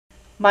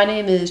My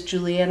name is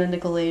Juliana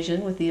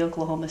Nykolaiszyn with the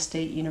Oklahoma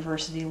State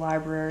University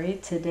Library.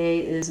 Today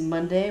is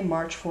Monday,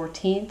 March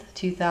 14th,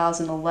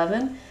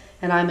 2011,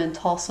 and I'm in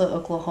Tulsa,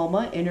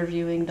 Oklahoma,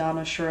 interviewing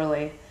Donna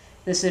Shirley.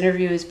 This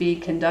interview is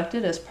being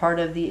conducted as part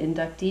of the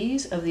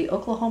inductees of the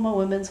Oklahoma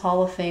Women's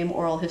Hall of Fame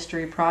Oral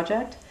History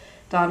Project.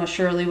 Donna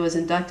Shirley was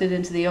inducted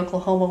into the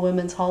Oklahoma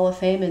Women's Hall of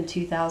Fame in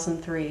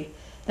 2003.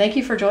 Thank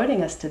you for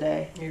joining us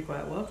today. You're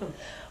quite welcome.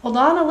 Well,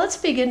 Donna, let's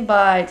begin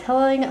by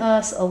telling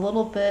us a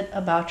little bit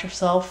about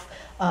yourself.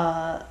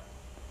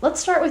 Let's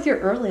start with your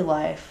early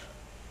life.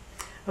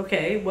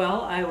 Okay,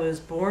 well, I was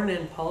born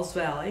in Pauls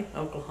Valley,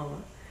 Oklahoma,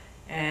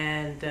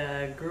 and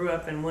grew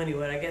up in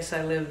Wynnewood. I guess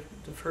I lived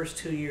the first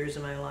 2 years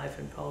of my life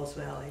in Pauls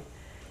Valley.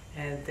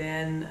 And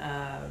then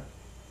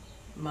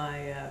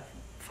my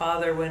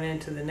father went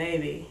into the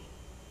Navy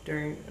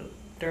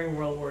during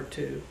World War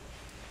II,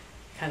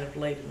 kind of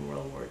late in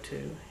World War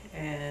II.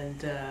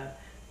 And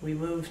we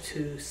moved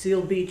to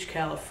Seal Beach,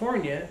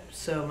 California,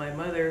 so my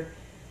mother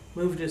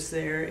moved us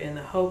there in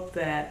the hope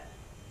that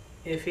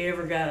if he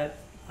ever got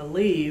a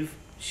leave,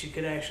 she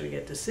could actually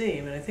get to see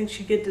him. And I think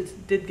she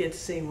did get to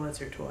see him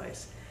once or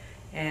twice.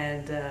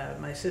 And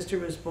my sister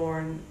was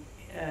born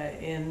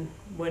in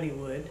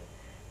Wynnewood,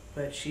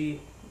 but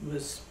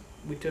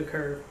we took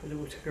her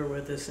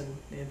with us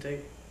into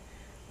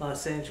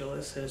Los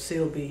Angeles,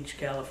 Seal Beach,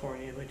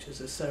 California, which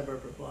is a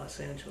suburb of Los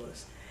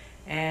Angeles.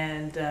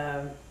 And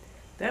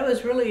that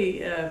was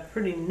really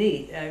pretty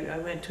neat. I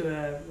went to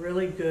a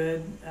really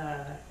good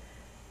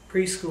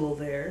preschool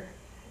there,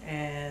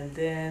 and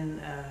then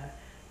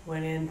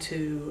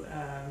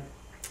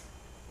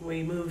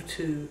we moved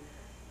to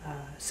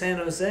San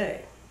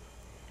Jose,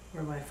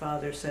 where my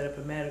father set up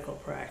a medical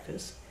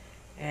practice.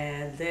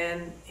 And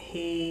then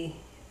he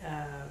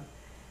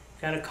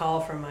got a call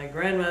from my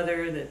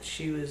grandmother that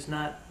she was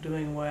not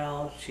doing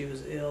well, she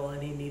was ill,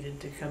 and he needed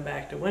to come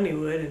back to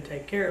Wynnewood and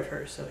take care of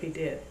her, so he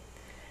did.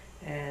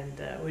 And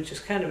which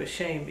is kind of a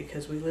shame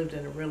because we lived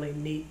in a really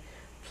neat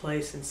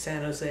place in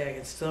San Jose. I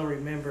can still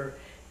remember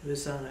it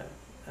was on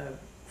a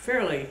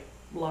fairly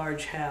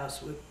large house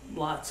with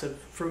lots of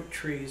fruit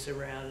trees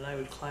around, and I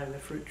would climb the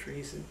fruit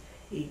trees and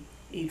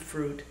eat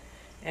fruit.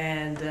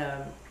 And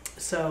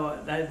so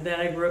then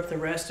I grew up the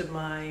rest of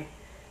my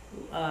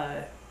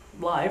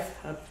life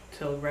up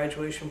till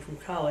graduation from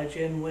college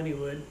in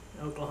Wynnewood,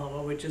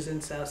 Oklahoma, which is in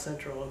south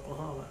central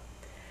Oklahoma,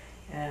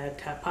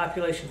 at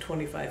population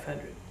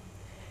 2,500.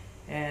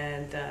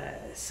 And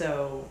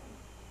so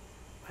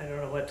I don't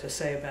know what to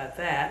say about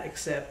that,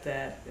 except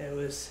that it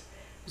was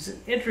an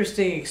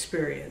interesting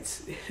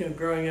experience,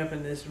 growing up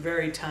in this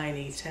very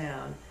tiny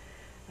town.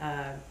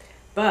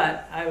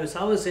 But I was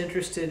always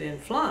interested in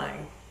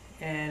flying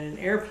and in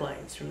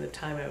airplanes from the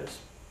time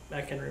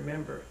I can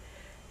remember.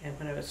 And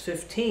when I was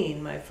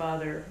 15, my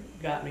father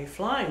got me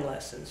flying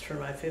lessons for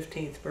my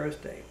 15th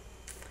birthday.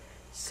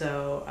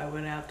 So I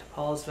went out to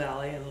Pauls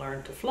Valley and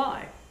learned to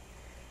fly,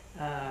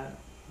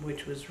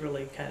 which was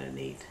really kind of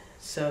neat.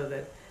 So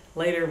that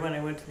later when I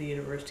went to the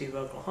University of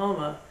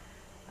Oklahoma,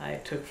 I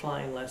took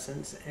flying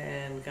lessons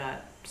and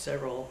got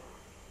several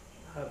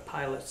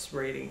pilot's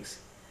ratings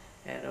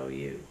at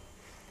OU.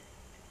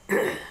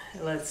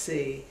 Let's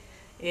see,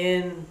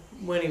 in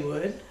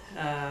Wynnewood,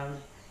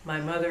 my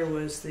mother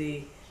was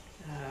the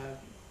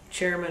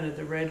chairman of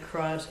the Red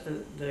Cross,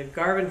 the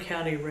Garvin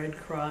County Red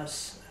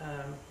Cross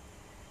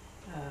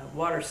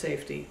water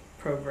safety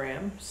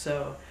program.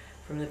 So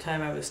from the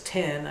time I was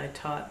 10, I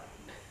taught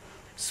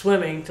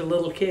swimming to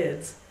little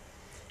kids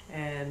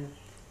and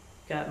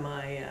got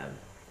my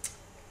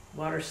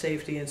water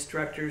safety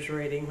instructor's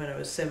rating when I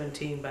was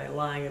 17 by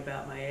lying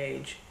about my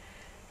age,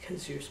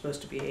 because you're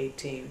supposed to be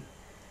 18.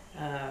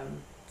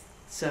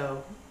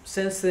 So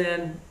since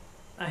then,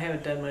 I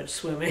haven't done much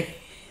swimming.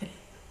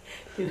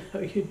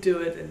 You do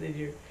it and then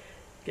you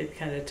get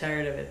kind of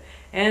tired of it.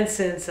 And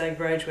since I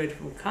graduated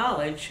from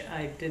college,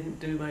 I didn't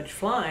do much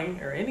flying,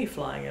 or any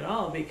flying at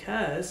all,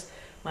 because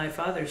my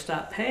father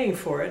stopped paying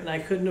for it and I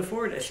couldn't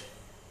afford it.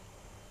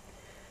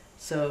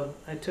 So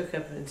I took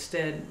up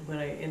instead, when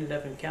I ended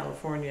up in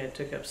California, I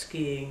took up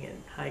skiing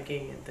and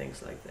hiking and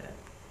things like that.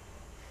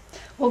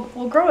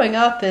 Well, growing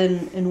up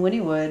in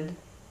Wynnewood,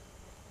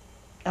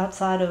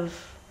 outside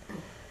of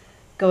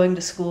going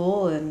to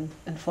school and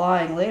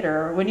flying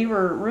later, when you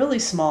were really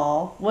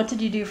small, what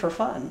did you do for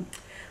fun?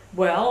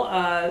 Well,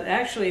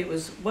 actually it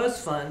was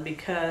fun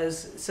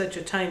because it's such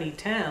a tiny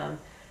town,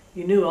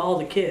 you knew all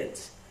the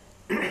kids.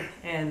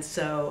 And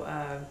so,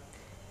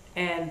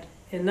 and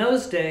in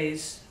those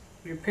days,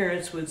 your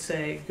parents would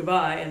say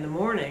goodbye in the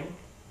morning,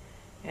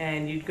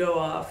 and you'd go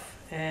off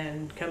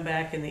and come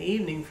back in the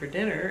evening for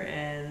dinner,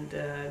 and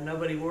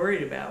nobody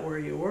worried about where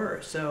you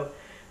were. So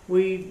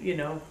we,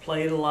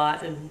 played a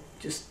lot and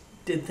just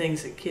did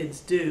things that kids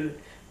do.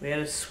 We had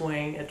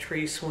a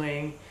tree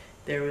swing.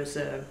 There was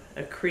a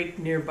creek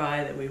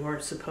nearby that we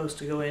weren't supposed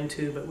to go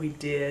into, but we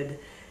did,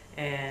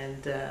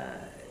 and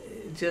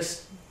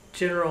just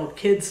general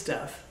kid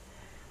stuff.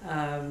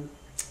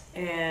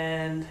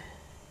 And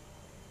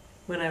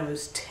when I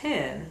was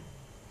 10,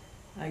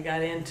 I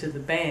got into the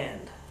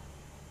band.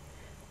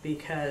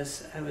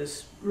 because I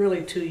was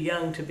really too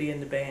young to be in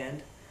the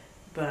band,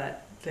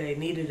 but they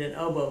needed an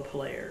oboe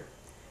player.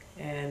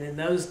 And in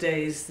those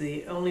days,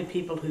 the only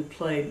people who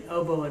played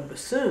oboe and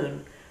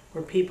bassoon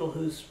were people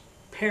whose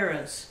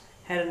parents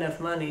had enough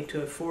money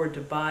to afford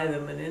to buy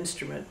them an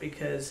instrument,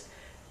 because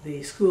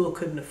the school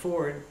couldn't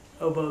afford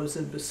oboes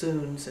and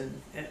bassoons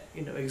and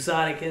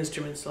exotic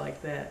instruments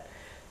like that.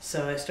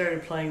 So I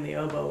started playing the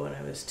oboe when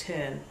I was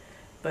 10,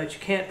 but you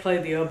can't play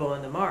the oboe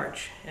in the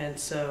march. And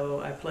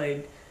so I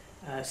played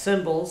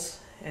cymbals,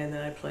 and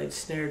then I played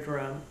snare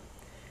drum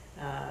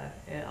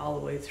all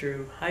the way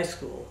through high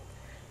school.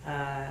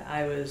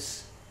 I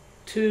was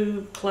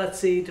too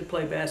klutzy to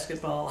play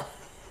basketball,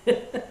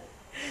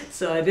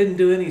 so I didn't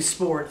do any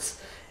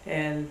sports,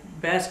 and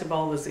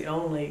basketball was the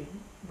only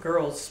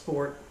girls'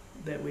 sport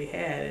that we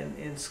had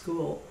in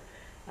school.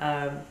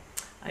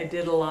 I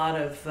did a lot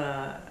of,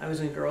 I was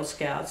in Girl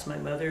Scouts. My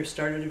mother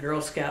started a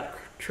Girl Scout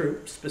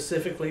troop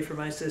specifically for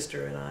my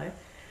sister and I.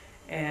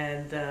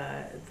 And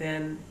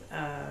then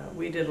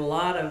we did a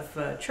lot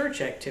of church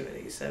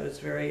activities. I was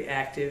very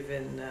active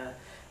in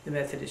the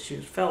Methodist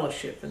Youth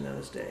Fellowship in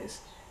those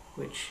days,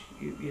 which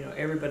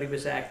everybody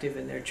was active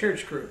in their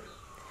church group.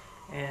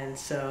 And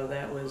so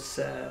that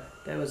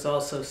was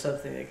also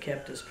something that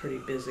kept us pretty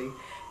busy.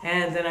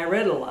 And then I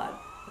read a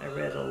lot. I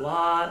read a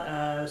lot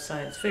of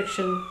science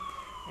fiction,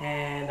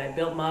 and I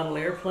built model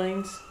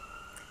airplanes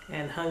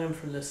and hung them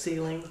from the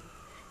ceiling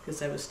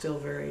because I was still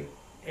very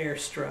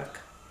airstruck.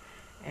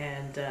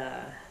 And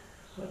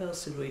what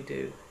else did we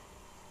do?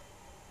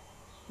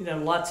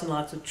 Lots and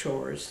lots of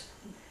chores.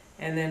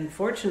 And then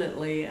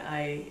fortunately,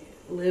 I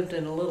lived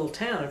in a little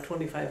town of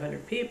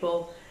 2,500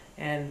 people,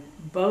 and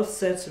both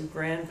sets of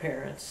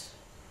grandparents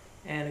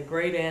and a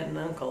great aunt and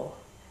uncle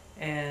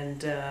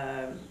and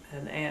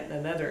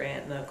another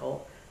aunt and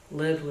uncle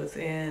lived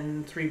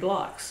within 3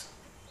 blocks.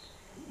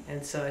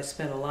 And so I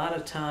spent a lot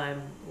of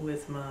time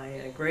with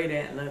my great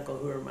aunt and uncle,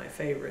 who were my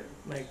favorite.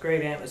 My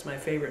great aunt was my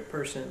favorite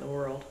person in the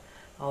world,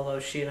 although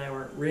she and I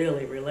weren't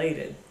really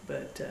related,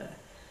 but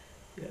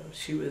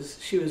she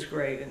was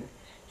great. And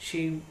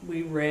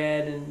we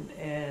read,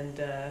 and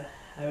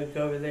I would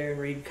go over there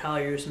and read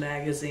Collier's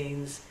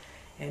magazines,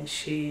 and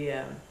she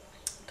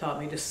taught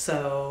me to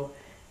sew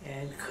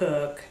and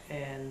cook,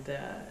 and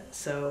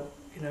so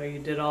you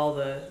did all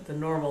the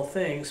normal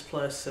things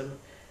plus some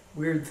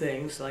weird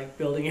things like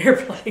building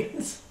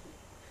airplanes.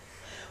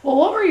 Well,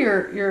 what were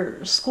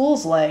your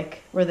schools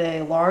like? Were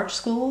they large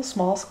schools,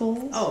 small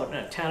schools? Oh,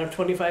 no, a town of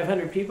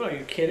 2,500 people, are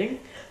you kidding?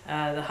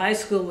 The high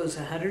school was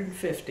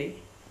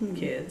 150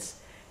 kids,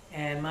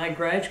 and my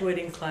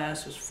graduating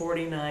class was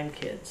 49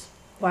 kids.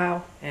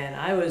 Wow. And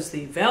I was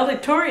the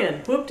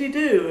valedictorian,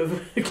 whoop-de-doo,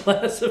 of a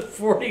class of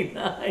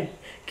 49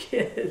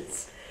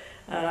 kids,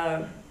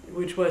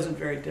 which wasn't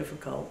very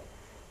difficult.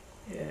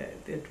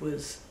 It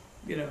was,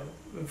 a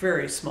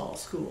very small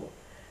school.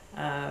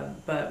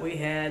 But we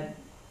had,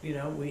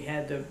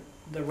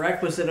 the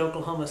requisite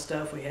Oklahoma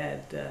stuff. We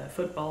had a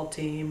football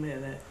team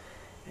and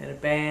a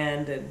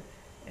band,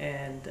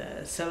 and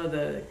some of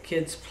the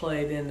kids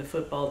played in the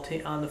football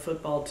on the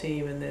football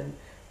team, and then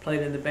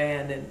played in the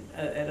band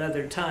at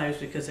other times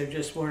because there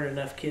just weren't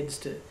enough kids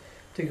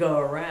to go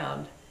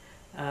around.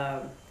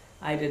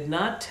 I did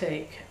not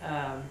take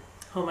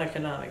home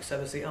economics. I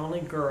was the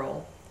only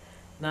girl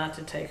not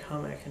to take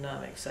home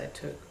economics. I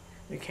took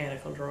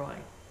mechanical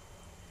drawing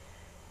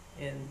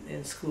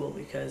in school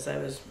because I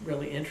was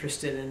really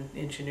interested in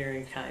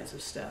engineering kinds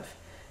of stuff,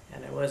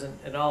 and I wasn't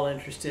at all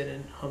interested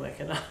in home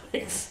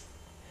economics.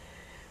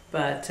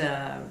 But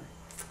and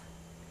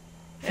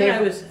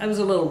I was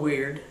a little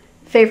weird.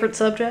 Favorite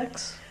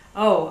subjects?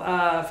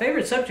 Oh,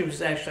 favorite subject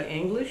was actually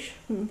English.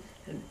 An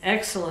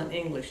excellent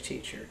English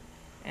teacher,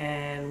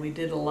 and we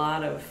did a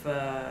lot of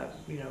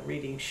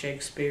reading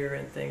Shakespeare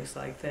and things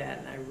like that,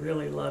 and I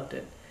really loved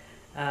it.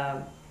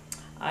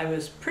 I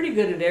was pretty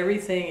good at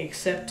everything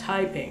except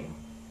typing.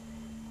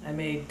 I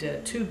made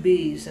 2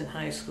 B's in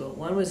high school.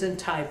 One was in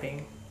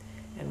typing,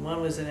 and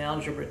one was in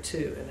Algebra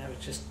 2, and I was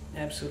just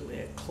absolutely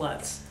a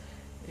klutz,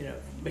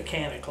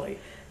 mechanically.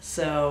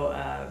 So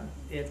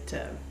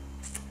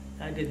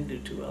I didn't do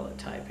too well at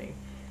typing.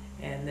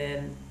 And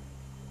then,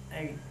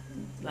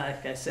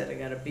 like I said, I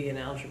got a B in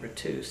Algebra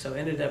 2, so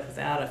ended up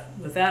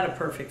without a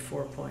perfect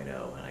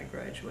 4.0 when I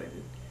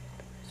graduated,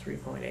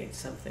 3.8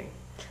 something.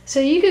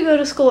 So you could go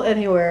to school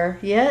anywhere,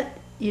 yet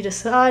you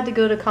decide to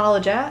go to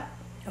college at?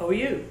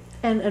 OU.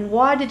 And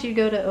why did you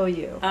go to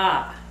OU?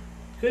 Ah,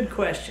 good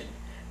question.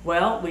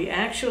 Well, we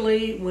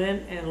actually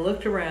went and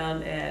looked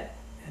around at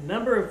a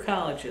number of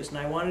colleges, and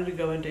I wanted to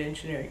go into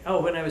engineering.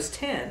 Oh, when I was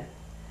 10,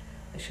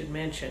 I should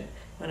mention,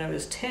 when I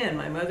was 10,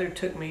 my mother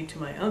took me to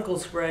my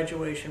uncle's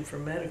graduation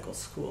from medical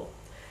school.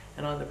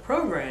 And on the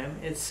program,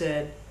 it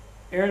said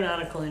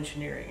aeronautical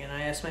engineering. And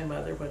I asked my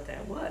mother what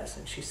that was.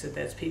 And she said,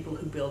 that's people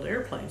who build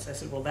airplanes. I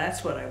said, well,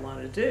 that's what I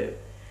want to do.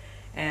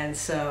 And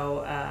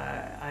so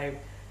I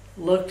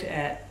looked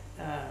at,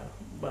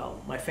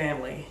 my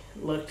family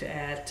looked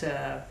at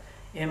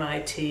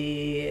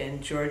MIT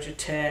and Georgia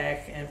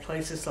Tech and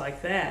places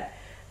like that.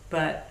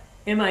 But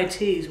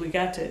MIT's, we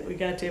got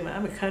to,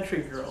 I'm a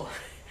country girl.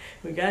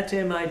 We got to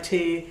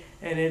MIT,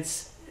 and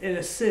it's in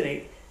a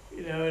city,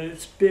 you know, and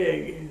it's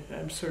big. And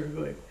I'm sort of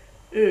going,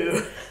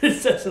 ooh,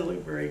 this doesn't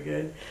look very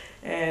good.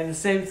 And the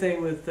same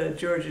thing with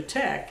Georgia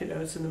Tech, you know,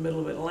 it's in the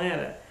middle of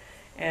Atlanta.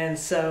 And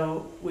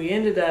so we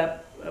ended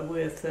up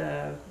with,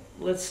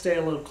 let's stay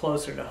a little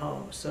closer to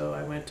home. So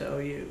I went to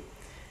OU,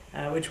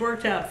 which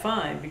worked out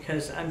fine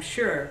because I'm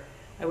sure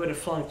I would have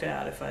flunked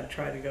out if I'd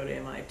tried to go to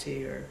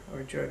MIT or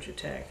Georgia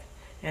Tech.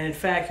 And in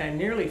fact, I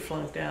nearly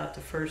flunked out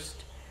the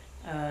first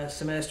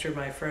semester of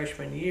my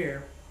freshman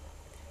year.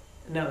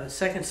 No, the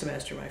second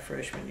semester of my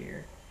freshman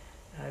year,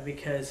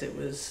 because it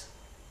was,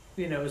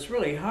 you know, it was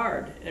really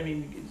hard. I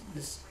mean,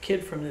 this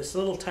kid from this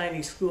little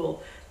tiny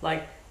school,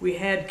 like, we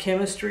had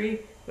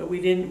chemistry, but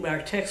we didn't,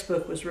 our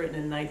textbook was written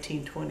in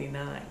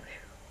 1929.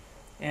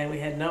 And we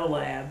had no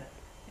lab,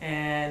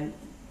 and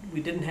we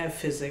didn't have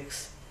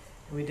physics,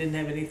 and we didn't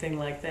have anything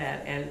like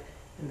that. And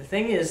the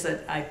thing is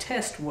that I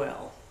test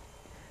well.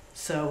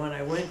 So when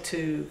I went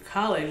to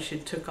college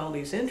and took all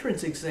these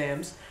entrance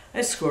exams,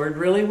 I scored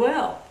really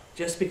well,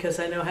 just because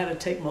I know how to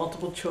take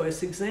multiple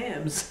choice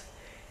exams.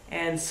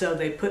 And so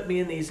they put me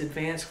in these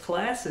advanced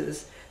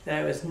classes that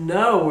I was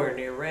nowhere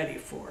near ready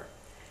for.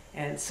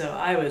 And so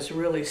I was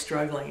really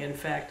struggling. In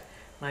fact,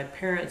 my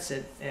parents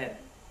at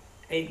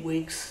 8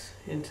 weeks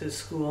into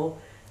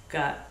school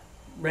got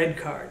red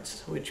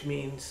cards, which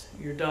means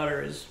your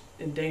daughter is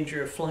in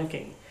danger of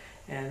flunking.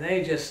 And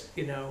they just,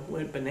 you know,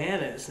 went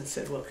bananas and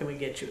said, well, can we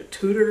get you a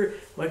tutor?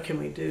 What can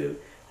we do?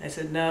 I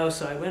said, no.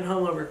 So I went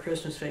home over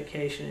Christmas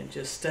vacation and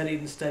just studied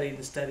and studied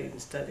and studied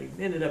and studied.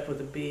 Ended up with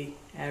a B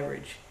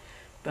average.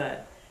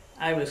 But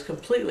I was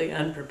completely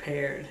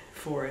unprepared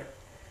for it.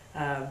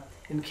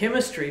 In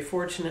chemistry,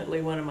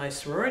 fortunately, one of my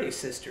sorority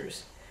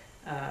sisters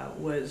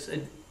was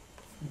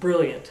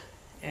brilliant.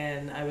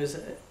 And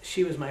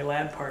she was my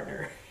lab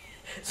partner.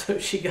 So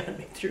she got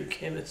me through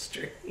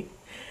chemistry.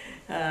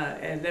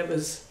 And that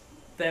was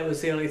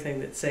the only thing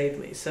that saved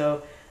me.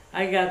 So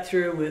I got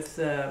through with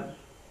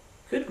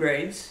good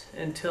grades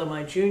until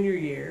my junior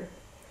year,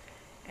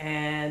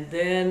 and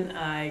then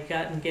I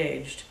got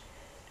engaged,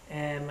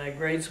 and my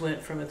grades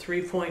went from a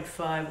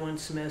 3.5 one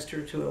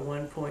semester to a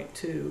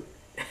 1.2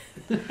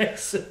 the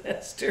next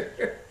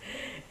semester,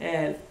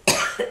 and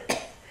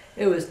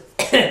it was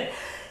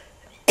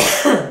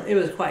it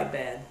was quite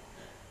bad.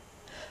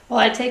 Well,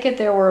 I take it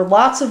there were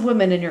lots of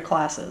women in your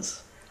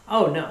classes.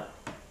 Oh, no,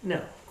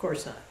 of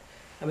course not.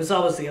 I was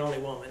always the only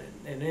woman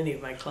in any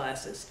of my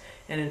classes.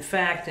 And in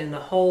fact, in the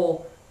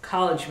whole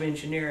College of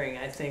Engineering,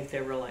 I think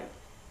there were like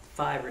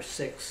 5 or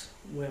 6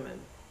 women.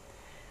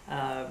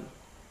 And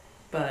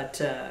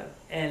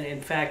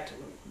in fact,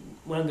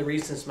 one of the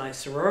reasons my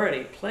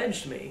sorority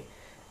pledged me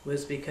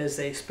was because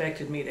they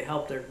expected me to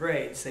help their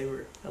grades. They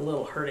were a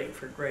little hurting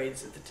for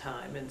grades at the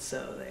time, and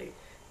so they,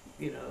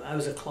 you know, I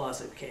was a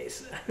closet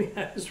case. I mean,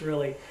 I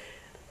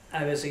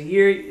was a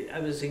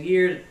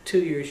year, 2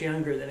 years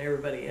younger than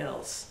everybody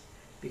else,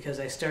 because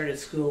I started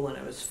school when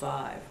I was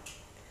 5.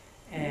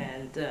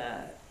 And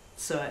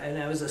and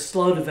I was a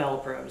slow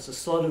developer. I was a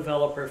slow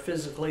developer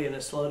physically and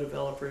a slow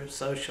developer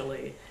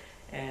socially.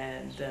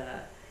 And,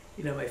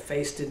 you know, my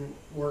face didn't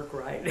work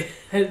right.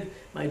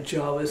 My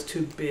jaw was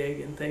too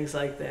big and things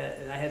like that.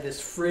 And I had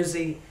this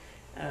frizzy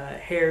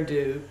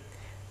hairdo.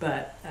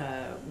 But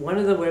one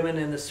of the women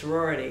in the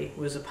sorority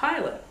was a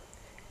pilot.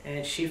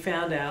 And she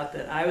found out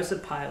that I was a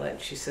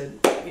pilot. She said,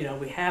 you know,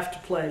 we have to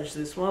pledge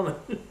this woman.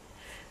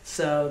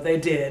 So they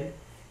did,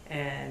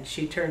 and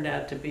she turned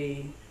out to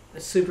be a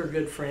super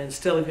good friend,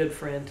 still a good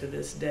friend to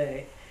this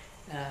day.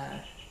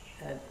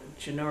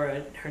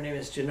 Janora, her name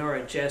is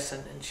Janora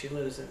Jessen, and she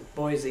lives in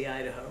Boise,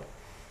 Idaho.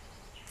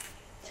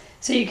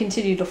 So you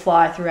continued to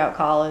fly throughout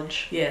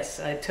college? Yes,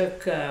 I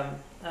took,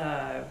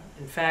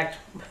 in fact,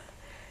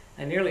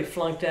 I nearly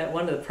flunked out.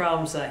 One of the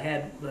problems I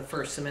had the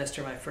first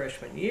semester of my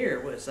freshman year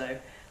was I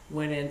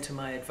went into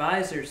my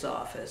advisor's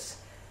office,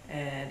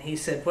 and he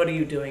said, what are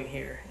you doing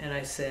here? And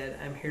I said,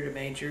 I'm here to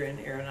major in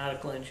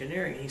aeronautical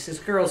engineering. He says,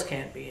 girls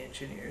can't be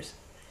engineers.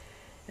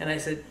 And I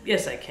said,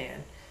 yes, I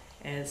can.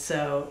 And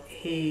so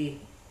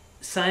he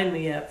signed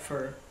me up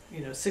for,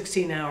 you know,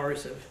 16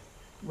 hours of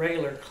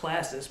regular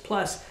classes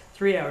plus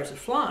 3 hours of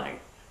flying.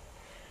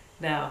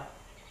 Now,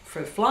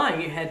 for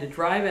flying, you had to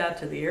drive out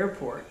to the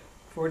airport.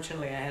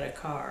 Fortunately, I had a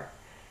car.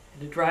 I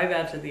had to drive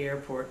out to the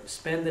airport,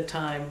 spend the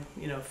time,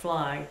 you know,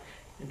 flying,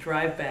 and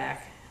drive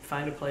back,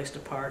 find a place to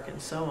park,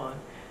 and so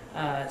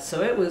on.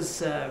 So it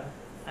was a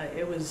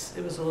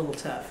little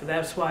tough.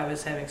 That's why I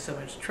was having so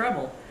much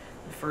trouble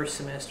the first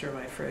semester of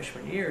my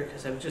freshman year,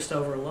 because I was just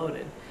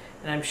overloaded.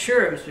 And I'm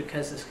sure it was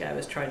because this guy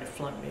was trying to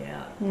flunk me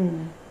out.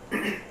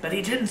 But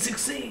he didn't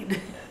succeed.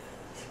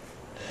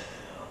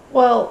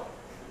 Well,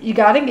 you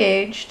got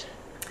engaged.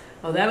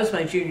 Oh, that was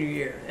my junior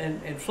year.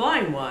 And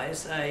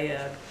flying-wise,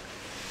 I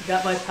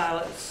got my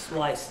pilot's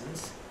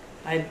license.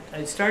 I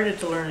started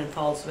to learn in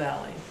Pauls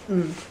Valley,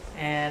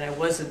 and I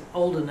wasn't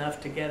old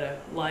enough to get a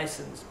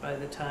license by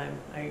the time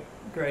I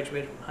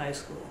graduated from high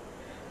school.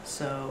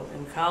 So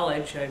in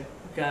college, I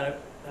got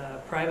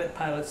private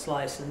pilot's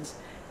license,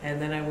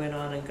 and then I went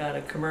on and got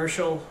a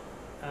commercial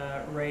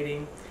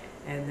rating,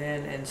 and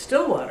then in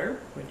Stillwater,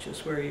 which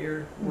is where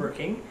you're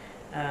working,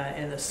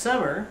 in the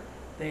summer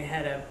they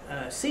had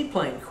a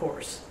seaplane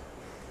course,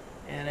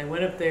 and I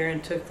went up there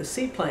and took the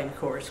seaplane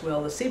course.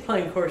 Well, the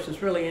seaplane course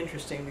was really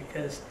interesting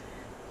because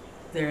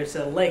there's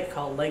a lake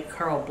called Lake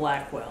Carl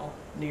Blackwell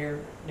near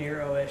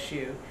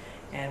OSU,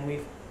 and we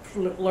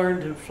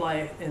learned to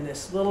fly in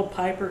this little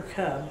Piper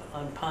Cub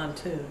on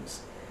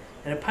pontoons.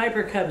 And a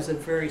Piper Cub is a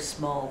very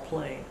small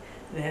plane,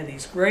 and it had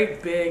these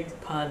great big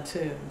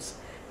pontoons.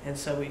 And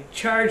so we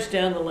charged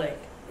down the lake,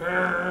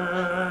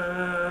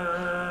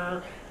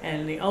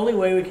 and the only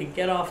way we could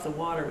get off the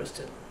water was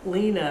to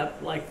lean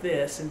up like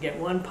this and get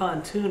one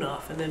pontoon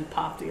off and then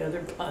pop the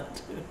other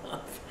pontoon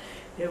off.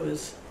 It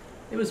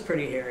was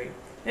pretty hairy.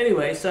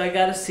 Anyway, so I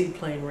got a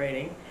seaplane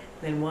rating.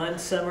 Then one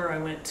summer I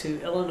went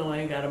to Illinois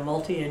and got a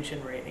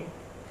multi-engine rating.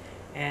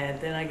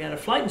 And then I got a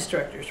flight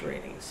instructor's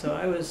rating. So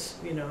I was,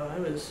 I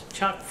was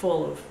chock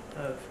full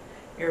of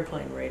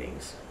airplane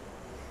ratings.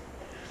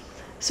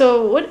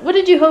 So what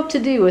did you hope to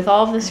do with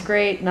all of this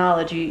great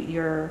knowledge?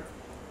 You're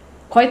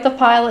quite the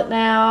pilot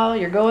now.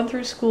 You're going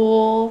through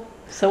school.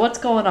 So what's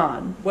going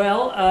on?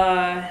 Well,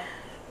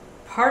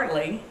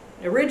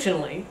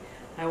 originally,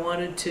 I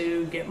wanted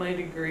to get my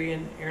degree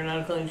in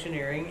aeronautical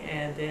engineering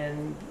and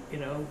then,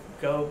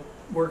 go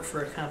work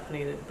for a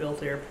company that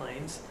built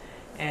airplanes.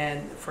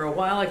 And for a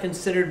while I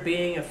considered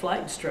being a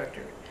flight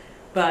instructor.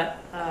 But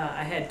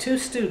I had two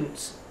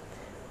students,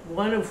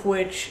 one of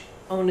which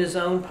owned his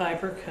own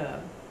Piper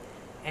Cub,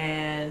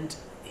 and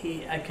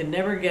I could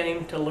never get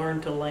him to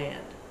learn to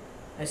land.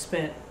 I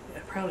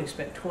probably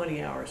spent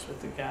 20 hours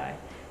with the guy,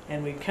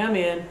 and we'd come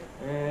in,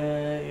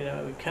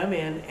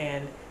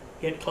 and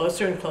get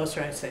closer and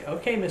closer. I'd say,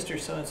 "Okay, Mr.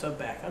 So-and-so,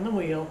 back on the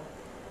wheel,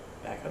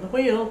 back on the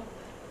wheel,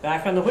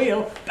 back on the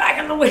wheel, back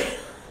on the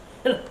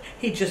wheel."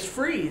 He'd just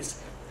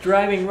freeze,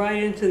 driving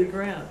right into the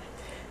ground.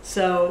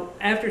 So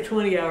after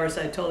 20 hours,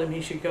 I told him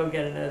he should go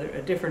get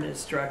a different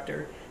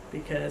instructor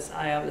because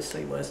I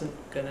obviously wasn't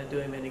going to do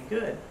him any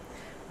good.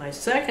 My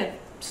second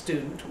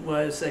student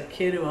was a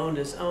kid who owned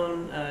his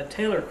own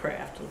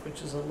Taylorcraft,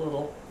 which is a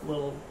little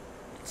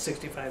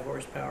 65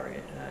 horsepower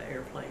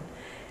airplane,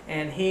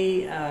 and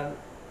he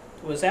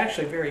was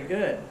actually very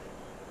good.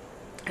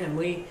 And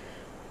we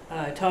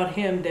taught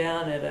him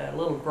down at a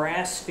little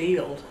grass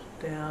field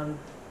down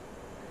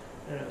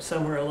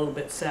somewhere a little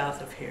bit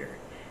south of here,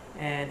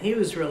 and he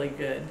was really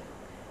good.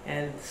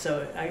 And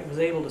so I was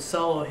able to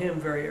solo him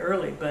very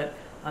early, but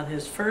on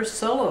his first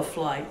solo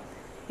flight,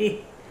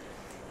 he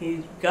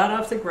got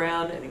off the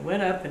ground and he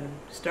went up and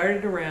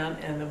started around,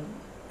 and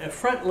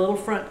a little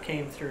front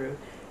came through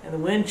and the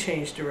wind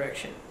changed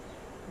direction.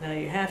 Now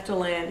you have to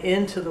land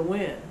into the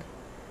wind,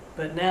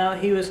 but now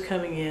he was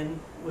coming in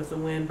with the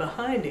wind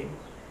behind him,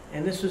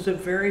 and this was a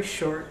very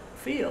short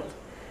field,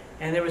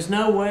 and there was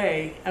no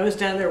way. I was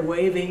down there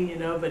waving,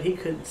 but he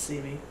couldn't see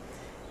me.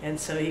 And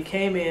so he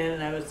came in,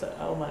 and I was,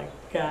 oh my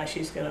gosh,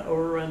 he's going to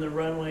overrun the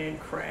runway and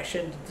crash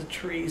into the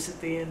trees at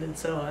the end and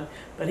so on.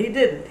 But he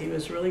didn't. He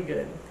was really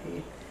good.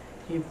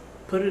 He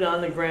put it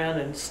on the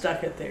ground and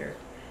stuck it there.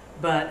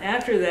 But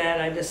after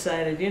that, I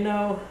decided,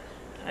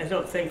 I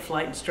don't think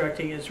flight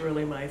instructing is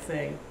really my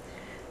thing.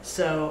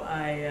 So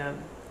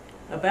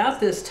about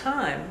this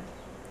time,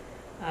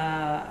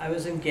 I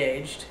was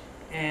engaged,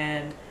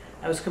 and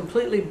I was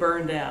completely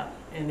burned out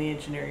in the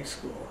engineering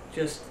school,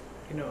 just,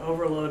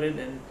 overloaded,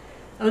 and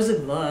I was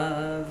in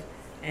love,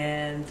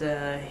 and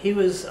he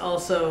was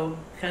also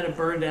kind of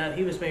burned out.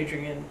 He was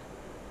majoring in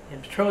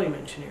petroleum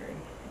engineering,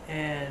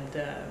 and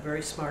a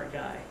very smart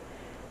guy.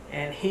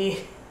 And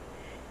he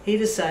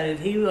decided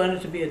he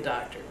wanted to be a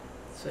doctor.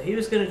 So he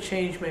was going to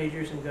change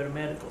majors and go to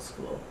medical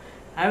school.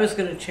 I was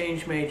going to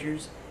change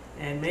majors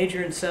and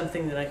major in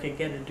something that I could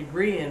get a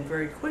degree in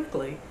very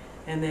quickly,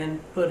 and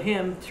then put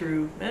him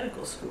through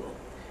medical school.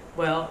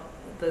 Well,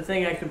 the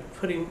thing I could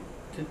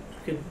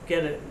could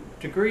get a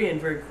degree in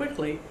very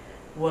quickly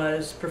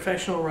was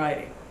professional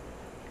writing.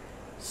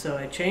 So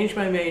I changed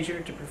my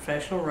major to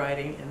professional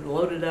writing and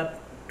loaded up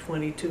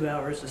 22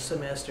 hours a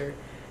semester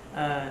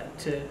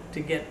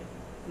to get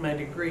my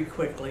degree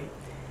quickly,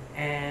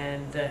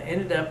 and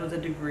ended up with a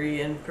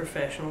degree in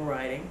professional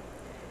writing.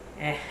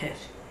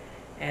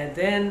 And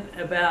then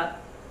about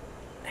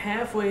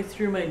halfway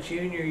through my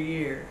junior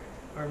year,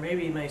 or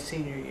maybe my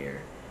senior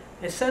year,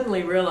 I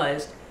suddenly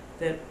realized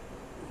that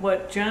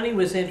what Johnny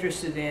was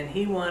interested in,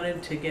 he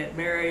wanted to get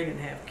married and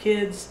have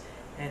kids,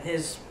 and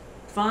his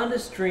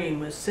fondest dream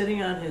was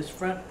sitting on his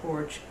front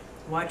porch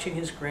watching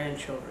his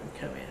grandchildren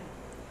come in.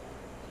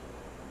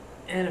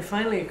 And it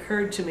finally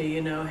occurred to me,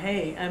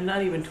 hey, I'm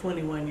not even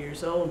 21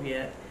 years old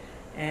yet,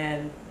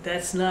 and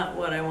that's not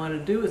what I want to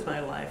do with my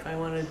life. I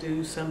want to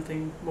do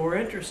something more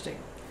interesting.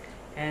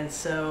 And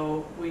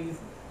so we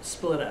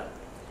split up.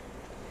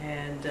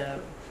 And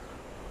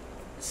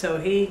so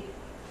he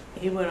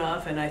went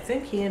off, and I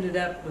think he ended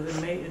up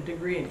with a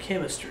degree in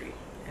chemistry,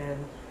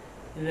 and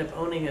ended up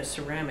owning a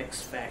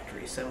ceramics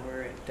factory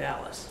somewhere in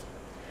Dallas.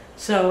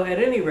 So at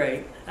any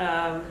rate,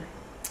 that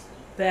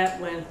that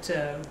went,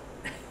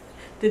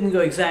 didn't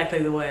go exactly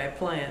the way I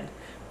planned.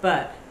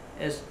 But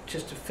as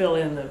just to fill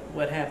in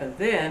what happened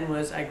then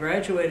was I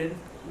graduated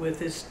with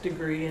this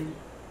degree in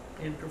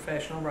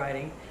professional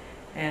writing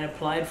and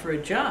applied for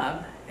a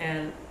job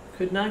and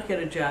could not get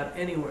a job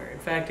anywhere. In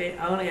fact, I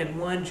only had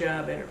one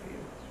job interview.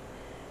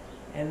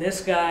 And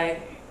this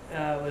guy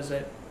was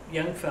a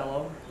young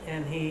fellow,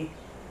 and he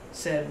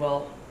said,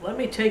 well, let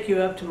me take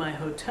you up to my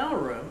hotel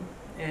room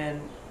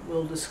and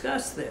we'll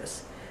discuss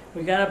this.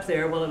 We got up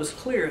there, well, it was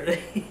clear that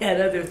he had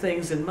other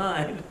things in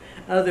mind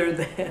other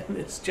than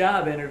this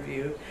job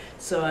interview.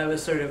 So I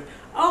was sort of,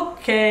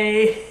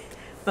 okay.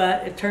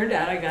 But it turned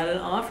out I got an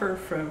offer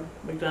from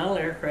McDonnell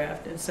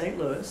Aircraft in St.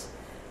 Louis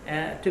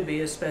to be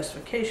a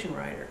specification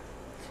writer.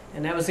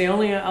 And that was the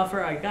only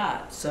offer I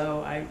got.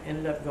 So I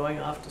ended up going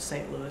off to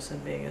St. Louis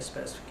and being a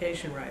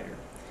specification writer.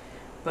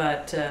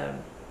 But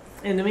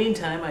in the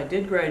meantime, I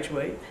did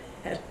graduate,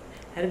 had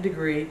a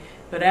degree.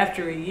 But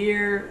after a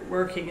year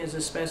working as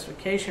a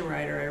specification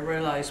writer, I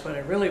realized what I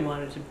really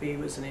wanted to be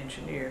was an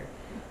engineer.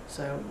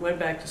 So I went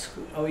back to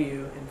school,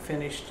 OU, and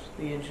finished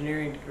the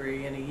engineering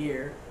degree in a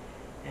year.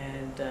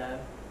 And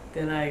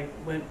then I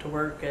went to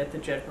work at the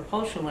Jet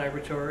Propulsion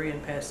Laboratory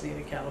in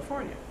Pasadena,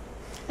 California.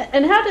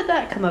 And how did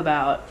that come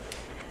about?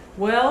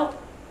 Well,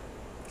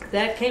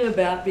 that came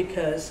about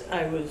because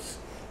I was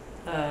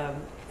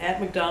at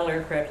McDonnell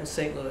Aircraft in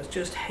St. Louis,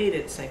 just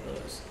hated St.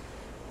 Louis.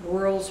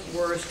 World's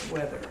worst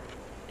weather.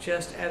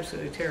 Just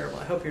absolutely terrible.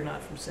 I hope you're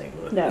not from St.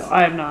 Louis. No,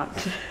 I am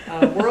not.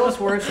 World's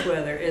worst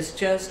weather. It's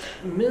just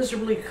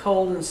miserably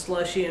cold and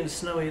slushy and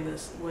snowy in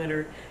this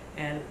winter,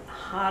 and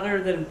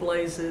hotter than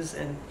blazes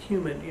and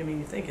humid. I mean,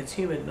 you think it's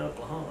humid in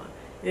Oklahoma.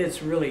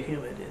 It's really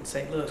humid in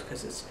St. Louis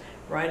because it's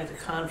right at the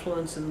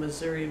confluence of the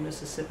Missouri and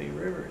Mississippi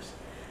rivers.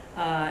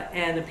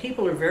 And the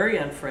people are very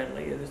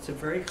unfriendly. It's a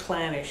very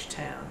clannish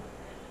town.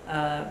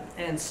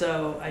 And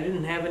so I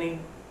didn't have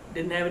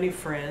any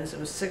friends. It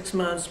was 6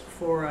 months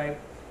before I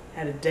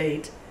had a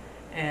date,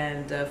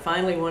 and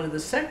finally one of the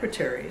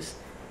secretaries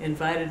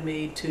invited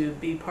me to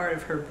be part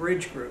of her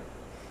bridge group.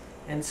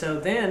 And so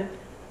then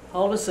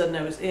all of a sudden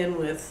I was in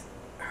with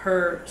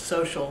her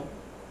social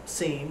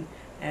scene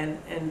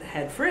and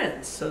had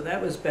friends, so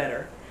that was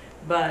better.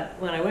 But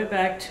when I went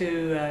back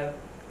to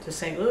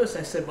St. Louis,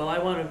 I said, well, I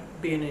want to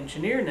be an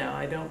engineer now.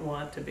 I don't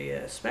want to be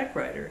a spec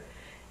writer.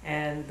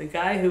 And the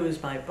guy who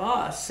was my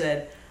boss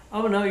said,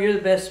 oh no, you're the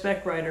best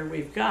spec writer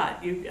we've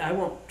got. I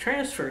won't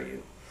transfer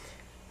you.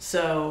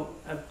 So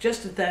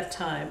just at that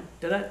time,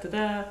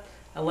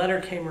 a letter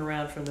came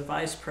around from the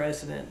vice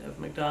president of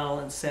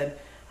McDonnell and said,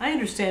 I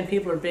understand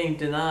people are being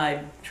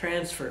denied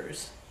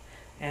transfers,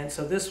 and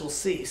so this will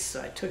cease.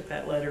 So I took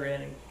that letter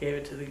in and gave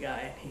it to the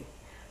guy, and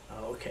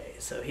okay.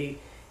 So he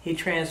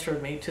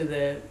transferred me to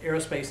the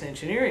aerospace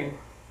engineering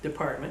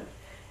department,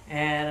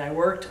 and I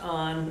worked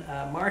on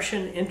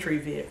Martian entry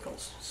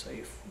vehicles. So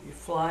you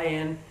fly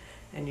in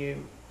and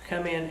you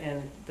come in,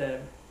 and the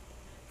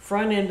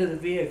front end of the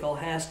vehicle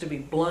has to be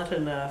blunt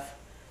enough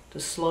to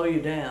slow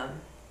you down.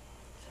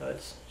 So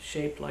it's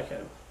shaped like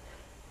a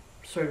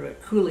sort of a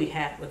coolie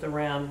hat with a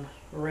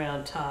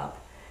round top.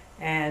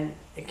 And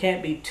it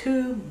can't be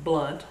too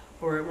blunt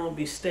or it won't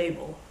be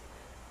stable.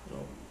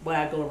 It'll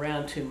waggle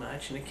around too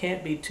much. And it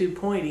can't be too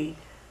pointy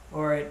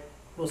or it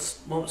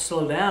won't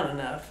slow down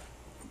enough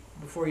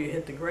before you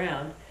hit the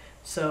ground.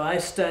 So I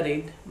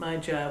studied, my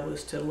job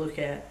was to look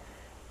at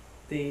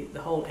the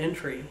whole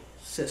entry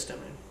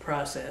system and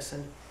process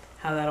and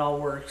how that all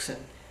works and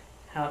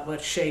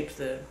what shape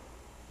the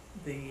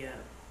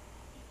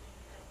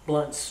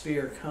blunt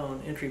sphere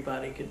cone entry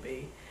body could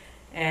be.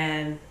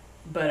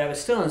 But I was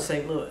still in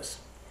St. Louis.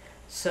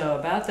 So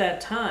about that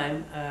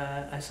time,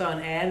 I saw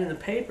an ad in the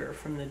paper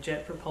from the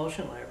Jet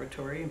Propulsion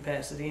Laboratory in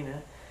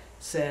Pasadena,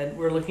 said,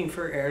 we're looking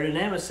for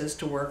aerodynamicists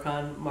to work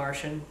on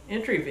Martian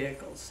entry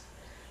vehicles.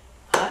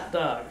 Hot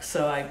dog.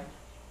 So I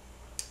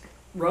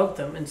wrote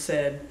them and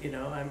said,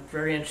 I'm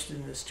very interested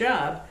in this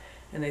job.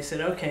 And they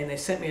said, okay. And they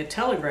sent me a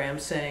telegram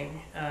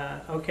saying,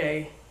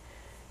 okay,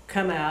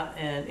 come out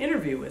and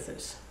interview with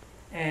us.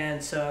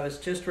 And so I was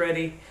just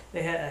ready. I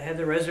had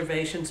the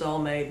reservations all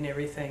made and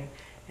everything.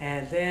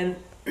 And then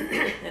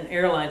an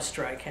airline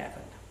strike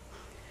happened.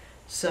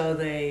 So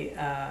they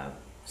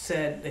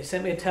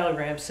sent me a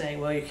telegram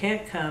saying, well, you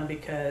can't come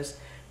because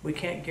we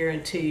can't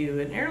guarantee you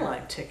an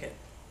airline ticket.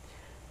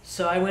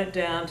 So I went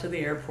down to the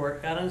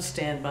airport, got on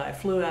standby,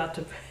 flew out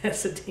to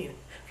Pasadena,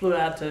 flew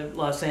out to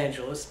Los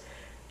Angeles,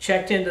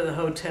 checked into the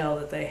hotel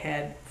that they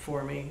had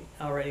for me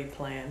already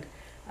planned,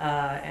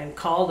 and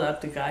called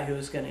up the guy who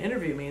was going to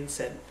interview me and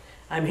said,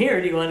 I'm here,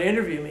 do you want to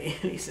interview me?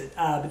 And he said,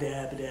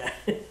 ba-da.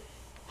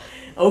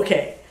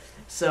 Okay.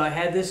 So I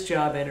had this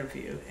job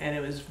interview, and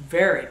it was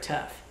very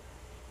tough.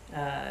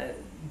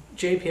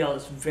 JPL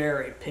is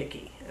very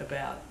picky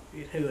about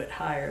who it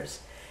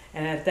hires.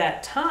 And at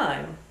that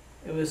time,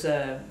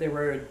 there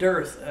were a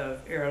dearth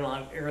of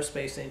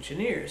aerospace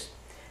engineers.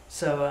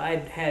 So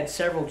I'd had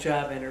several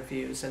job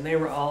interviews, and they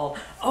were all,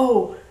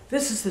 oh,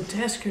 this is the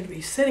desk you're going to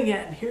be sitting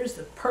at, and here's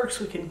the perks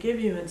we can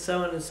give you, and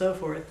so on and so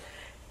forth.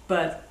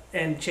 But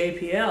and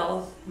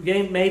JPL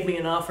made me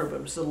an offer, but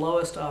it was the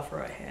lowest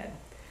offer I had.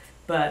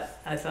 But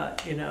I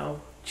thought, you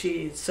know,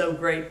 gee, it's so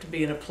great to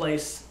be in a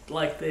place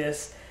like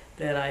this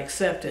that I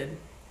accepted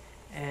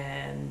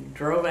and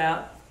drove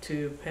out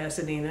to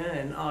Pasadena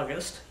in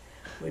August,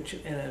 which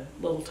in a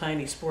little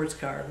tiny sports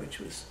car, which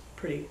was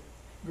pretty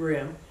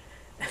grim,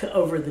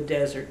 over the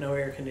desert, no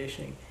air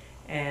conditioning,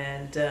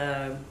 and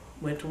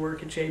went to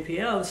work at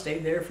JPL and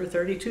stayed there for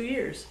 32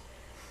 years.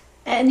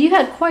 And you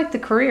had quite the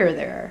career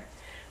there.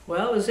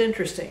 Well, it was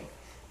interesting.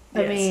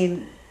 I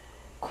mean,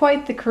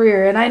 quite the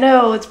career. And I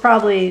know it's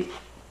probably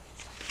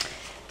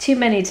too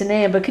many to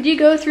name, but could you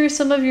go through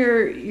some of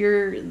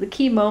the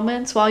key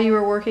moments while you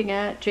were working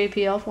at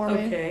JPL for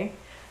me? Okay.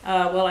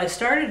 Well, I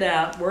started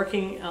out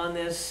working on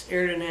this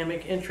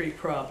aerodynamic entry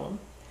problem,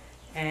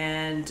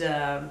 and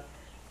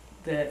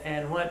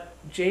what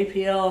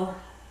JPL.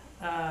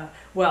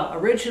 Well,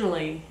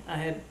 originally I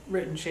had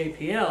written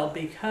JPL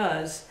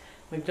because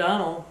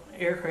McDonnell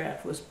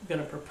Aircraft was going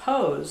to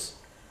propose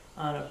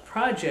on a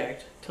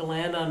project to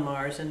land on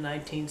Mars in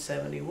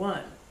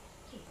 1971.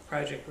 The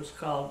project was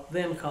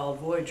then called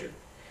Voyager,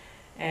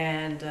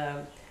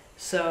 and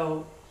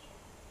so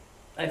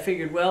I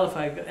figured, well,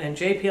 and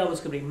JPL was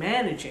going to be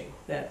managing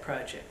that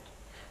project.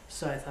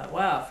 So I thought,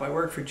 wow, if I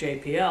work for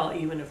JPL,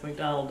 even if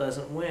McDonnell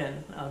doesn't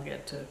win, I'll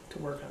get to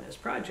work on this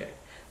project.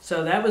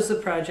 So that was the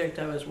project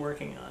I was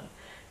working on,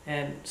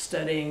 and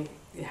studying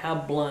how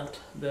blunt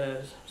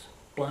the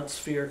blunt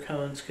sphere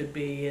cones could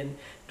be, and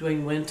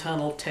doing wind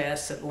tunnel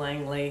tests at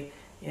Langley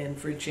in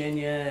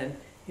Virginia, and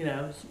you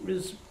know, it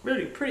was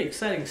really pretty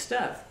exciting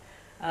stuff.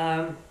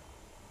 And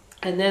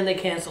then they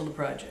canceled the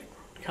project.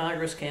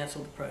 Congress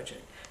canceled the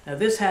project. Now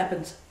this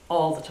happens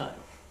all the time.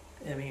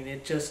 I mean,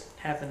 it just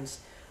happens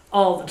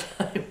all the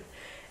time.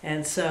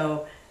 And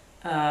so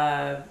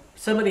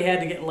somebody had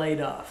to get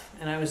laid off,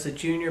 and I was the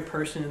junior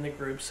person in the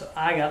group, so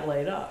I got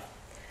laid off.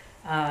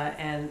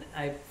 And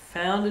I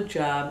found a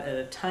job at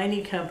a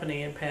tiny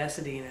company in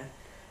Pasadena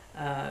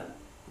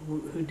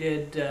who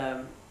did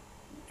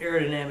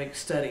aerodynamic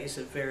studies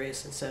of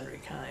various and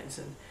sundry kinds,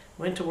 and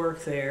went to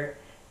work there.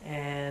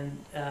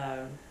 And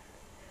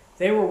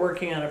they were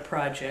working on a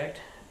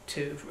project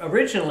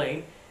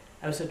originally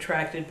I was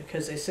attracted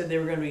because they said they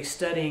were going to be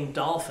studying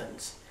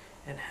dolphins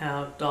and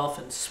how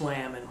dolphins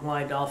swam and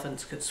why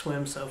dolphins could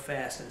swim so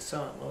fast and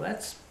so on. Well,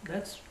 that's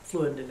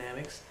fluid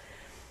dynamics.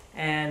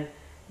 And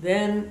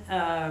then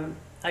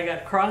I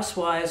got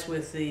crosswise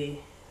with the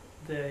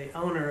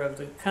owner of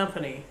the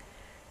company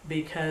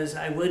because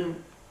I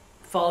wouldn't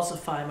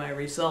falsify my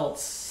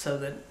results so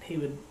that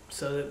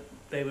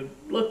they would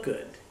look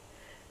good.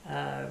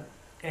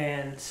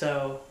 And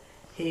so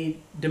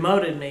he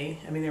demoted me.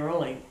 I mean, there were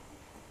only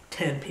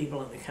 10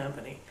 people in the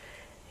company.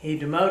 He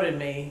demoted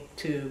me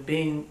to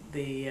being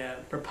the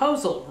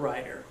proposal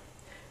writer.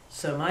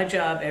 So my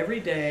job every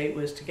day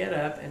was to get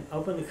up and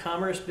open the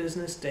Commerce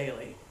Business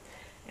Daily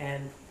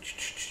and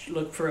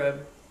look for a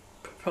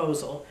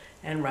proposal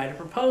and write a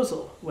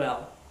proposal.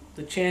 Well,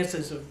 the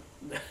chances of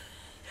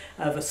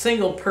a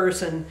single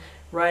person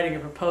writing a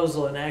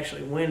proposal and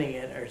actually winning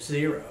it are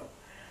zero,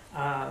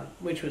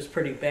 which was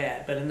pretty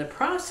bad. But in the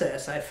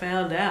process, I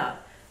found out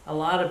a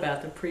lot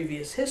about the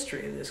previous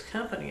history of this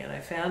company, and I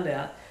found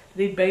out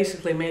that he'd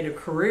basically made a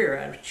career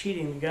out of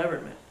cheating the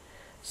government.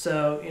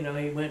 So, you know,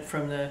 he went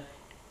from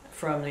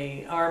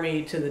the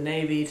Army to the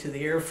Navy to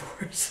the Air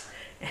Force.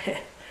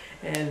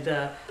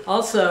 And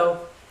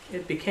also,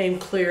 it became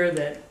clear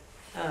that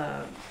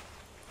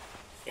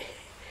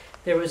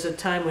there was a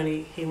time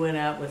when he went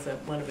out with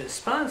one of his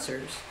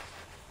sponsors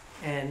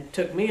and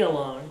took me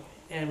along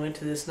and went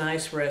to this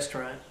nice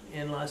restaurant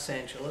in Los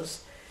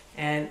Angeles.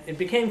 And it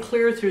became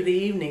clear through the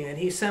evening that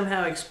he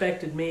somehow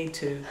expected me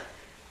to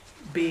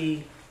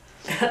be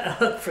a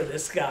hook for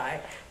this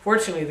guy.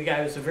 Fortunately, the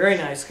guy was a very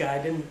nice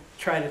guy, didn't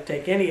try to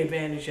take any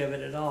advantage of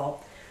it at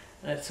all.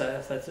 So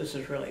I thought this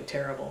was really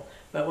terrible.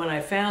 But when I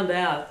found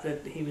out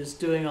that he was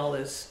doing all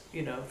this,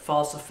 you know,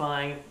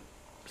 falsifying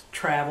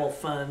travel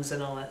funds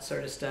and all that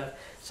sort of stuff,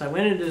 so I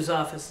went into his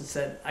office and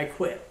said, I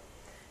quit.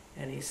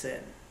 And he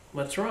said,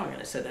 what's wrong?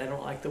 And I said, I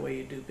don't like the way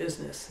you do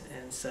business.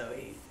 And so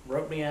he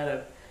wrote me out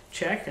a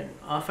check and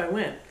off I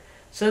went.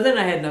 So then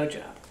I had no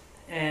job.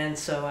 And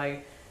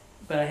so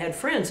but I had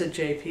friends at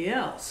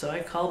JPL. So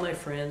I called my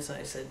friends and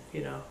I said,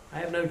 you know, I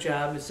have no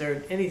job. Is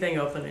there anything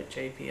open at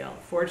JPL?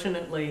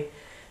 Fortunately,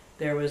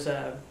 there was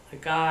a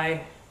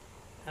guy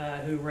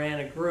who ran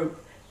a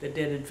group that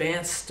did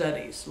advanced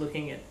studies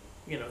looking at,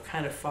 you know,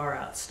 kind of far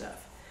out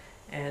stuff.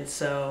 And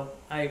so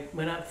I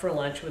went out for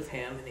lunch with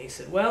him, and he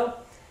said,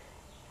 well,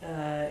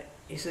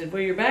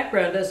 your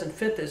background doesn't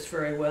fit this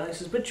very well. He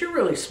says, but you're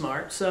really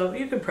smart, so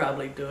you could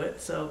probably do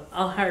it, so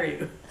I'll hire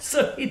you.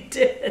 So he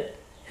did.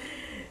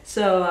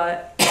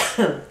 So,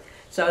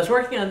 so I was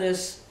working on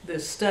this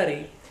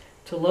study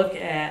to look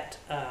at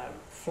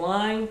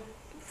flying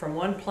from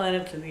one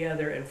planet to the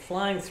other and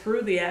flying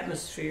through the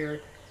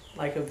atmosphere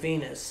like a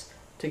Venus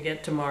to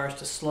get to Mars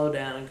to slow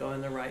down and go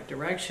in the right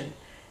direction.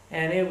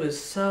 And it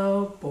was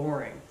so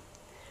boring.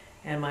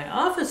 And my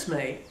office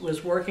mate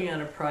was working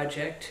on a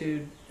project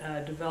to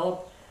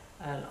develop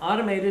an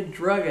automated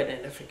drug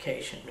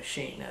identification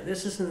machine. Now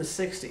this is in the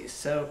 60s,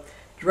 so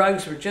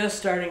drugs were just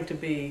starting to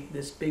be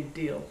this big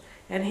deal.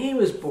 And he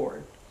was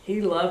bored.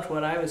 He loved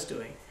what I was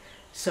doing.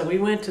 So we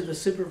went to the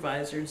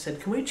supervisor and said,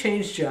 "Can we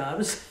change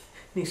jobs?"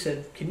 And he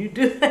said, "Can you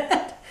do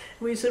that?"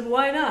 And we said,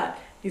 "Why not?"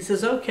 He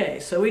says, "Okay."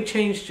 So we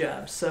changed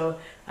jobs. So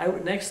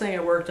next thing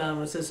I worked on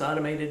was this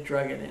automated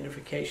drug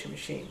identification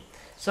machine.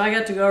 So I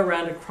got to go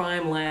around to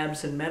crime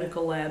labs and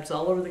medical labs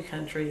all over the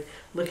country,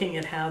 looking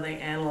at how they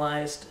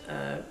analyzed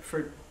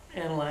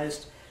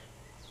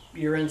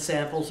urine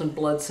samples and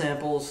blood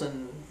samples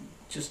and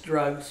just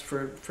drugs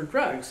for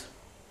drugs.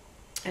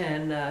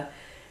 And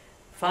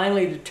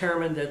finally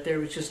determined that there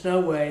was just no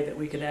way that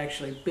we could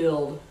actually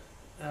build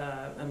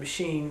a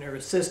machine or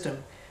a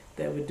system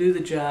that would do the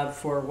job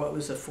for what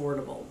was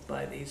affordable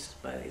by these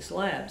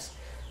labs.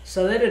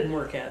 So that didn't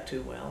work out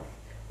too well.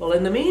 Well,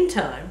 in the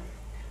meantime,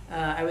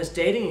 I was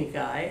dating a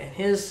guy, and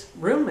his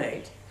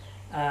roommate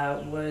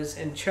was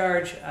in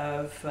charge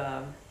of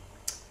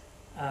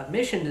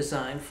mission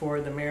design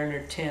for the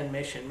Mariner 10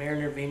 mission,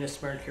 Mariner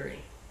Venus Mercury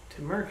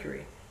to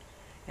Mercury.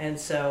 And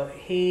so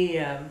he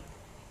and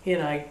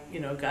I,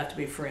 got to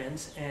be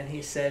friends, and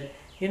he said,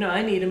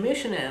 "I need a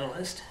mission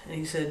analyst." And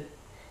he said,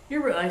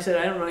 I said,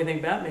 "I don't know anything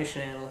about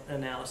mission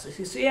analysis."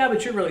 He said, "Yeah,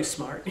 but you're really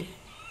smart.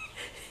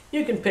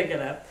 You can pick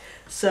it up."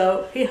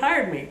 So he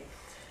hired me.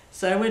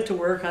 So I went to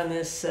work on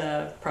this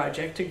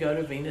project to go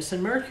to Venus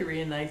and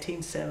Mercury in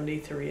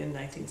 1973 and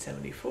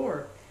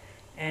 1974.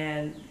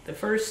 And the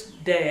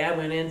first day I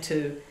went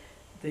into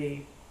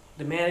the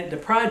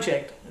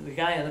project, the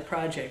guy on the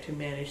project who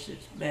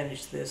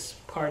managed this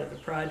part of the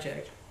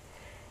project,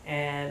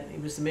 and he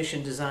was the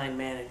mission design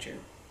manager.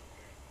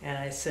 And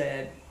I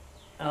said,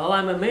 "Oh,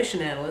 I'm a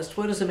mission analyst.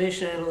 What does a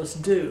mission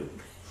analyst do?"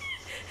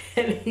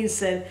 And he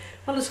said,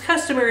 "Well, it's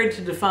customary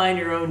to define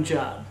your own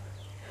job."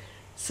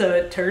 So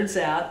it turns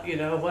out,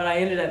 what I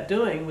ended up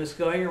doing was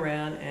going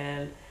around,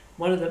 and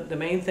one of the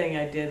main thing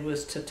I did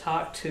was to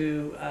talk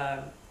to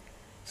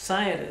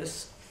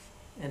scientists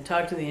and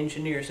talk to the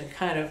engineers and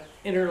kind of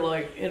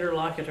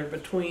interlocutor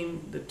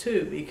between the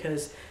two,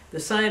 because the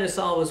scientists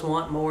always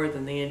want more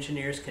than the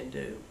engineers can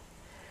do.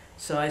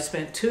 So I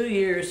spent 2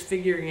 years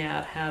figuring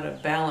out how to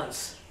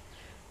balance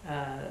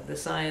the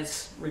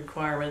science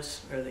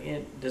requirements or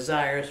the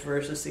desires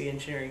versus the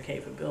engineering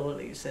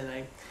capabilities, and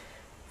I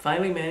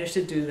finally managed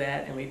to do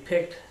that, and we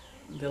picked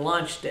the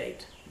launch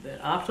date. The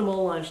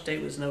optimal launch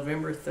date was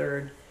November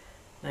 3rd,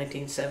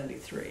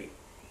 1973,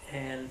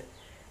 and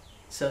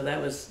so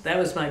that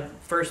was my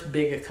first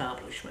big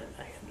accomplishment.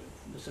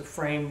 It was a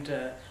framed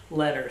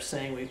letter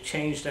saying we've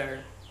changed our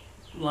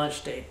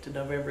launch date to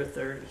November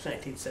 3rd,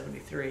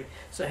 1973.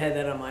 So I had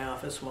that on my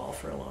office wall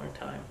for a long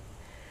time.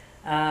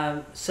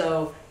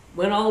 So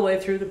went all the way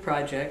through the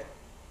project.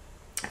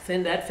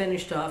 That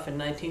finished off in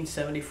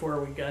 1974.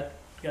 We got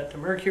to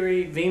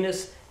Mercury,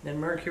 Venus, then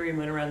Mercury,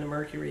 went around to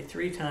Mercury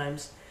 3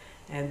 times.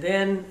 And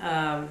then,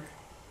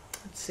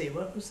 let's see,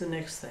 what was the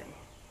next thing?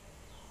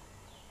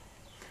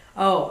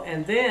 Oh,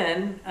 and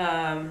then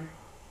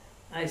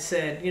I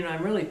said,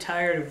 I'm really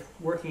tired of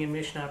working in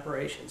mission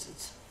operations.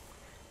 It's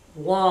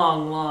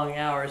long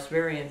hours,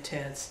 very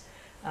intense.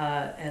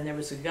 And there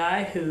was a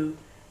guy who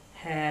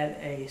had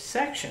a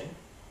section's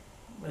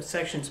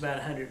about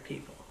 100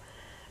 people,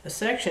 a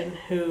section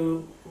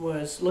who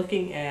was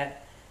looking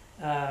at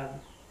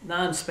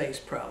non-space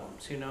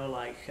problems,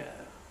 like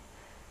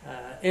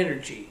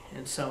energy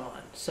and so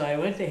on. So I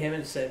went to him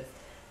and said,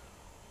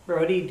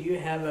 "Brody, do you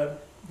have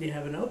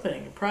an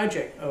opening, a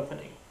project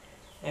opening?"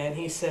 And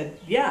he said,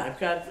 "Yeah, I've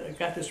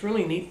got this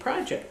really neat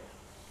project."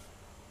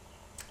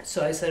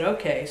 So I said,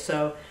 "Okay."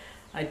 So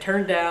I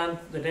turned down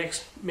the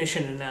next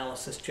mission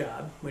analysis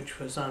job, which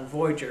was on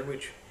Voyager,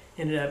 which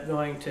ended up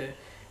going to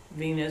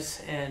Venus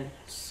and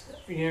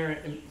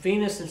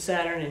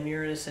Saturn and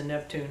Uranus and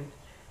Neptune,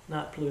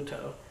 not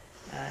Pluto.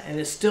 And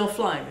it's still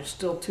flying. There's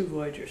still 2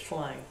 Voyagers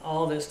flying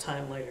all this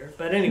time later.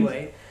 But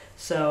anyway,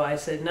 so I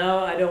said, "No,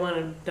 I don't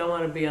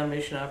want to be on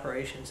mission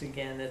operations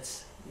again.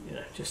 It's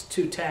just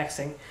too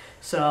taxing.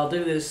 So I'll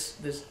do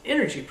this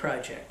energy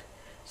project."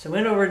 So I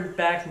went over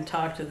back and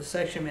talked to the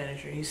section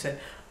manager. He said,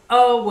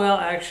 "Oh, well,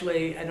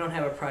 actually, I don't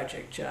have a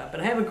project job, but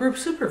I have a group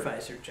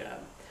supervisor job."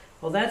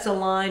 Well, that's a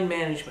line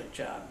management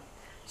job.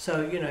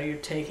 So you're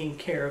taking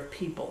care of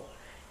people.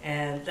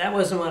 And that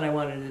wasn't what I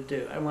wanted to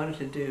do. I wanted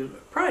to do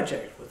a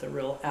project with a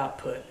real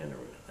output and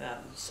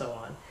so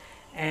on.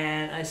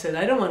 And I said,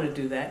 "I don't want to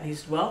do that." And he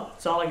said, "Well,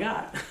 it's all I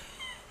got."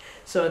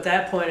 So at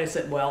that point I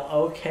said, "Well,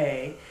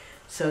 okay."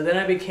 So then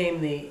I became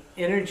the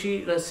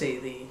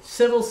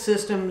civil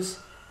systems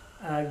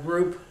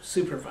group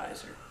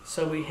supervisor.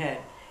 So we had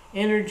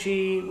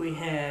energy, we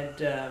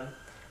had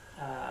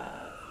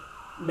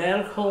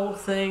medical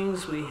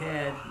things, we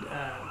had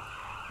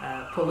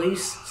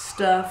police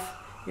stuff.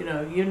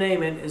 You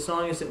name it, as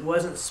long as it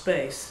wasn't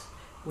space,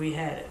 we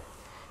had it.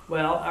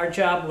 Well, our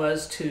job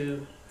was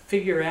to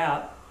figure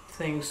out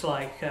things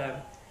like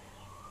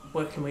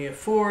what can we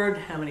afford,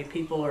 how many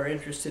people are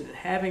interested in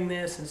having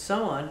this, and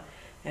so on.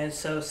 And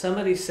so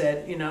somebody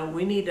said, you know,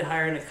 we need to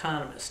hire an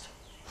economist.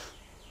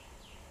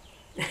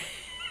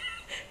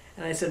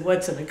 And I said,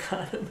 what's an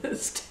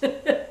economist?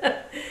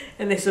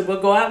 And they said,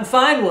 well, go out and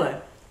find one.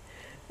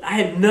 I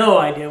had no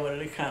idea what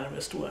an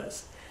economist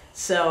was.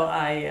 So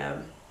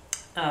I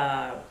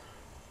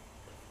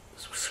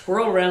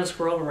swirled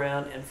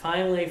around, and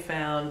finally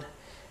found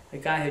a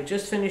guy who had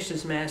just finished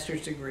his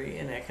master's degree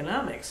in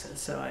economics. And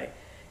so I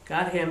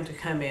got him to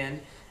come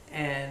in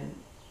and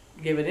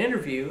give an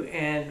interview.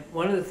 And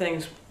one of the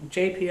things,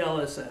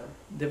 JPL is a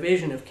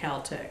division of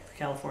Caltech, the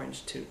California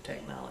Institute of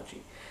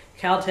Technology.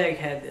 Caltech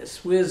had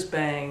this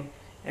whiz-bang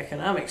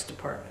economics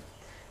department.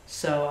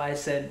 So I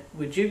said,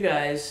 would you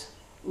guys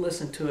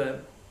listen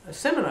to a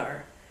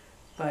seminar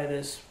by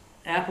this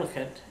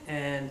applicant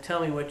and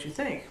tell me what you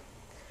think?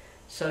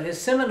 So his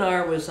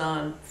seminar was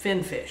on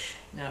finfish.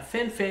 Now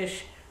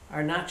finfish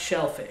are not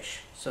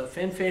shellfish. So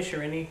finfish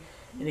are any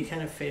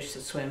kind of fish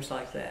that swims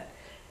like that.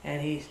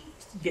 And he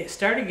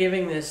started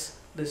giving this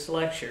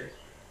lecture,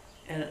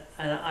 and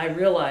I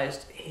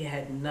realized he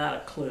had not a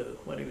clue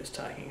what he was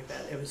talking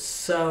about. It was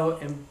so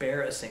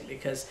embarrassing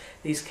because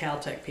these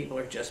Caltech people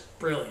are just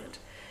brilliant,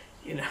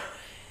 you know.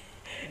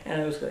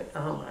 And I was going,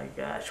 oh my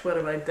gosh, what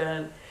have I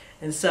done?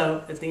 And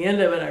so at the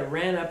end of it, I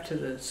ran up to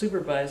the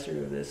supervisor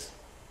of this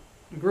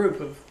group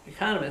of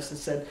economists and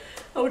said,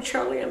 oh,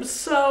 Charlie, I'm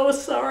so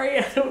sorry.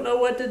 I don't know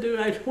what to do.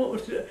 I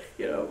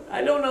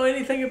don't know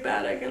anything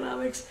about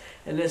economics.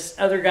 And this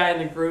other guy in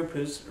the group,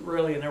 who's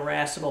really an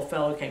irascible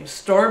fellow, came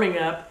storming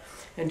up,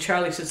 and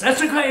Charlie says,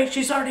 that's okay,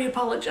 she's already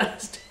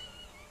apologized.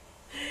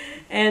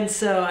 And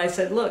so I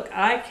said, look,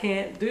 I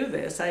can't do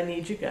this. I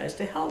need you guys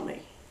to help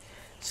me.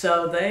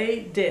 So they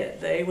did.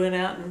 They went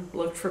out and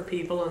looked for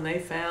people, and they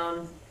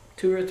found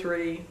 2 or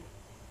 3,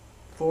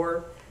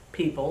 4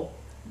 people,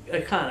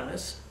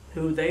 economists,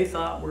 who they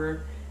thought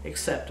were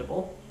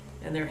acceptable,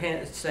 and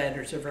their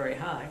standards are very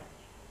high.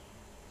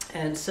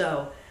 And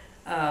so,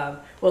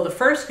 well, the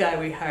first guy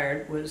we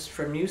hired was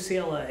from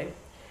UCLA,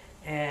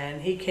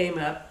 and he came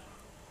up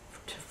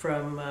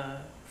from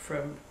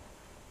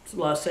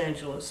Los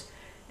Angeles,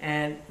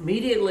 and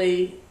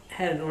immediately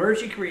had an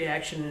allergic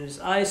reaction, and his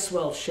eyes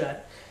swelled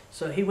shut.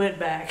 So he went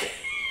back.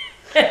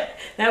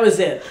 That was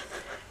it.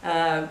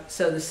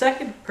 So the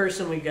second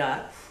person we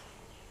got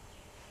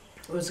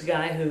was a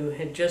guy who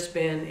had just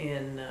been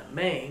in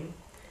Maine,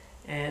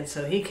 and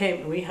so he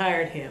came. We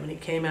hired him, and he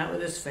came out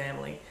with his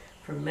family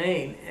from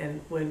Maine.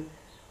 And when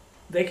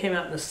they came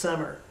out in the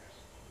summer,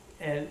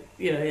 and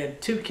you know, he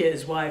had 2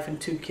 kids, his wife and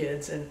 2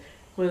 kids, and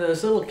when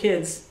those little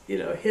kids, you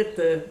know, hit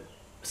the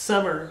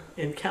summer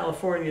in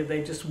California,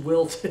 they just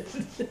wilted.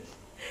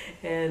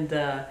 And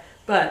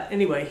but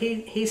anyway,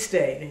 he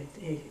stayed.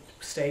 He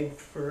stayed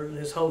for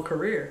his whole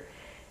career.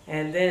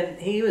 And then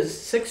he was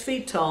 6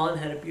 feet tall and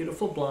had a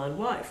beautiful blonde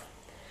wife.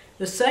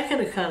 The second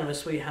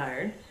economist we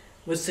hired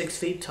was 6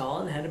 feet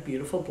tall and had a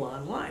beautiful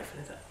blonde wife.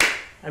 And I thought,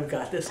 I've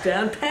got this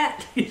down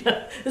pat. You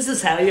know, this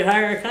is how you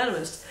hire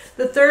economists.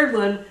 The third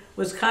one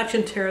was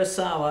Kachin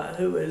Terasawa,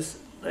 who was,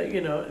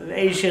 you know, an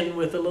Asian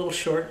with a little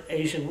short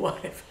Asian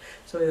wife.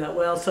 So we thought,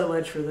 well, so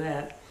much for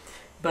that.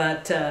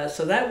 But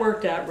so that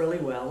worked out really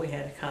well. We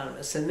had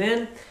economists. And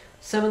then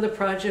some of the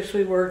projects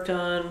we worked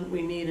on,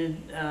 we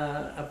needed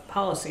a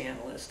policy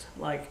analyst.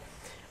 Like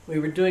we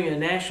were doing a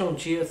national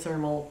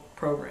geothermal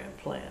program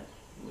plan.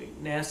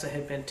 NASA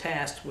had been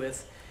tasked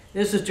with,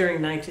 this was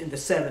during the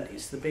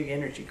 70s, the big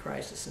energy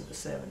crisis in the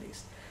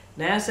 70s.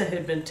 NASA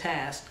had been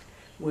tasked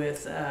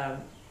with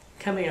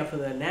coming up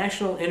with a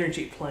national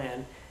energy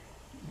plan,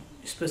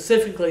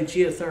 specifically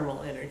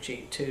geothermal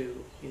energy,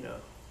 to, you know,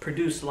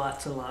 produce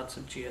lots and lots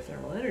of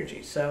geothermal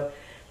energy. So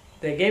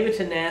they gave it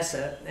to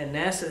NASA, and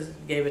NASA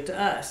gave it to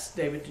us,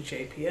 gave it to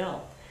JPL.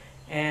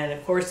 And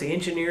of course the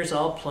engineers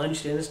all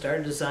plunged in and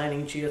started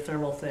designing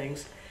geothermal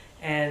things.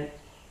 And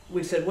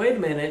we said, wait a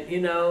minute,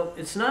 you know,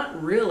 it's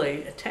not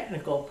really a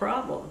technical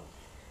problem.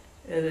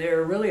 There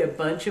are really a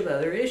bunch of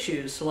other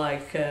issues,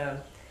 like,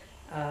 you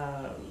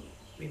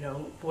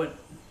know,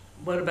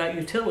 what about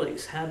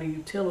utilities? How do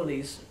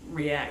utilities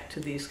react to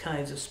these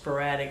kinds of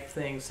sporadic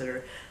things that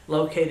are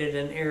located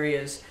in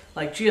areas,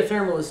 like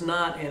geothermal is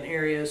not in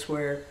areas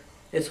where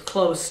it's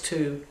close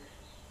to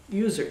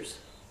users.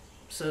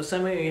 So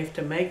somehow you have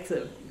to make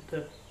the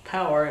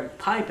power and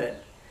pipe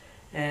it,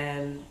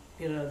 and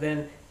you know,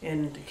 then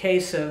in the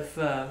case of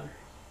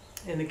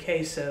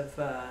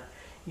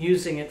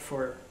using it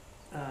for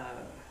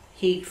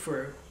heat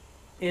for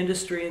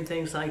industry and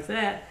things like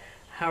that,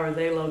 how are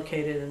they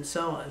located and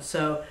so on.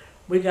 So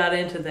we got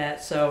into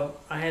that. So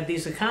I had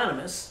these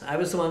economists. I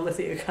was the one with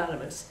the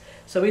economists.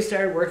 So we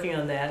started working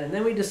on that, and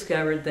then we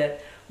discovered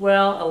that,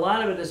 well, a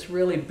lot of it is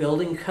really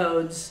building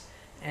codes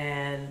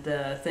and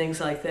things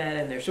like that,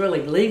 and there's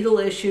really legal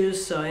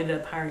issues, so I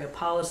ended up hiring a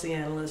policy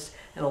analyst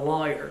and a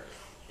lawyer.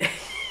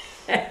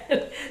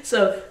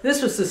 So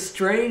this was the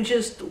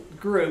strangest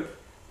group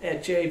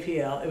at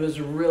JPL. It was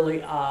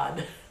really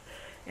odd.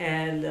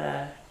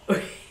 And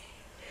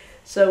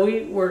so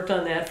we worked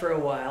on that for a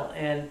while,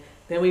 and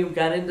then we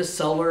got into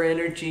solar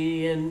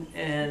energy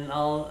and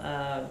all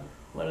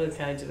what other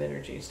kinds of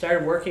energy?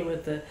 Started working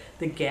with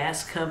the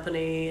gas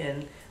company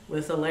and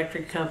with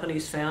electric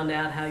companies, found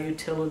out how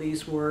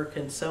utilities work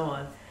and so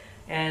on.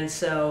 And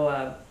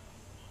so,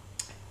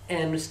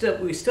 and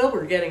we still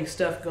were getting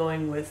stuff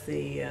going with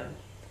the,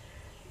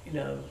 you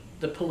know,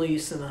 the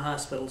police and the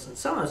hospitals and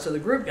so on. So the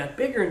group got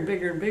bigger and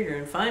bigger and bigger.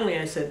 And finally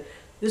I said,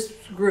 this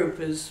group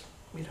is,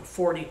 you know,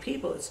 40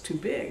 people, it's too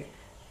big.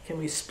 Can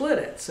we split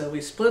it? So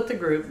we split the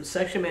group. The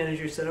section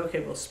manager said,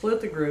 okay, we'll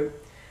split the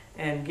group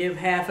and give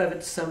half of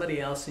it to somebody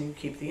else and you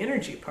keep the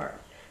energy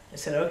part. I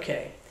said,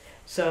 okay.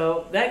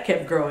 So that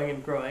kept growing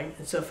and growing.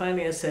 And so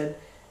finally I said,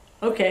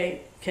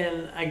 okay,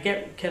 can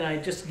I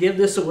just give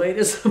this away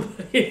to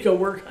somebody to go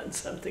work on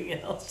something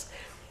else?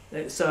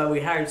 So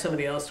we hired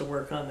somebody else to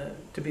work on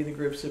to be the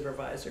group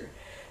supervisor.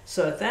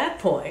 So at that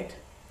point,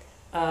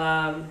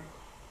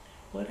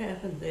 what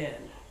happened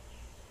then?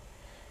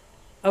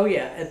 Oh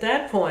yeah, at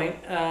that point,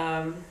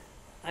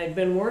 I'd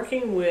been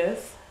working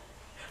with,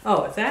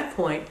 at that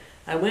point,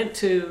 I went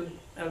to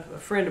a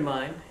friend of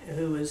mine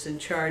who was in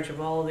charge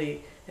of all the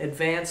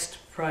advanced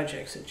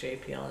projects at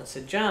JPL and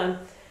said, John,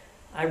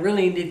 I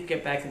really need to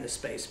get back in the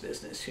space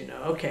business, you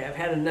know. Okay, I've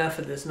had enough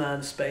of this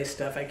non-space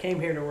stuff. I came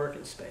here to work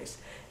in space.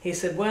 He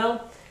said,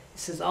 well, he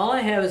says, all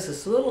I have is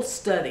this little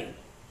study,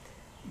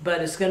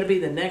 but it's going to be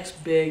the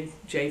next big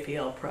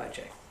JPL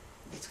project.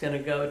 It's going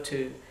to go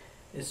to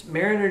is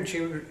Mariner,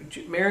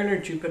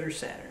 Jupiter,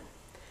 Saturn.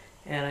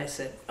 And I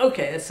said,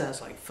 okay, that sounds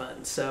like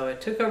fun. So I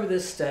took over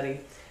this study,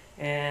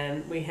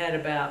 and we had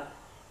about,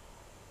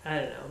 I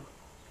don't know,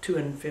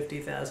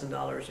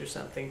 $250,000 or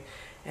something.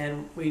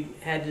 And we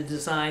had to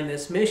design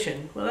this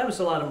mission. Well, that was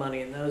a lot of money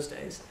in those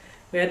days.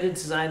 We had to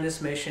design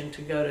this mission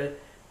to go to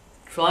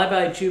fly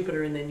by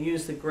Jupiter and then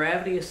use the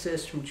gravity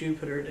assist from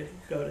Jupiter to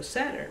go to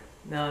Saturn.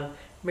 Now, on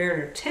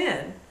Mariner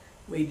 10,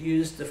 we'd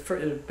used it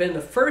had been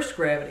the first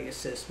gravity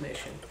assist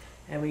mission.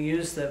 And we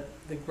used the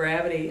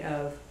gravity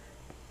of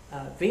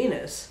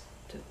Venus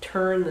to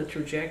turn the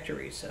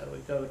trajectory so we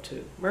go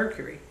to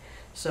Mercury.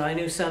 So I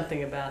knew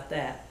something about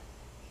that.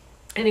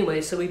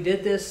 Anyway, so we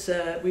did this,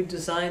 we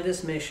designed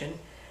this mission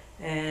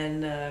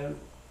and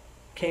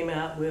came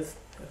out with,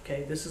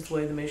 okay, this is the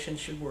way the mission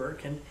should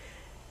work. And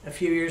a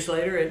few years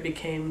later it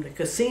became the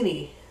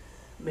Cassini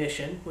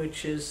mission,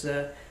 which is,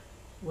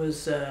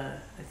 was I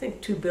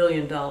think $2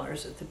 billion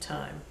at the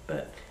time,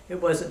 but it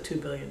wasn't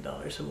 $2 billion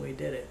when we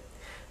did it.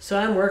 So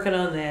I'm working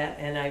on that,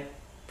 and I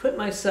put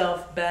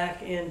myself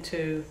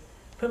into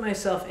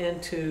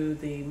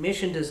the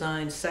mission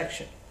design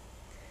section.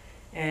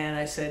 And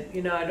I said,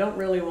 you know, I don't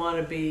really want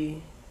to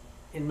be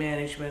in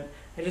management.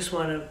 I just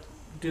want to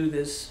do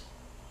this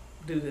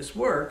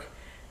work.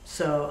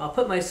 So I'll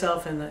put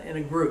myself in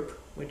a group,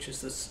 which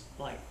is this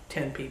like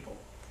 10 people.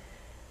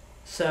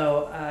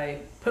 So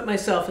I put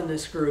myself in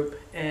this group,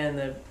 and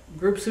the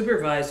group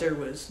supervisor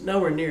was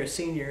nowhere near as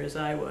senior as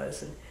I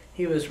was, and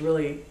he was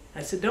really,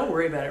 I said, don't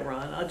worry about it,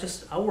 Ron.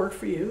 I'll work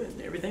for you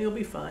and everything will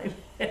be fine.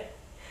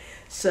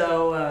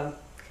 So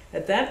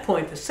at that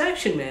point, the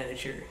section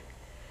manager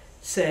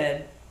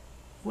said,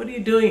 what are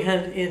you doing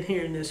in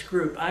here in this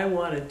group? I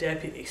want a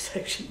deputy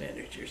section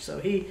manager. So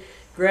he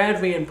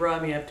grabbed me and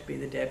brought me up to be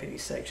the deputy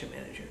section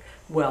manager.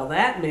 Well,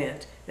 that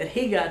meant that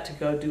he got to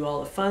go do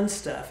all the fun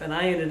stuff, and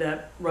I ended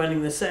up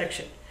running the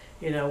section,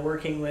 you know,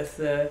 working with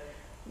the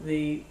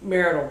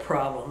marital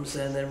problems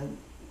and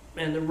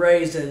the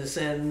raises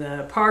and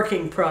the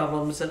parking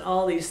problems and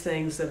all these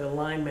things that a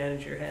line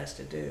manager has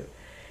to do.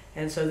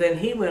 And so then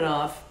he went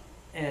off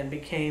and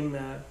became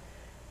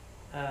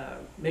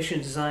mission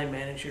design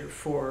manager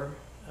for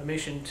a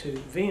mission to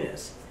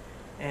Venus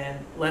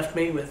and left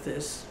me with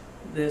this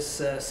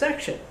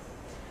section.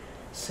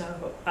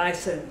 So I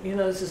said, you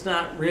know, this is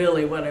not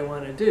really what I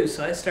want to do.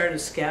 So I started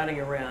scouting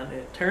around,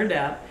 and it turned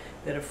out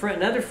that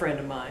another friend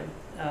of mine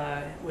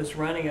was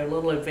running a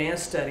little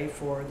advanced study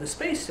for the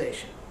space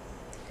station,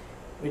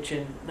 which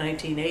in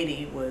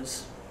 1980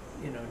 was,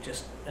 you know,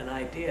 just an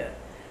idea.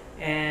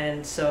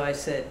 And so I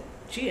said,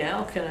 gee,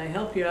 Al, can I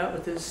help you out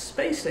with this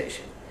space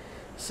station?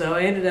 So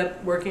I ended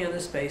up working on the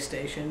space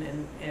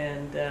station,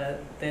 and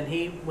then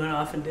he went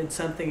off and did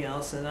something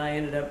else, and I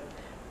ended up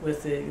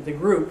with the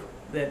group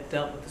that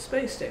dealt with the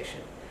space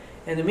station.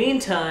 In the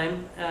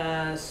meantime,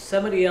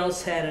 somebody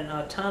else had an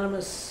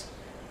autonomous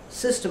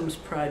systems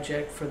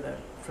project for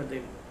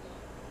the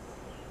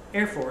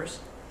Air Force.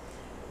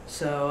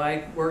 So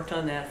I worked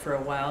on that for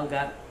a while,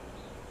 got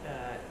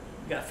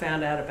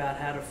found out about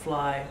how to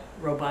fly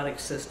robotic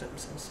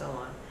systems and so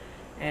on,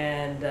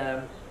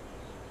 and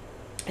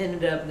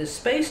ended up the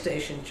space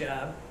station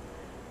job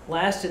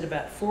lasted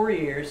about 4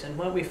 years. And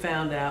what we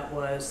found out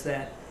was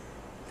that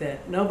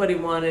nobody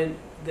wanted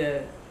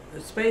the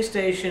space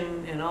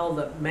station, and all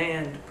the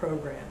manned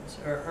programs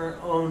are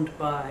owned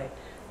by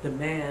the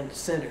manned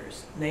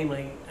centers,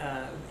 namely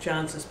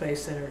Johnson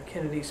Space Center,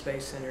 Kennedy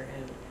Space Center,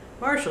 and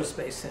Marshall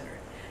Space Center.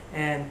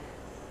 And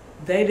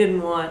they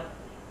didn't want,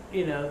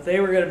 you know, they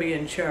were going to be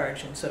in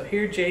charge. And so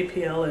here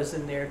JPL is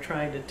in there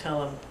trying to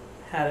tell them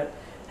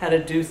how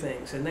to do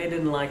things, and they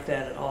didn't like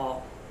that at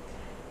all.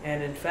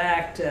 And in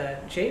fact,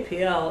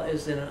 JPL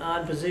is in an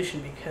odd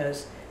position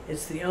because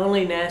it's the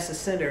only NASA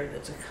center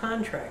that's a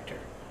contractor.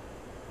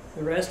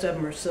 The rest of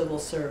them are civil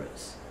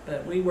service.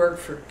 But we work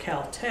for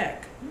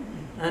Caltech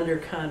under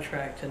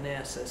contract to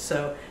NASA.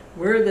 So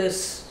we're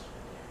this,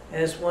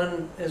 as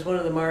one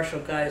of the Marshall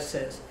guys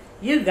says,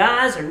 you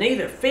guys are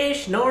neither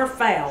fish nor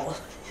fowl.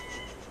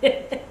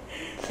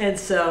 And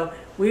so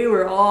we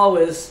were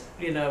always,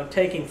 you know,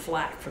 taking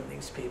flack from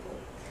these people.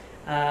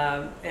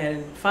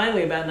 And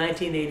finally, about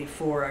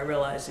 1984, I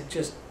realized it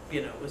just,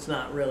 you know, was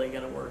not really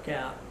going to work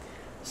out.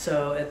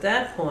 So at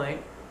that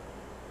point,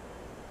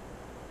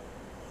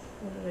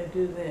 what did I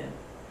do then?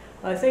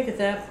 I think at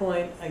that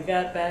point I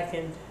got back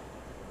in.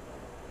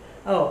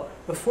 Oh,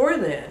 before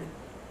then,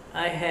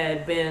 I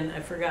had been, I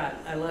forgot,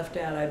 I left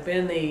out, I'd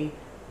been the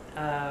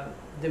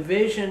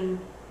division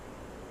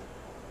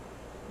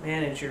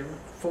manager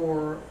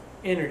for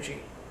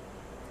energy.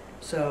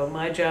 So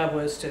my job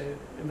was it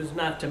was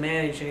not to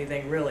manage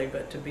anything really,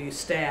 but to be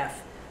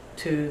staff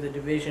to the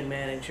division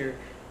manager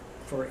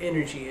for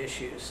energy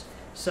issues.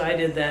 So I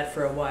did that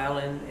for a while,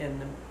 and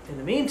in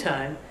the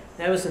meantime,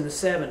 that was in the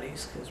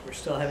 70s, because we're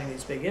still having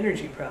these big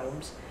energy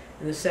problems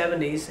in the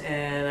 70s,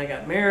 and I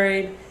got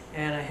married,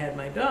 and I had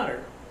my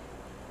daughter.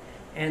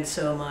 And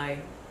so my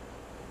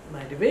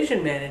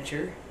division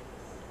manager,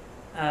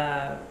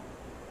 at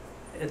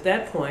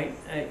that point,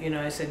 you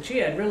know, I said,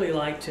 gee, I'd really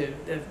like to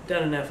have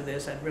done enough of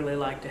this. I'd really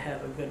like to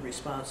have a good,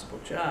 responsible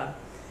job.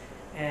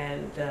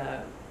 And,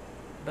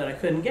 but I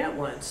couldn't get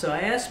one. So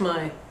I asked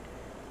my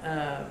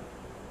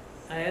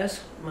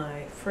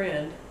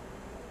friend,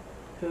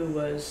 who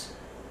was,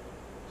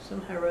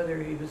 somehow or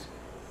other,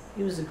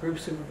 he was a group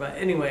supervisor.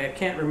 Anyway, I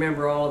can't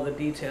remember all of the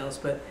details,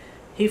 but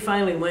he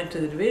finally went to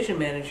the division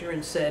manager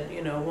and said,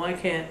 you know, why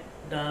can't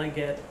Donna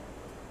get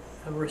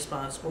a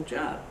responsible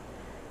job?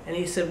 And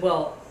he said,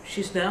 well,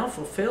 she's now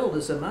fulfilled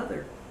as a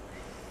mother.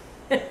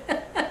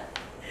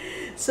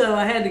 So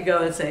I had to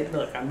go and say,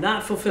 look, I'm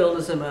not fulfilled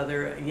as a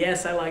mother.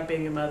 Yes, I like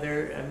being a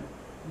mother. And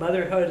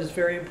motherhood is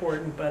very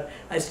important, but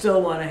I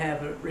still want to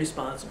have a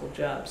responsible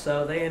job.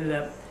 So they ended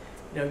up,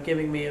 you know,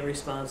 giving me a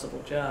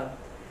responsible job.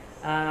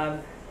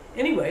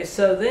 Anyway,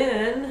 so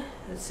then,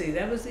 let's see,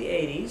 that was the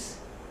 80s.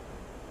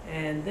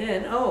 And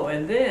then,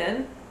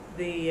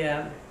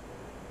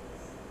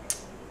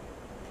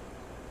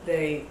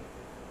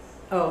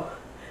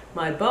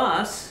 my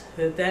boss,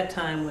 who at that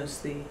time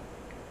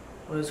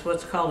was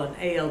what's called an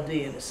ALD,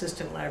 an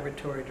assistant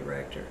laboratory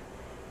director.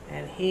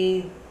 And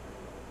he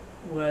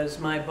was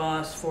my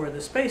boss for the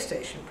space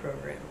station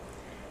program.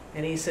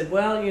 And he said,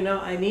 well, you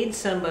know, I need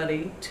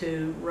somebody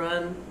to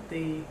run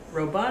the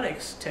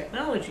robotics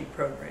technology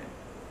program,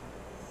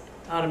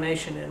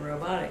 automation and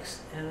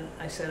robotics. And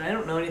I said, I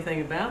don't know anything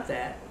about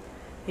that.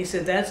 He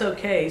said, that's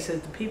okay. He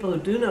said, the people who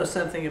do know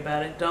something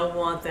about it don't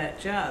want that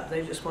job.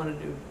 They just want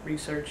to do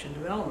research and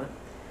development.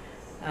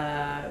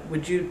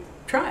 Would you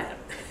try it?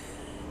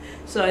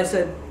 So I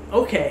said,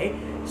 okay.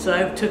 So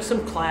I took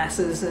some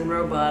classes in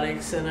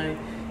robotics, and I,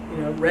 you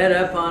know, read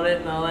up on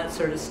it and all that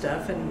sort of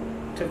stuff,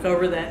 and took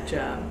over that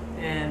job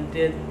and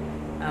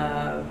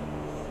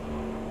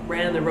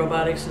ran the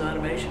robotics and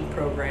automation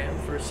program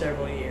for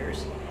several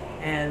years.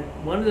 And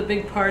one of the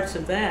big parts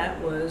of that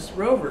was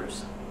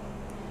rovers,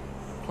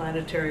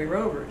 planetary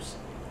rovers.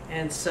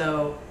 And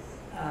so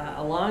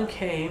along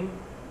came,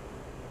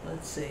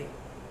 let's see.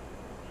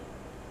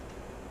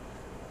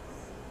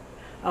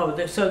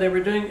 So they were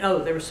doing a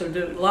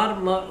lot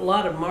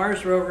of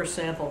Mars rover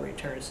sample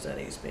return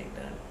studies being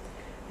done.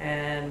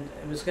 And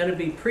it was going to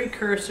be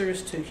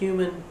precursors to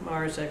human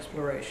Mars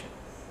exploration.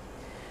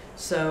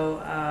 So,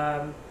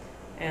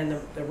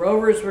 and the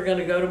rovers were going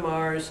to go to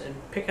Mars and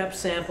pick up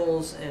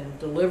samples and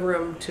deliver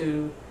them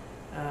to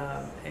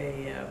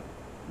a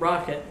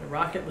rocket. The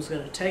rocket was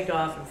going to take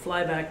off and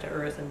fly back to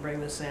Earth and bring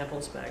the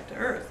samples back to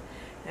Earth.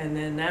 And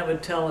then that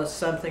would tell us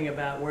something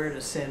about where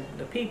to send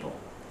the people.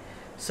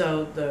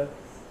 So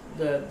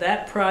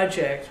that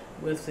project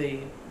with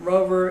the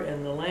rover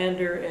and the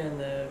lander and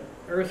the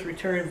Earth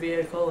return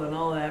vehicle and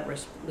all that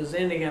was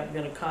ending up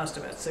going to cost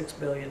about $6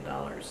 billion.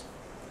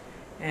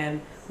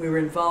 And we were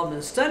involved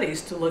in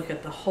studies to look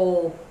at the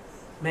whole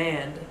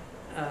manned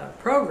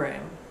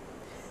program.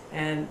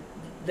 And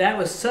that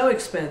was so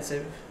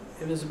expensive,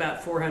 it was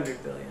about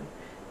 $400 billion.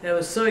 That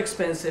was so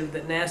expensive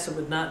that NASA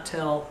would not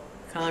tell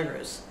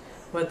Congress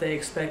what they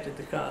expected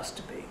the cost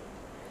to be.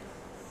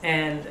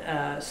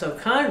 And so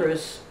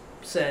Congress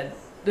said,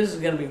 this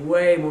is going to be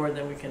way more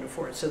than we can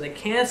afford. So they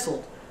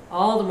canceled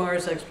all the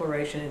Mars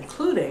exploration,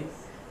 including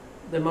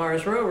the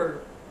Mars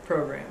rover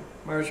program,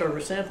 Mars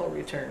rover sample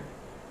return.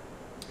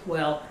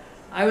 Well,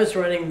 I was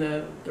running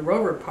the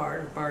rover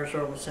part of Mars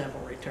rover sample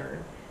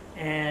return,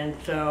 and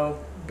so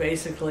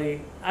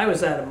basically I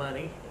was out of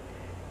money.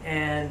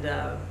 And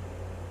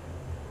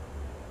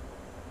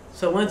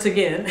so once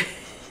again,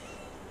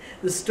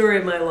 the story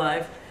of my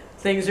life,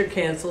 things are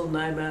canceled and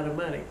I'm out of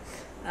money.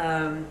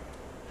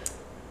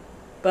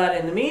 But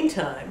in the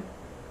meantime,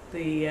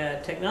 the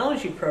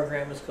technology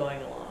program was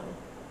going along,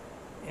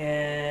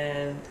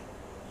 and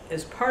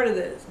as part of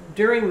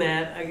during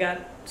that, I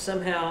got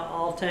somehow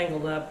all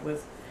tangled up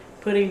with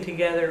putting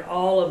together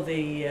all of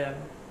the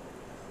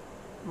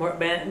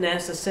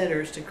NASA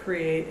centers to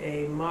create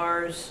a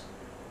Mars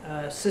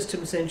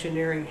systems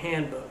engineering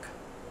handbook,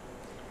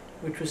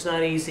 which was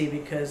not easy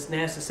because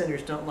NASA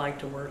centers don't like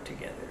to work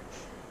together.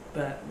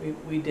 But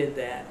we did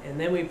that. And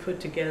then we put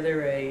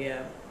together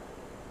a,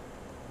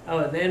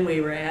 and then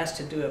we were asked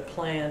to do a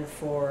plan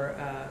for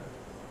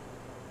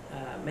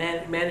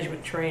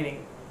management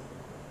training,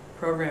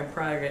 project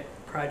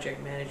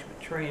management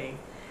training.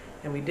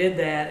 And we did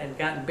that and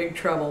got in big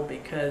trouble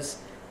because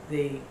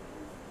the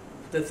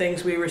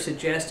things we were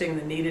suggesting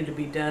that needed to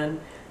be done,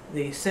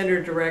 the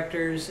center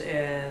directors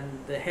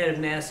and the head of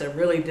NASA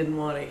really didn't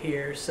want to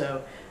hear.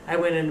 So I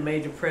went in and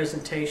made a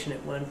presentation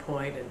at one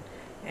point,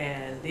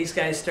 and these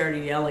guys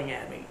started yelling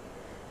at me.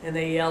 And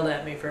they yelled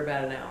at me for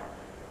about an hour.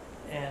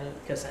 And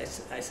because I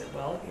said,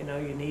 well, you know,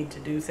 you need to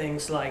do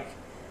things like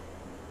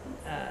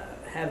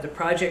have the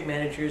project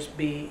managers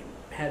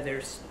have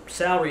their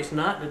salaries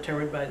not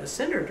determined by the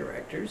center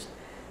directors,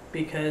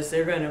 because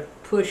they're going to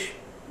push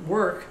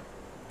work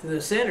to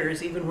the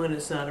centers even when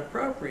it's not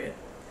appropriate,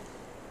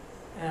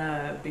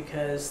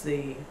 because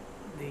the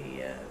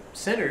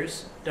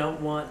centers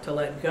don't want to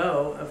let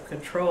go of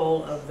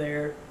control of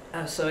their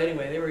so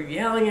anyway, they were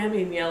yelling at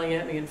me,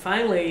 and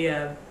finally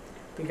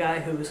the guy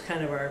who was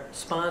kind of our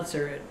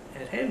sponsor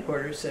at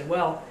headquarters said,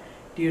 well,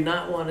 do you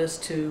not want us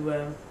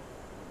to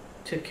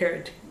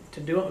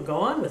go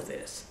on with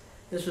this?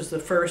 This was the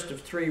first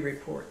of 3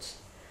 reports.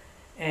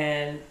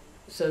 And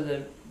so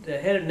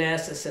the head of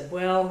NASA said,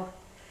 well,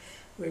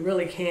 we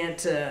really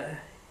can't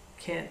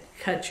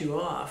cut you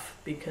off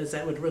because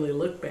that would really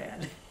look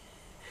bad.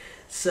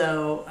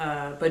 So,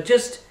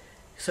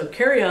 so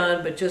carry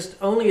on, but just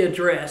only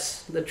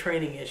address the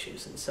training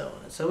issues and so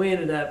on. So we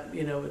ended up,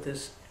 you know, with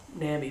this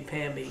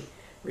namby-pamby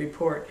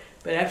report.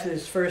 But after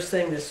this first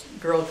thing, this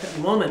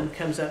woman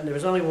comes up, and there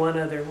was only one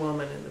other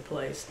woman in the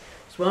place.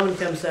 This woman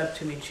comes up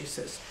to me and she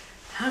says,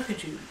 how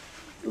could you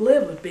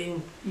live with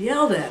being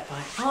yelled at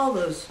by all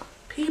those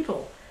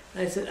people?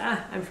 And I said,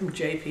 I'm from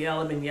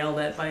JPL. I've been yelled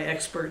at by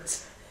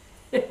experts.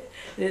 And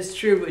it's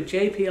true, but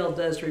JPL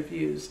does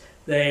reviews.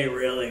 They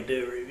really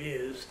do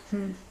reviews.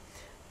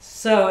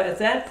 So at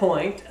that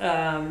point,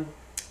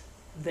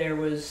 there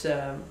was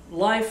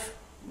life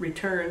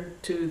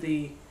returned to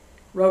the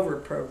rover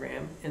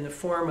program in the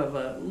form of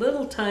a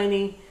little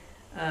tiny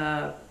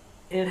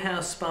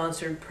in-house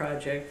sponsored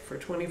project for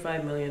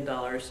 $25 million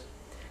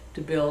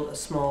to build a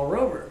small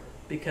rover,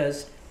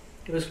 because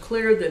it was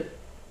clear that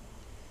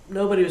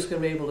nobody was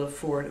going to be able to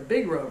afford a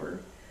big rover.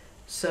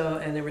 So,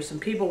 and there were some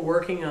people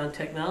working on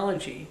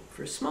technology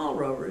for small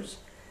rovers.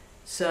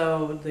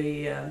 So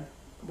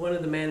one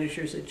of the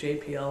managers at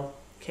JPL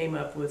came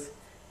up with,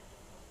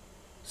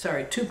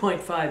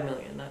 $2.5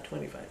 million, not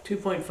 25,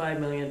 $2.5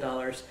 million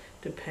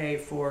to pay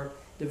for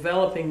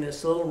developing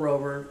this little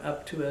rover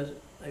up to a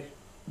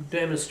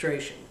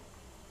demonstration.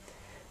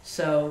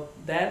 So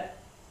that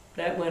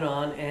went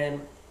on,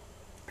 and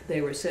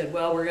they said,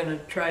 well, we're going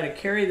to try to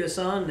carry this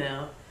on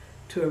now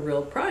to a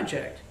real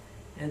project.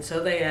 And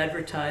so they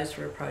advertised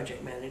for a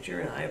project manager,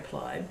 and I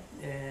applied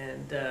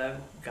and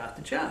got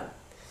the job.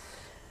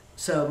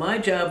 So my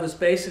job was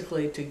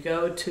basically to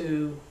go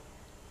to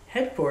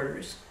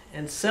headquarters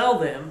and sell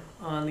them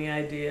on the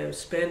idea of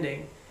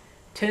spending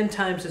 10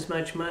 times as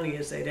much money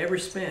as they'd ever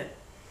spent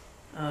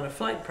on a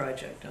flight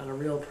project, on a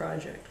real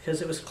project.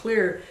 Because it was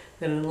clear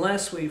that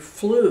unless we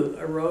flew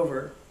a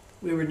rover,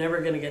 we were never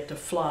going to get to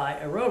fly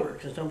a rover,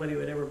 because nobody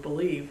would ever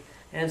believe.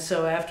 And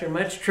so after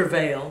much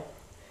travail,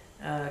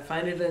 I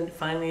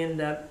finally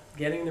ended up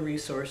getting the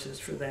resources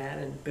for that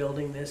and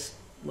building this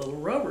little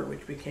rover,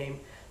 which became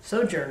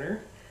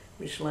Sojourner,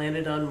 which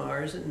landed on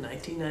Mars in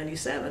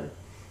 1997.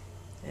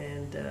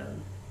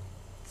 And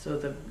so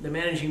the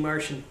Managing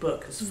Martian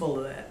book is full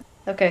of that.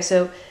 Okay,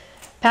 so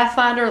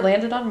Pathfinder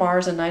landed on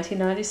Mars in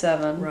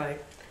 1997.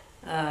 Right.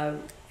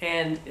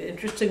 And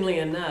interestingly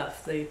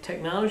enough, the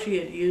technology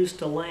it used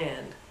to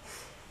land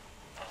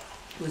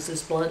was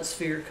this blunt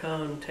sphere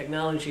cone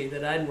technology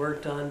that I'd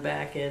worked on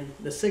back in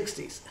the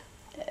 60s.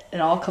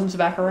 It all comes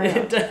back around.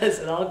 It does.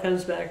 It all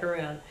comes back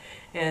around.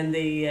 And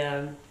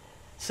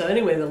so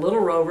anyway, the little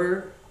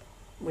rover,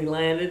 we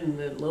landed, and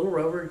the little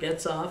rover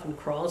gets off and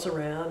crawls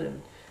around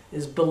and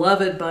is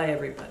beloved by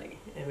everybody.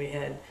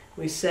 And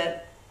we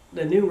set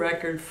the new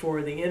record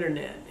for the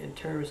internet in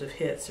terms of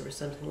hits. There was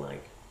something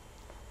like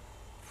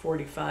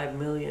 45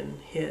 million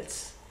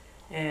hits.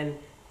 And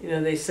you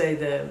know, they say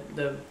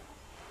the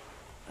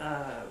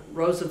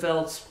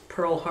Roosevelt's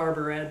Pearl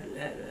Harbor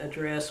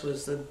address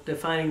was the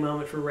defining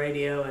moment for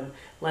radio, and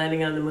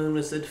landing on the moon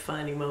was the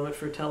defining moment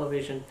for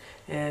television,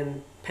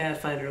 and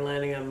Pathfinder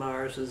landing on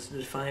Mars was the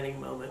defining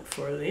moment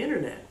for the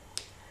internet.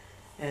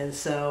 And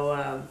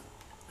so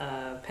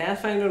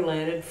Pathfinder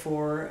lasted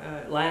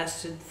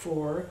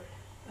for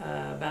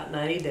about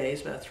 90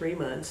 days, about 3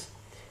 months,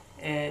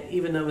 and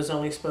even though it was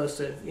only supposed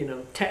to,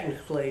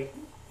 technically,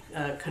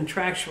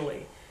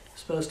 contractually,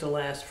 supposed to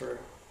last for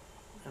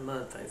a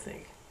month, I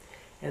think.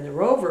 And the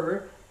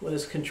rover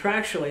was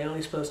contractually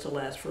only supposed to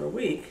last for a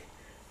week,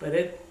 but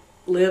it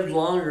lived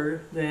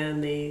longer than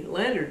the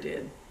lander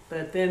did.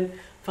 But then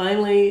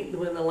finally,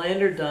 when the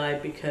lander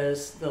died,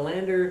 because the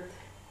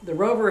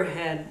rover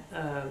had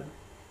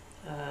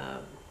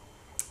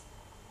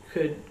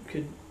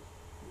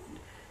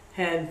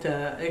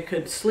it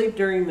could sleep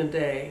during the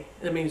day.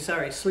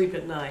 Sleep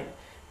at night,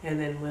 and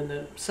then when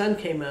the sun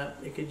came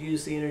up, it could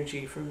use the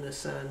energy from the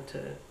sun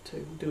to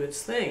do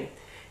its thing.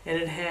 And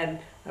it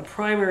had a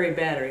primary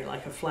battery,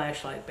 like a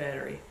flashlight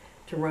battery,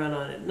 to run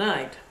on at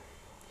night.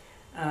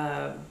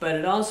 But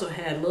it also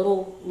had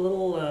little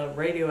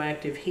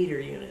radioactive heater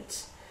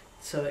units,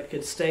 so it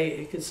could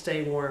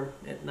stay warm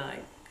at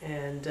night.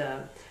 And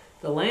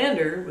the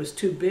lander was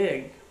too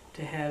big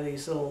to have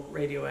these little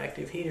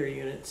radioactive heater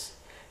units,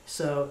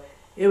 so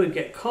it would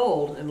get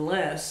cold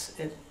unless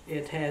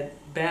it had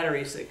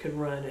batteries that could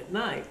run at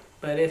night.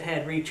 But it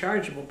had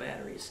rechargeable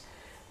batteries.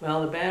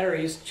 Well, the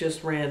batteries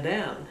just ran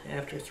down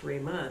after 3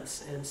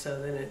 months, and so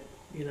then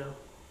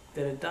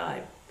it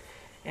died.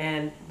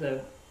 And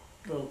the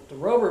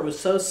rover was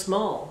so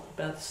small,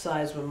 about the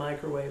size of a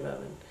microwave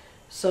oven,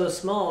 so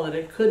small that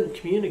it couldn't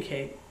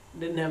communicate,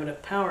 didn't have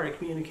enough power to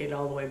communicate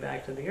all the way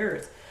back to the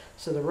Earth.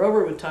 So the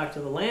rover would talk to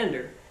the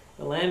lander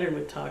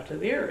would talk to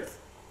the Earth,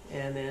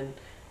 and then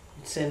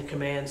send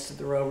commands to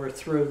the rover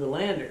through the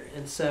lander.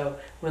 And so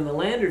when the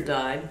lander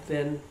died,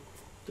 then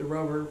the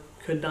rover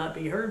could not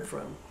be heard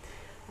from.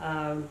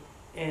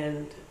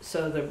 And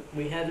so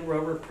we had the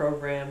rover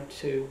programmed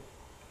to,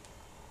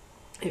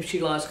 if she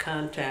lost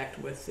contact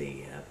with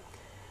the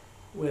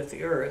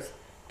Earth,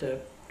 to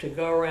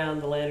go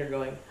around the lander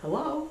going,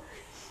 hello,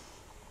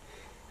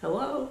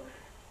 hello.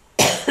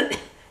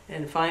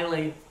 And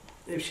finally,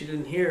 if she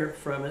didn't hear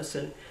from us,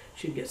 and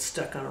she'd get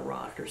stuck on a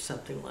rock or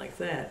something like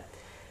that.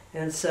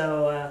 And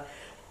so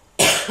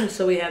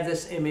so we have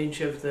this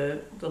image of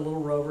the little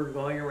rover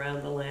going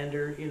around the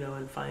lander,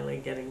 and finally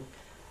getting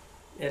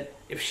it.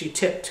 If she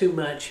tipped too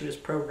much, she was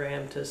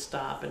programmed to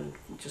stop and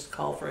just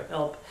call for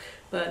help,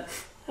 but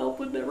help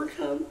would never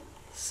come.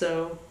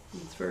 So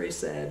it's very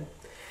sad.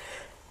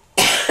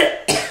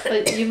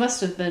 But you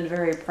must have been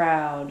very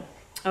proud.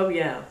 Oh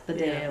yeah, the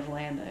day of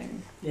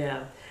landing.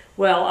 Yeah.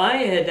 Well, I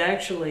had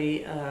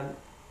actually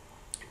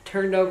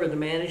turned over the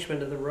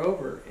management of the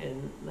rover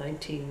in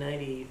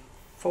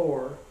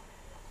 1994.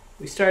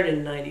 We started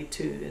in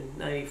 92. In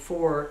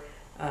 94,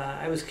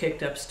 I was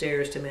kicked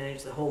upstairs to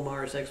manage the whole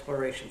Mars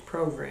exploration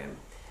program.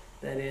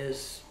 That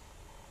is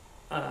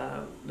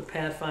the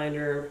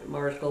Pathfinder,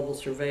 Mars Global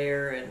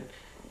Surveyor,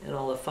 and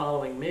all the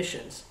following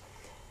missions.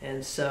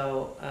 And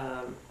so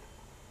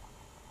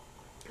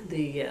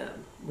the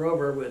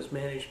rover was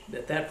managed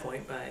at that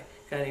point by a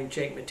guy named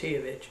Jake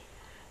Matijevich,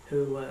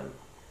 who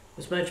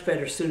was much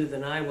better suited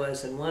than I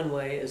was in one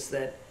way, is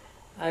that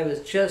I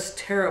was just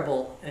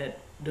terrible at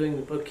doing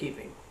the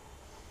bookkeeping.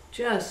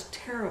 Just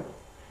terrible.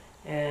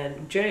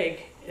 And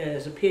Jake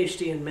is a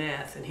PhD in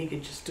math, and he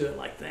could just do it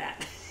like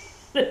that.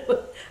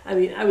 I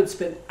mean, I would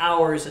spend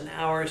hours and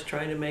hours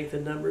trying to make the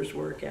numbers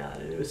work out,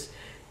 and it was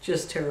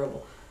just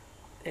terrible.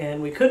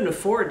 And we couldn't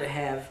afford to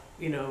have,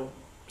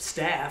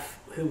 staff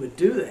who would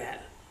do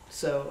that,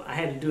 so I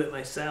had to do it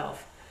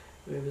myself.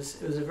 It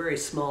was a very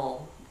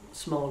small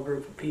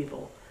group of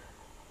people,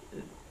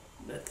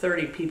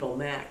 30 people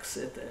max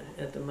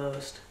at the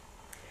most.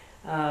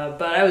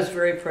 But I was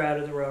very proud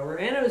of the rover,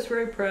 and I was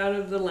very proud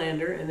of the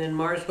lander. And then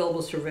Mars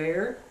Global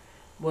Surveyor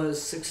was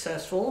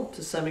successful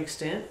to some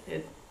extent.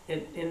 It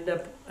ended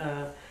up,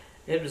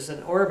 it was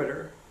an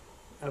orbiter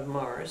of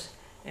Mars,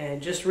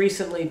 and just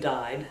recently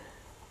died.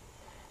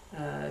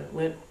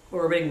 Went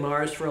orbiting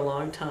Mars for a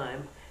long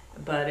time,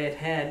 but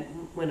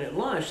when it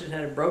launched, it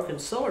had a broken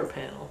solar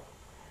panel.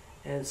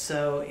 And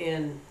so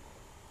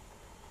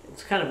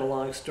it's kind of a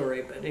long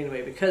story, but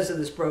anyway, because of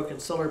this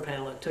broken solar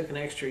panel, it took an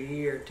extra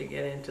year to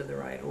get into the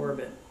right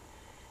orbit.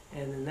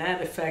 And then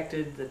that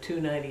affected the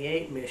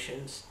 298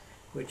 missions,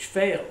 which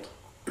failed.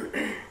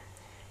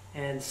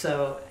 And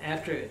so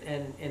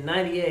in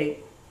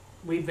 98,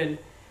 we've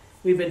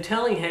been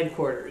telling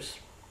headquarters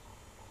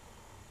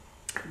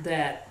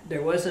that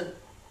there wasn't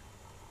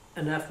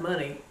enough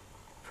money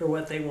for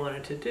what they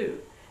wanted to do.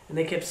 And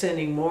they kept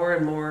sending more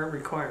and more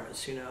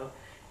requirements,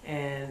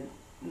 and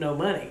no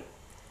money.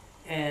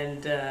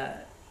 And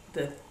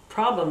the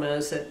problem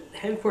is that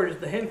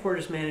the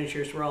headquarters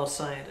managers were all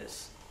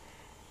scientists.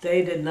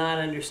 They did not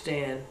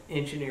understand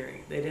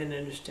engineering. They didn't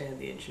understand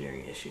the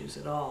engineering issues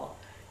at all.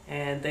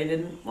 And they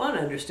didn't want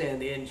to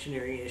understand the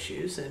engineering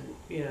issues, and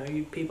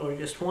you people are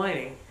just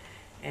whining.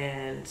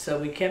 And so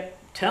we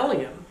kept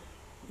telling them,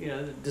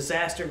 the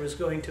disaster was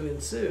going to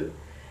ensue.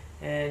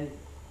 And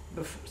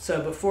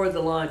so before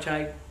the launch,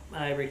 I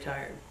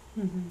retired.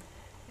 Mm-hmm.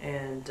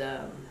 And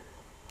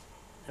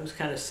I was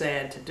kind of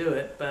sad to do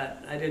it,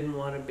 but I didn't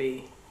want to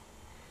be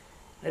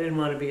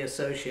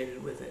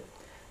associated with it.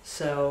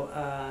 So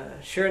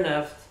sure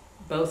enough,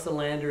 both the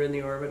lander and the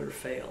orbiter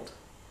failed.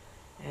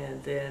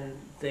 And then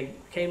they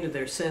came to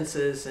their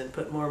senses and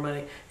put more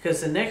money,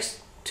 because the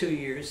next 2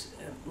 years,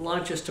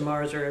 launches to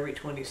Mars are every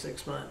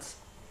 26 months.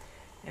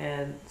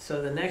 And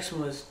so the next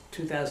one was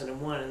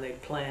 2001, and they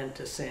planned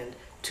to send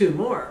two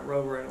more, a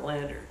rover and a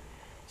lander.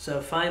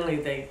 So finally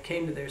they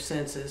came to their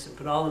senses and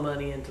put all the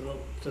money into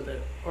the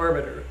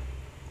orbiter.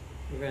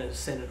 We're going to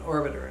send an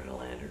orbiter and a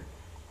lander.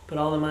 Put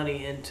all the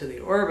money into the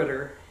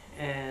orbiter,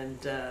 and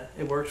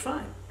it worked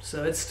fine.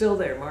 So it's still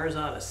there, Mars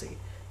Odyssey,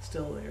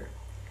 still there.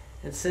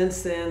 And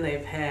since then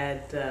they've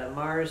had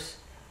Mars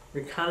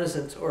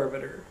Reconnaissance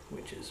Orbiter,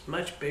 which is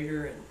much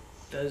bigger and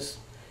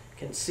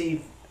can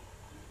see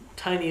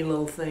tiny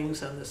little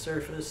things on the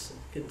surface,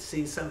 can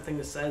see something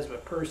the size of a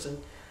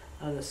person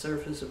on the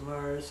surface of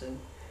Mars,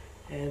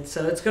 and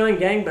so it's going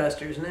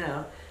gangbusters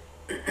now.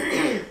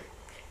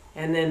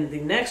 And then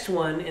the next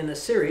one in the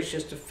series,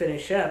 just to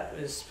finish up,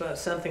 is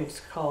something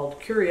called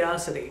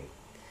Curiosity,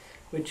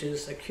 which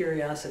is a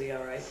curiosity,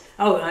 all right.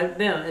 Oh,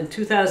 now in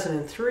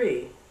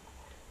 2003,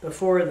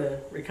 before the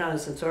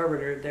Reconnaissance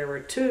Orbiter, there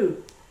were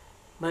two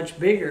much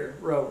bigger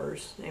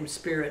rovers named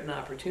Spirit and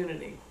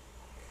Opportunity,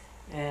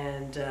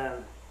 and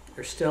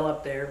they're still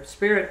up there.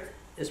 Spirit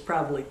is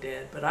probably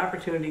dead, but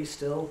Opportunity is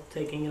still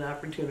taking an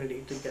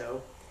opportunity to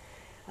go.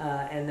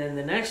 And then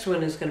the next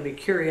one is going to be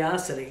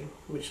Curiosity,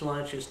 which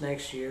launches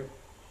next year.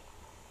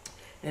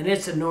 And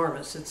it's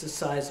enormous. It's the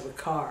size of a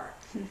car,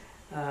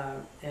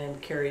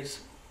 and carries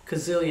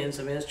gazillions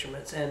of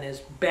instruments and is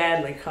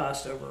badly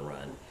cost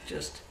overrun.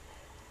 Just,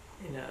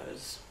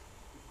 it's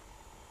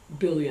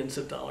billions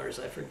of dollars.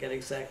 I forget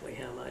exactly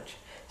how much.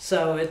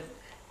 So it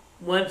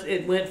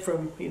went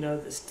from,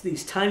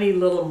 these tiny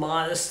little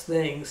modest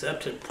things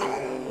up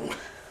to...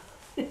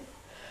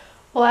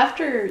 Well,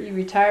 after you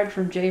retired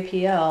from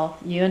JPL,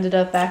 you ended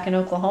up back in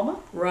Oklahoma?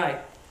 Right.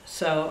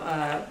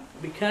 So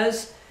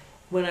because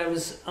when I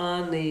was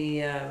on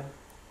the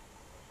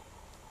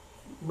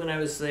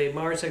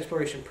Mars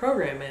Exploration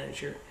Program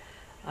Manager,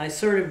 I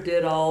sort of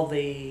did all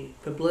the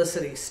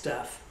publicity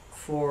stuff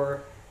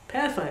for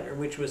Pathfinder,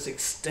 which was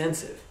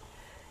extensive.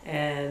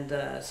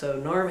 And so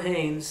Norm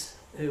Haynes,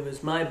 who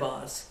was my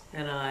boss,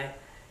 and I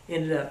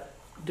ended up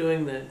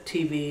doing the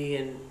TV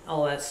and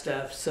all that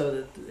stuff so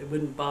that it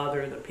wouldn't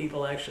bother the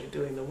people actually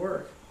doing the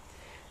work.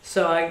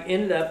 So I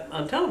ended up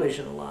on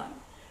television a lot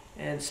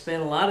and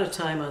spent a lot of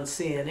time on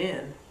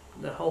CNN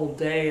the whole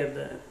day of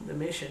the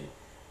mission,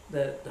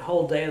 the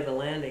whole day of the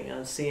landing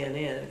on CNN.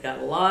 It got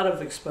a lot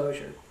of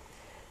exposure.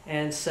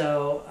 And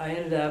so I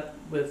ended up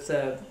with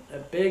a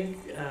big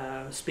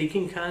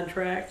speaking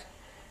contract,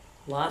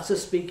 lots of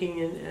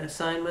speaking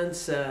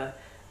assignments.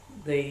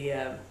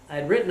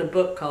 I'd written a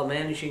book called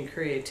Managing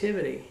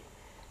Creativity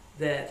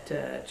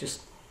that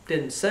just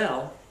didn't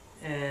sell,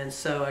 and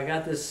so I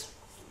got this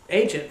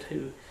agent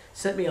who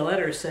sent me a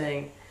letter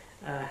saying,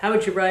 how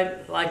would you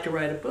like to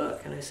write a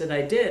book? And I said,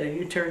 I did, and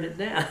you turned it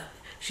down.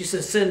 She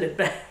said, send it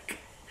back.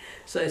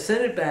 So I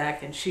sent it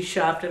back, and she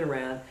shopped it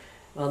around.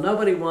 Well,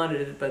 nobody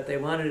wanted it, but they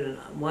wanted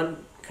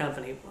one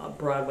company,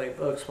 Broadway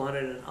Books,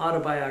 wanted an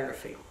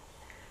autobiography.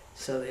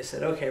 So they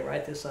said, okay,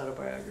 write this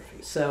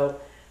autobiography. So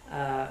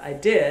I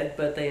did,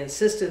 but they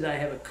insisted I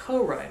have a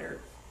co-writer.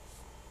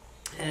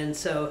 And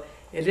so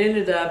it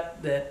ended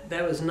up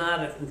that was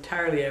not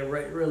entirely a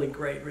really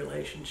great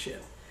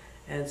relationship.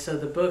 And so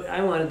the book,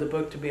 I wanted the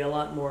book to be a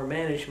lot more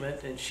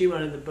management, and she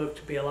wanted the book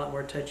to be a lot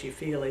more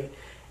touchy-feely.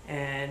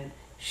 And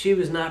she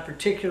was not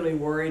particularly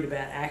worried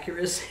about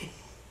accuracy.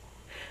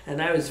 And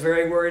I was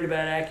very worried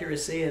about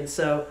accuracy, and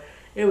so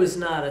it was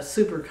not a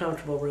super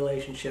comfortable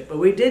relationship. But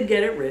we did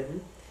get it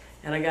written,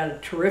 and I got a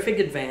terrific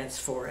advance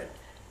for it,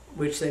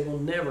 which they will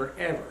never,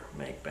 ever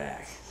make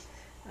back.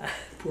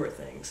 Poor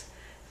things.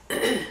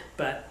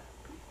 But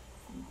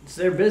it's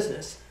their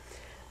business.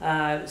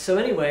 So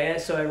anyway,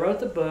 so I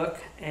wrote the book,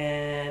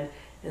 and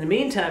in the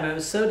meantime, I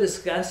was so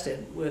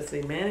disgusted with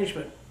the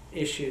management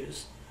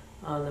issues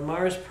on the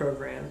Mars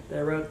program that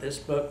I wrote this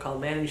book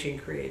called Managing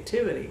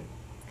Creativity,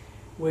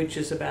 which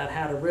is about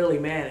how to really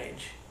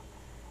manage.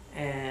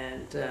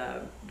 And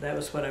that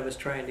was what I was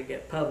trying to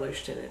get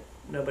published, and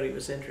nobody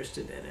was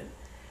interested in it.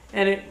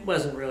 And it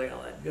wasn't really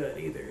all that good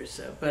either.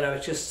 So, but I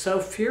was just so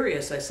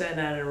furious, I sat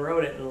down and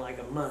wrote it in like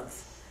a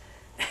month.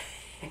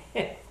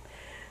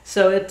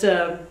 So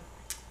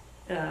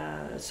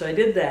so I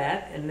did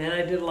that, and then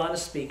I did a lot of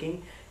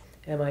speaking.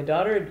 And my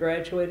daughter had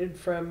graduated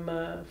from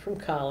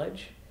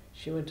college.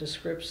 She went to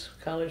Scripps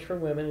College for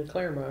Women in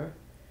Claremont.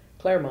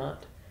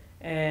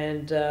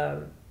 And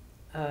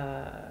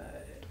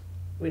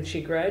when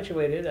she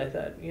graduated, I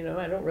thought,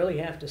 I don't really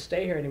have to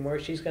stay here anymore.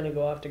 She's going to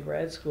go off to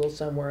grad school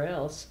somewhere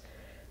else.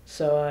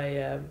 So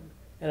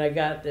I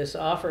got this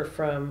offer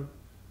from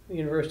the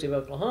University of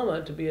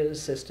Oklahoma to be an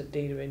assistant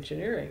dean of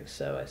engineering.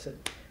 So I said,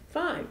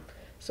 fine.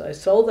 So I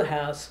sold the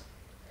house,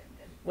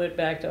 went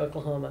back to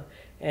Oklahoma,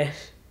 and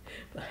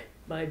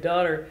my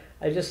daughter,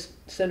 I just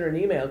sent her an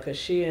email because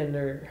she and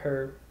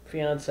her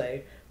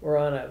fiance were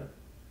on a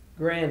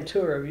grand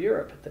tour of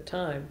Europe at the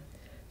time.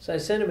 So I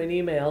sent him an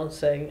email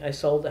saying I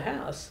sold the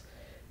house.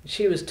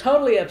 She was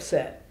totally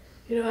upset.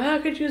 How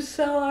could you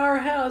sell our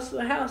house,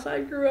 the house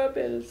I grew up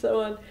in, and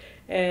so on.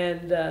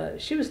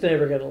 And she was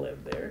never going to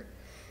live there.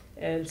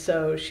 And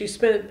so she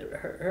spent,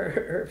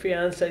 her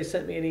fiance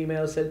sent me an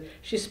email, said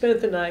she spent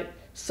the night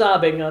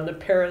sobbing on the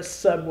Paris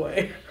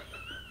subway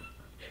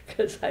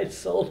because I'd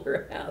sold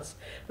her house.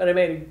 But I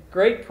made a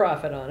great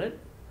profit on it,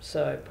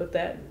 so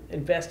I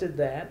invested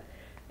that,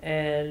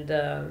 and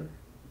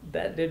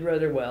that did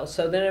rather well.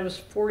 So then it was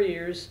 4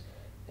 years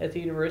at the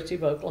University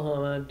of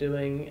Oklahoma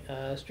doing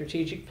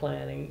strategic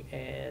planning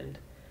and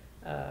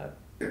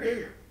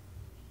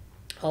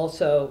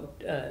also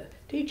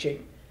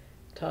teaching.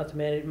 Taught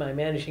my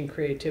Managing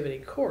Creativity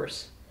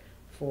course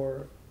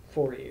for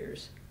 4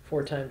 years,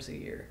 4 times a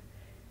year.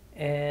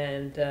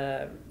 And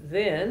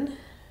then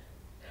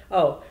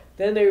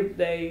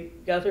they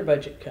got their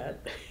budget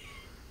cut.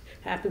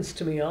 Happens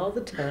to me all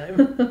the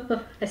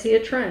time. I see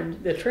a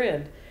trend. The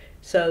trend.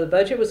 So the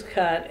budget was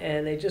cut,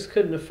 and they just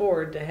couldn't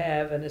afford to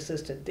have an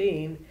assistant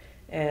dean,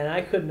 and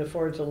I couldn't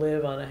afford to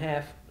live on a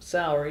half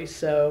salary.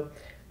 So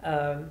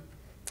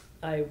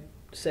I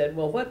said,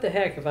 well, what the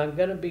heck? If I'm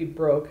going to be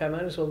broke, I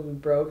might as well be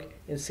broke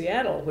in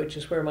Seattle, which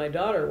is where my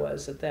daughter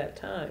was at that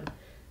time,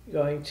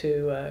 going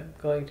to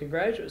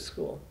graduate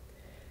school.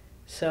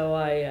 So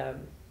I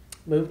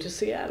moved to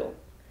Seattle,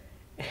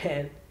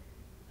 and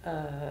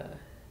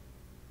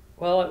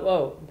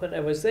when I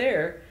was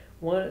there,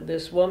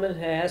 this woman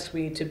had asked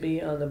me to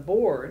be on the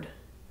board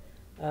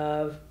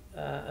of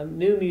a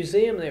new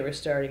museum they were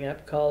starting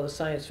up called the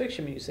Science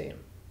Fiction Museum.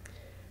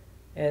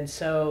 And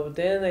so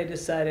then they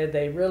decided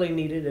they really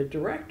needed a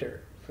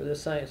director for the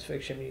Science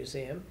Fiction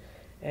Museum.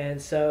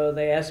 And so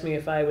they asked me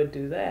if I would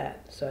do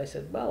that. So I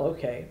said, well,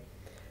 okay.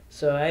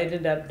 So I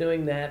ended up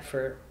doing that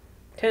for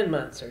 10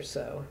 months or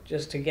so,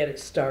 just to get it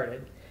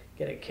started,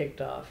 get it kicked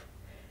off.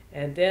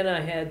 And then I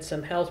had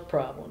some health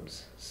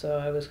problems, so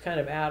I was kind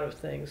of out of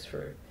things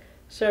for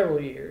several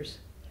years.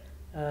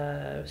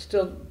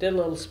 Still did a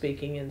little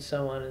speaking and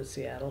so on in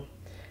Seattle.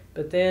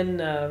 But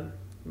then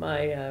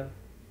my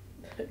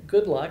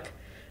good luck,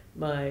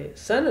 my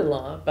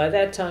son-in-law, by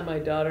that time my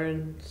daughter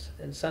and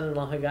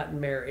son-in-law had gotten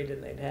married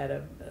and they'd had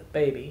a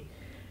baby.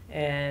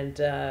 And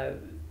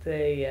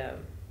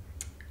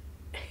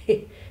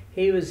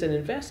he was an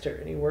investor,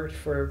 and he worked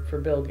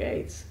for Bill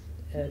Gates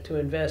to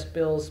invest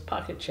Bill's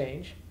pocket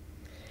change.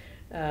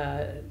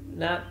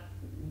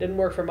 Didn't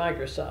work for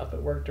Microsoft,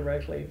 but worked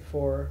directly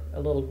for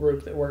a little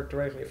group that worked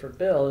directly for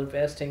Bill,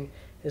 investing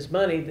his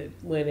money that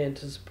went in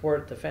to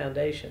support the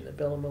foundation, the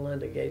Bill and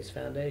Melinda Gates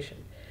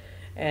Foundation.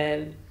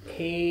 And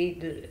he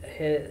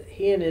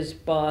and his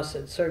boss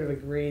had sort of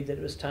agreed that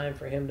it was time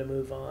for him to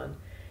move on.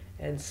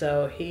 And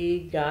so he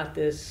got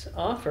this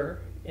offer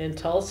in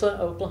Tulsa,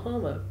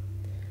 Oklahoma,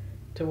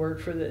 to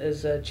work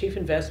as a chief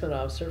investment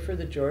officer for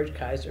the George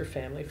Kaiser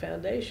Family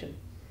Foundation.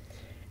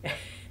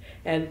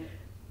 And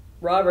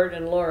Robert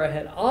and Laura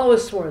had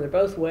always sworn, they're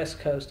both West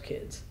Coast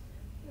kids.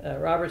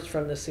 Robert's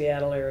from the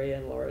Seattle area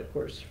and Laura, of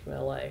course, from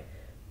LA.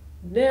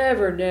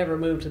 Never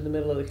moved to the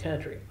middle of the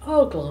country.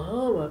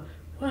 Oklahoma,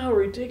 wow,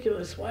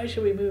 ridiculous. Why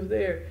should we move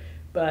there?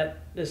 But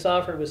this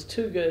offer was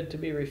too good to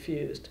be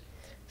refused.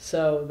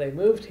 So they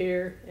moved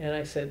here, and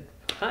I said,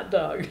 hot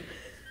dog.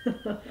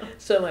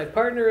 So my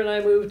partner and I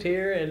moved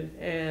here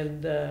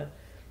and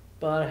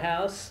bought a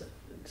house,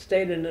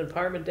 stayed in an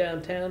apartment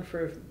downtown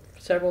for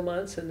several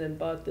months, and then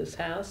bought this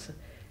house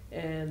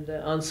and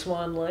on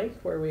Swan Lake,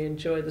 where we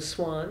enjoy the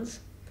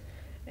swans.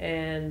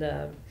 And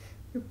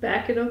you're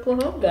back in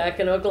Oklahoma. Back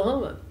in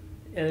Oklahoma,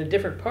 in a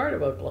different part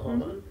of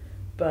Oklahoma, mm-hmm.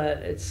 But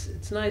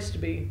it's nice to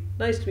be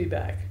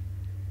back.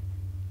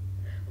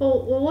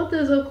 Well, what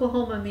does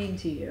Oklahoma mean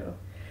to you?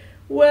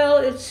 Well,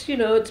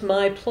 it's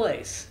my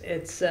place.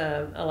 It's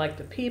I like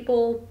the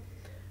people.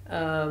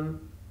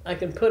 I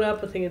can put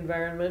up with the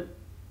environment.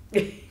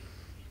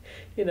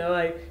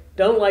 I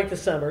don't like the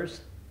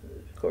summers.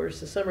 Of course,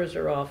 the summers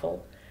are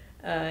awful.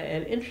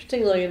 And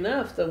interestingly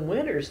enough, the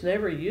winters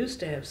never used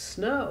to have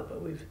snow,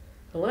 but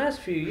the last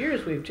few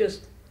years we've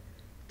just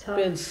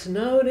been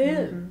snowed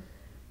in.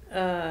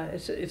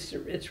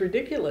 Mm-hmm. It's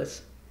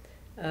ridiculous.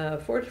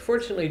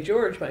 Fortunately,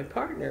 George, my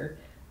partner,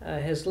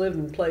 has lived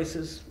in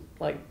places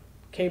like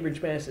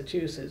Cambridge,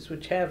 Massachusetts,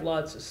 which have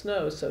lots of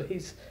snow, so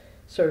he's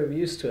sort of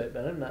used to it,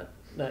 but I'm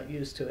not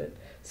used to it.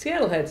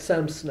 Seattle had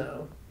some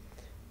snow,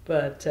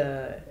 but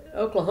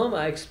Oklahoma,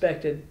 I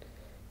expected,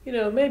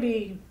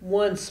 maybe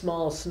one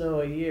small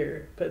snow a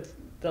year, but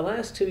the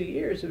last 2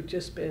 years have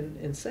just been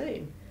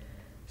insane.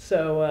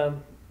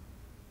 So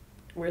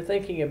we're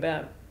thinking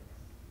about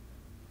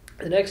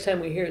the next time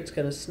we hear it's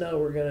going to snow,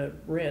 we're going to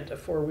rent a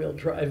 4-wheel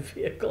drive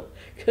vehicle,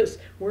 because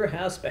we're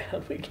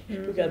housebound. We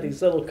got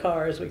these little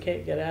cars. We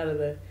can't get out of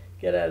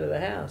the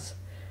house.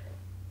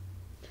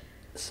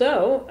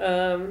 So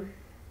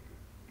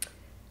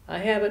I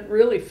haven't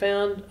really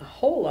found a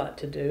whole lot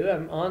to do.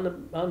 I'm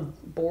on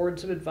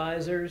boards of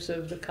advisors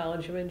of the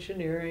College of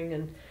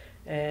Engineering,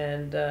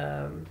 and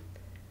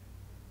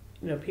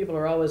people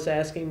are always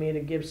asking me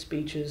to give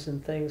speeches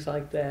and things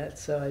like that.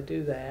 So I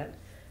do that,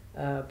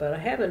 but I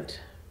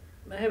haven't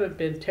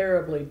been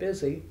terribly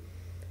busy.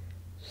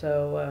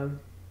 So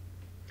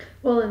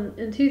well,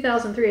 in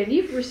 2003, and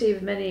you've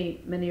received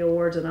many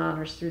awards and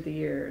honors through the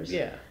years.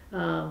 Yeah.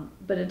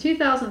 But in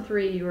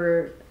 2003, you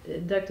were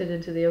inducted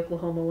into the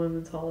Oklahoma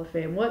Women's Hall of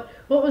Fame. What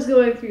was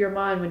going through your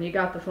mind when you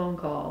got the phone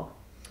call?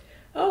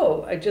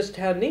 Oh, just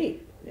how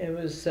neat. It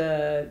was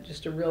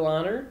just a real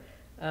honor.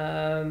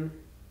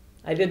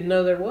 I didn't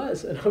know there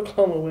was an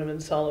Oklahoma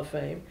Women's Hall of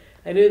Fame.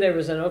 I knew there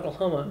was an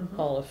Oklahoma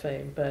Hall of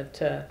Fame,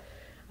 but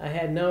I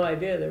had no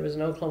idea there was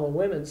an Oklahoma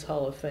Women's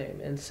Hall of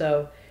Fame. And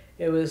so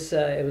it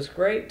was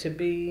great to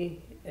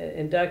be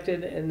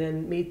inducted and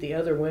then meet the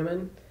other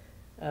women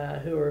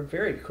who are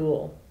very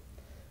cool.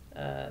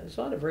 There's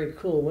a lot of very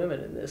cool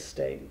women in this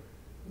state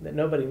that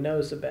nobody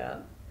knows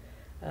about.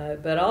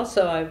 But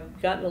also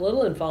I've gotten a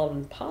little involved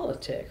in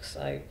politics.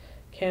 I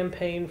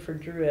campaigned for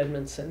Drew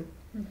Edmondson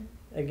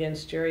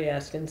against Jerry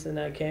Askins, and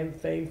I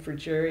campaigned for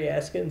Jerry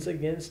Askins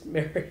against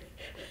Mary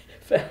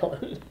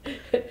Fallon.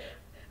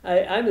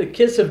 I'm the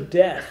kiss of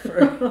death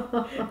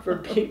for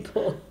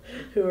people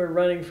who are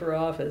running for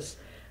office.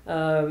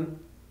 So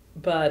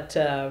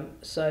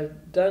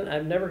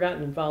I've never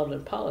gotten involved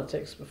in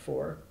politics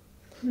before.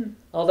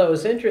 Although it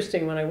was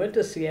interesting, when I went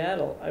to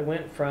Seattle, I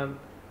went from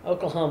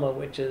Oklahoma,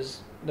 which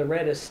is the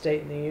reddest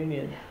state in the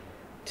Union,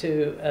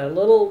 to a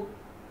little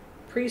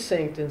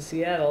precinct in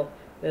Seattle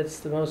that's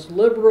the most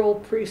liberal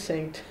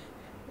precinct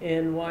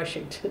in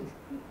Washington,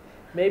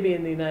 maybe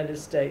in the United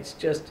States,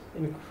 just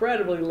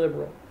incredibly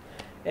liberal.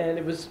 And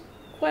it was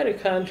quite a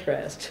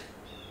contrast.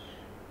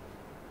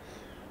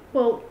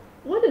 Well,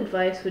 what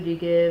advice would you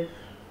give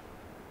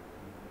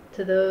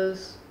to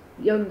those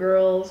young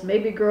girls,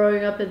 maybe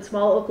growing up in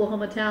small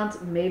Oklahoma towns,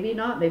 maybe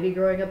not, maybe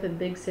growing up in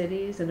big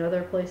cities and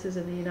other places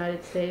in the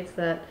United States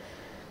that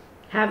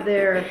have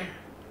their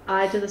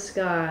eye to the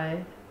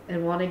sky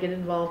and want to get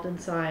involved in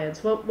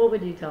science? What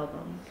would you tell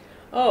them?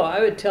 Oh, I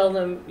would tell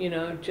them,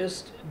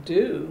 just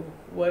do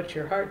what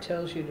your heart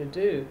tells you to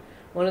do.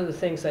 One of the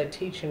things I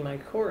teach in my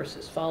course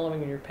is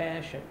following your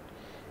passion.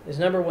 Is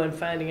number one,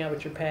 finding out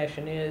what your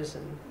passion is,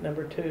 and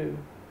number two,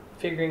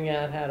 figuring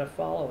out how to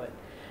follow it.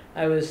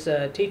 I was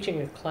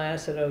teaching a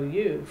class at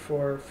OU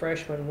for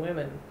freshman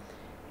women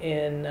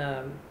in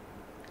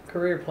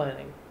career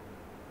planning.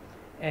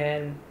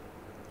 And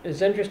it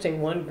was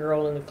interesting, one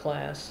girl in the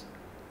class,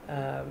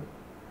 and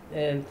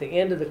at the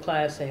end of the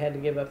class they had to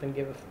give up and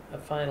give a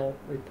final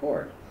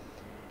report.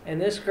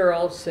 And this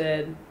girl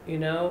said,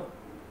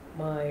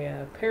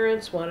 my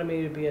parents wanted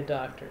me to be a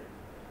doctor.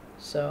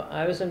 So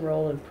I was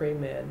enrolled in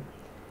pre-med,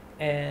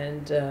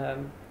 and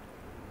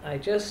I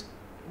just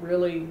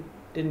really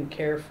didn't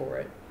care for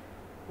it.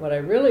 What I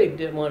really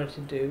wanted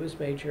to do was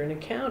major in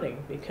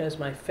accounting, because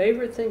my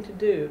favorite thing to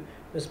do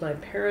was my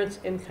parents'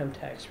 income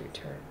tax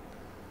return.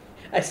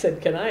 I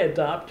said, can I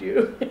adopt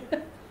you?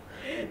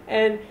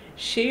 And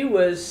she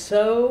was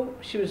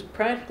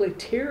practically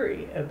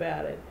teary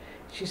about it.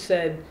 She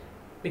said,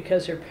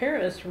 because her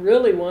parents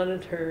really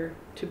wanted her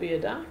to be a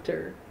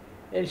doctor,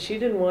 and she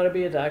didn't want to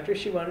be a doctor,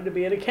 she wanted to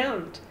be an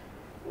accountant,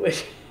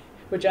 which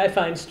I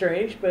find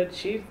strange, but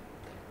she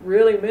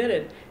really meant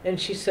it. And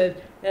she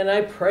said, and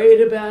I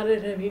prayed about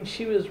it. I mean,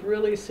 she was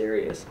really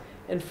serious,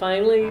 and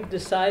finally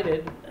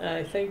decided,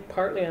 I think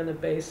partly on the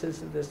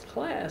basis of this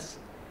class,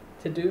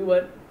 to do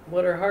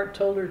what her heart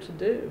told her to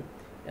do.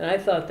 And I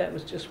thought that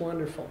was just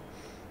wonderful.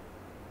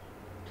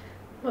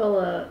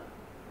 Well,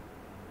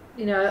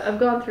 I've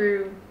gone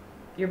through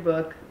your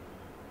book,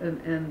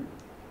 and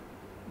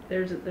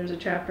there's a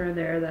chapter in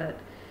there that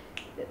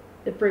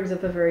it brings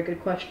up a very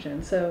good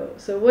question. So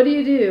what do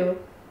you do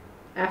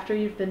after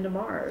you've been to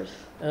Mars?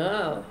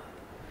 Oh,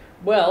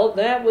 well,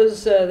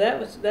 that's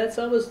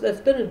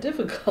been a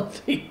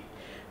difficulty.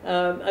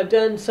 I've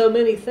done so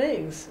many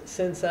things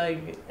since I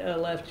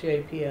left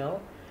JPL,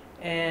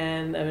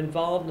 and I'm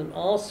involved in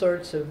all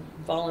sorts of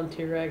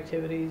volunteer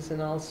activities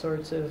and all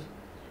sorts of,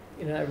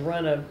 I've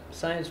run a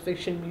science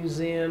fiction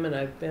museum, and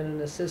I've been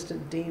an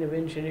assistant dean of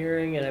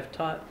engineering, and I've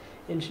taught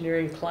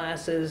engineering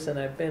classes, and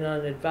I've been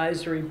on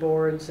advisory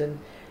boards, and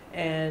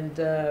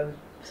So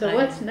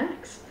what's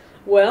next?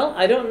 Well,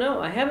 I don't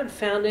know. I haven't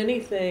found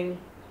anything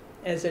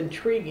as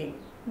intriguing.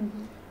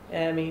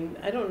 I mean,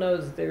 I don't know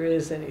that there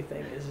is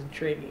anything as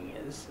intriguing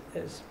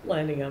as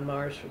landing on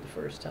Mars for the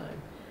first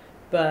time.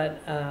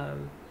 But,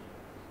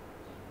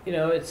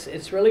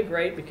 it's really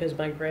great because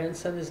my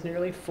grandson is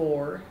nearly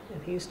 4,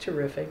 and he's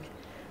terrific.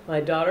 My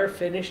daughter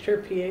finished her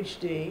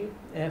PhD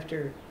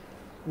after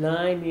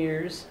 9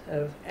 years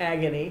of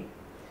agony.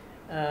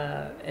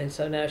 And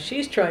so now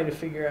she's trying to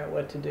figure out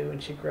what to do when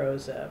she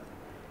grows up.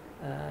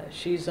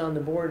 She's on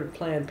the board of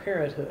Planned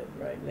Parenthood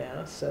right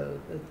now, so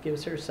that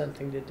gives her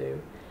something to do.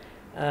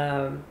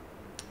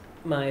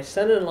 My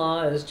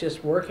son-in-law is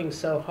just working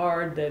so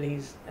hard that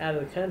he's out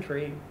of the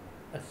country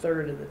a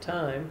third of the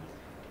time,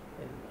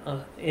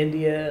 in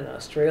India and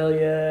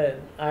Australia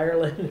and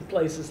Ireland and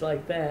places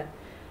like that.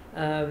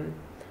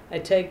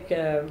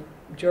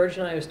 George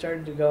and I have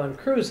started to go on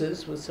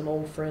cruises with some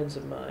old friends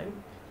of mine.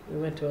 We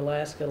went to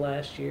Alaska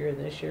last year, and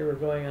this year we're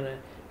going on a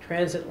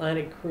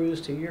transatlantic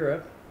cruise to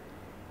Europe.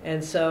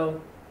 And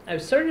so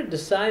I've sort of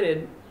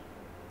decided,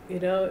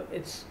 I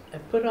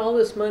put all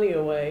this money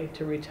away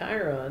to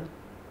retire on,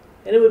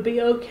 and it would be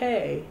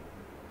okay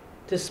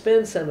to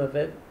spend some of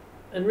it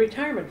on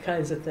retirement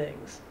kinds of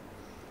things.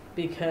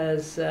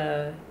 Because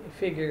you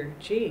figure,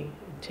 gee, in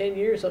 10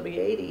 years I'll be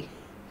 80.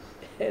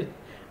 And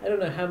I don't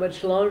know how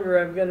much longer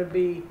I'm going to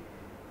be,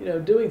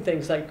 doing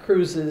things like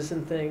cruises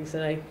and things,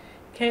 and I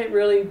can't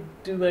really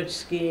do much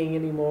skiing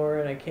anymore,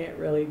 and I can't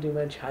really do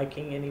much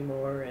hiking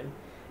anymore,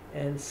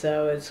 and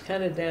so it's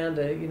kind of down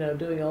to,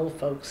 doing old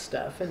folks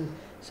stuff. And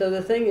so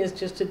the thing is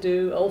just to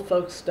do old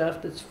folks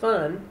stuff that's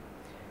fun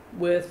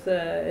with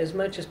as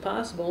much as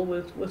possible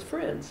with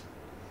friends.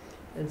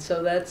 And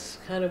so that's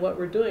kind of what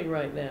we're doing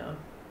right now.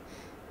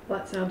 Well,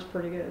 that sounds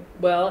pretty good.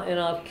 Well, and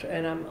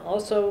I'm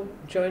also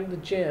joined the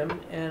gym,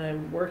 and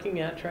I'm working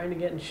out, trying to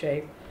get in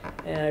shape,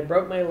 and I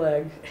broke my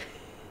leg.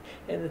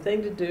 And the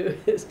thing to do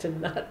is to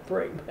not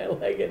break my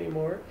leg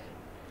anymore.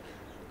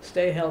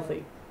 Stay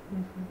healthy.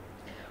 Mm-hmm.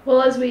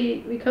 Well, as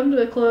we come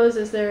to a close,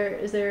 is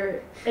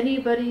there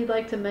anybody you'd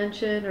like to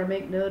mention or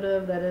make note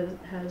of that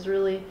has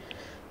really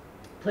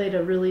played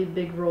a really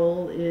big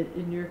role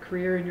in your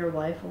career and your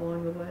life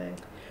along the way?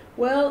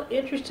 Well,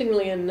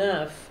 interestingly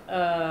enough,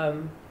 I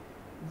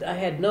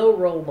had no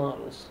role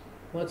models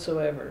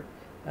whatsoever.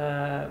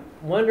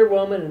 Wonder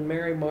Woman and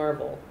Mary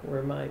Marvel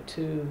were my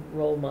two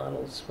role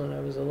models when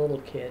I was a little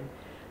kid.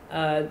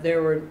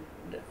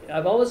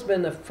 I've always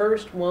been the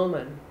first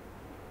woman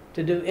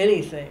to do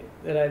anything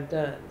that I've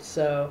done.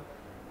 So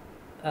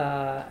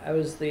I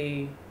was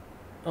the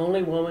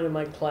only woman in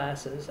my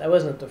classes. I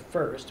wasn't the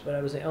first, but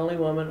I was the only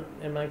woman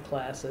in my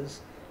classes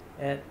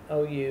at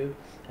OU.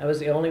 I was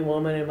the only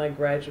woman in my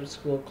graduate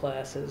school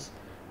classes.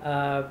 When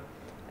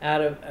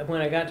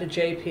I got to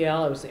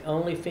JPL, I was the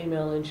only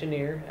female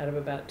engineer out of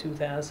about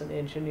 2,000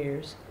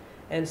 engineers.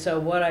 And so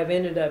what I've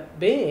ended up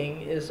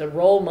being is a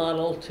role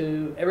model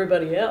to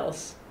everybody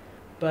else,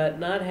 but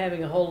not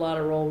having a whole lot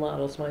of role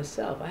models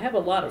myself. I have a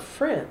lot of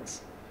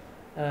friends.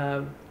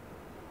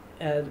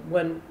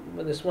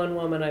 This one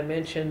woman I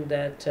mentioned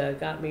that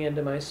got me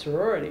into my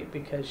sorority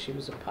because she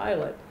was a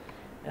pilot.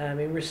 I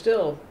mean, we're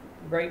still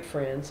great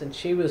friends, and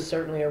she was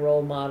certainly a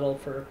role model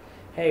for,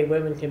 hey,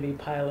 women can be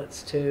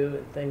pilots too,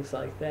 and things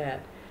like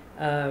that.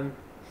 I'm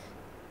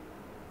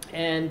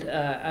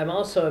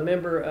also a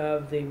member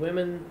of the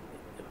Women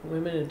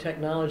in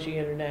Technology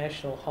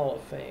International Hall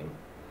of Fame,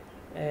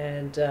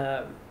 and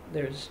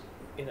there's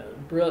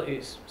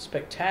really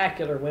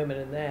spectacular women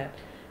in that.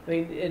 I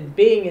mean, and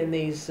being in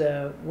these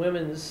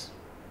women's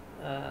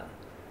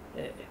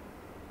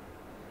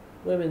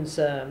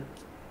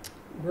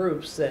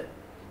groups that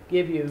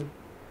give you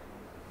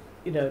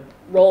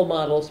role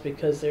models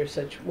because they're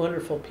such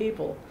wonderful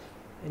people,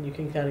 and you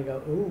can kind of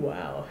go, ooh,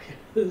 wow,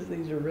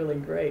 these are really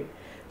great.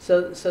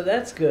 So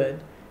that's good.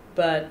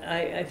 But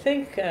I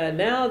think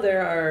now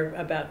there are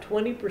about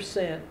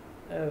 20%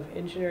 of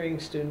engineering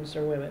students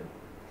are women.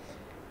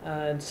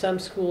 And some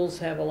schools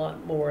have a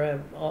lot more,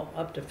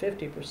 up to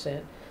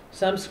 50%.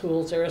 Some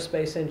schools,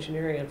 aerospace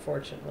engineering,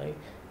 unfortunately,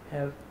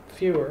 have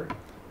fewer.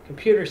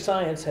 Computer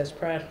science has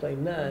practically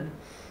none.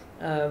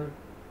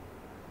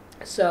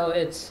 So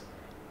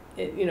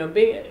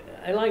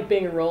I like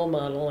being a role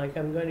model. Like,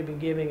 I'm going to be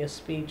giving a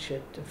speech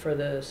for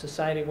the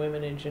Society of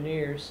Women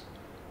Engineers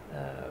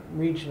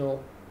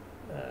regional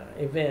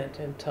event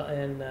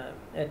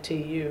at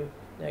TU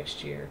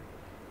next year.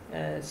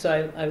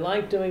 So I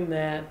like doing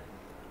that.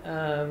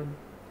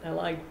 I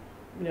like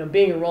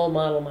being a role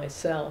model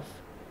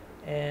myself,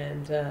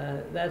 and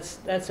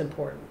that's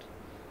important.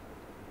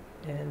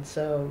 And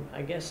so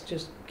I guess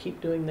just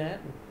keep doing that.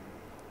 And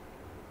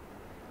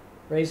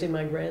raising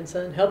my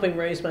grandson, helping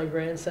raise my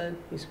grandson.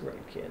 He's a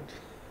great kid.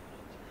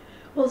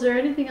 Well, is there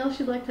anything else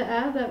you'd like to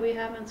add that we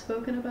haven't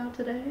spoken about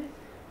today?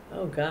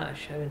 Oh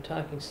gosh, I've been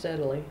talking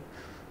steadily.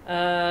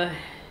 No.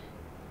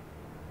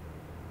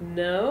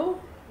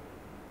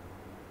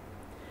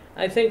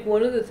 I think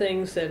one of the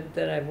things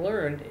that I've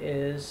learned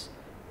is,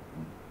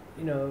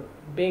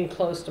 being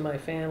close to my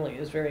family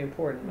is very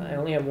important. I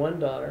only have one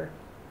daughter,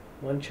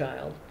 one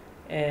child,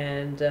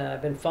 and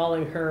I've been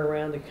following her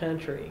around the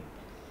country.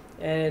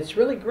 And it's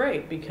really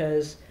great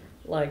because,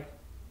 I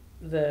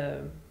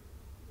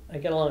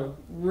get along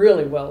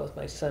really well with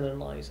my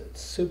son-in-law. He's a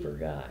super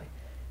guy.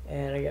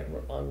 And I get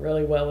along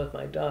really well with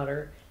my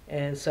daughter.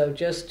 And so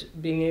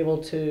just being able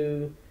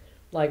to,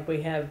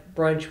 we have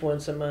brunch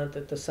once a month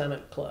at the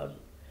Summit Club.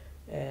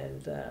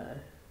 And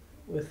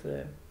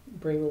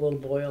bring the little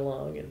boy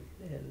along, and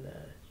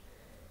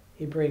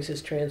he brings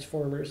his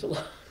Transformers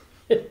along.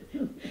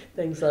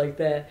 Things like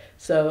that.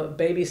 So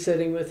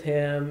babysitting with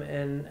him,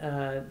 and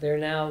they're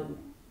now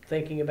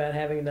thinking about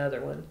having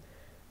another one.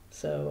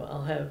 So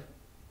I'll have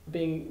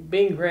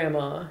being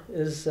grandma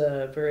is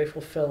very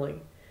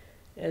fulfilling.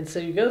 And so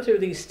you go through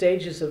these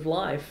stages of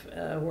life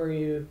where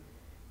you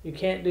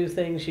can't do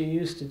things you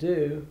used to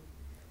do,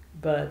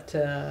 but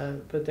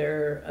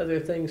there are other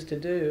things to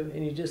do,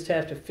 and you just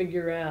have to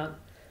figure out,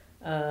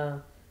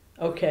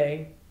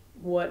 okay,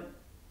 what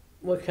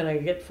can I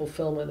get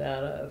fulfillment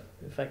out of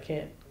if I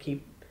can't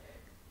keep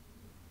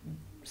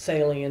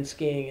sailing and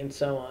skiing and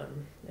so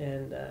on.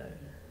 And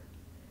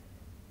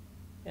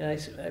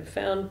I've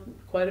found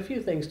quite a few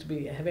things to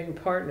be having a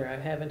partner. I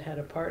haven't had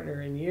a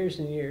partner in years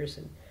and years,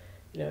 and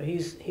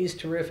he's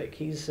terrific.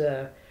 He's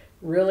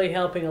really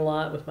helping a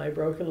lot with my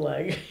broken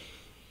leg.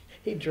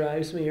 He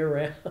drives me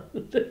around.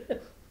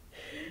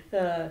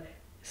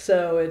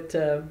 So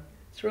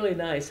it's really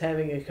nice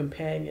having a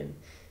companion.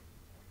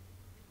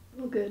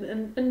 Well, good.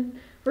 And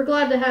we're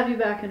glad to have you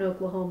back in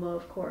Oklahoma,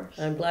 of course.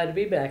 I'm glad to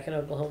be back in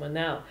Oklahoma.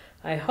 Now,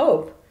 I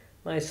hope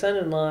my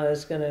son-in-law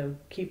is going to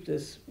keep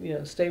this,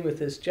 stay with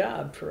this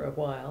job for a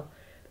while.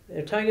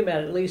 They're talking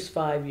about at least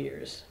 5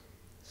 years.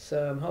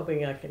 So I'm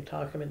hoping I can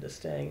talk him into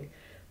staying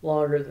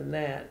longer than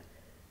that.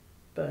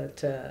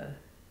 But,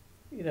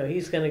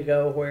 he's going to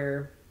go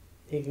where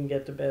he can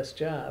get the best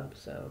job.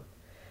 So,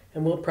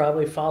 and we'll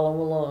probably follow him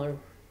along.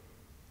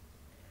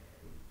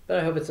 But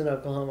I hope it's in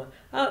Oklahoma.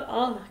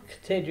 I'll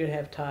continue to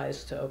have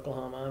ties to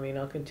Oklahoma. I mean,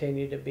 I'll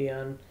continue to be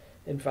on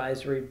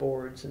advisory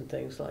boards and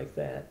things like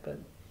that. But,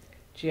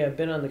 gee, I've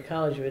been on the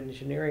College of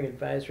Engineering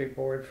advisory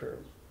board for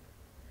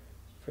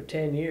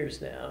 10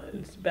 years now.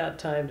 It's about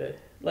time to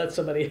let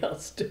somebody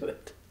else do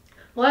it.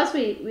 Well, as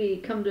we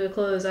come to a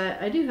close,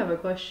 I do have a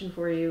question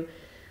for you.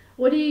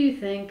 What do you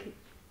think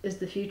is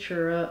the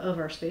future of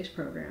our space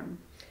program?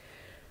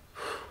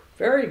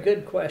 Very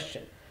good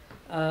question.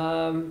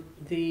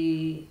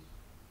 The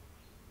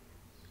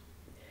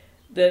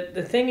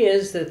thing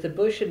is that the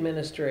Bush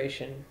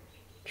administration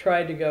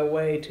tried to go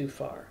way too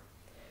far.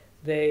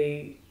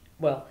 The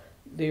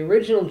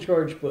original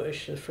George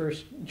Bush, the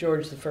first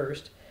George the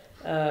First,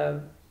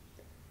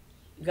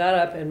 got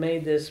up and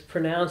made this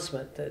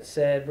pronouncement that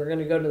said we're going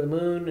to go to the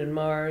moon and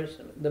Mars,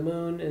 the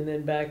moon and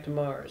then back to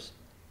Mars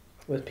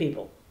with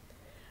people.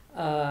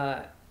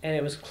 And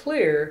it was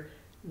clear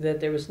that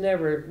there was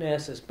never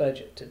NASA's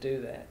budget to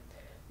do that.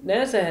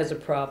 NASA has a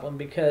problem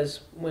because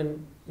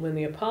when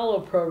the Apollo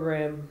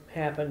program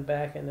happened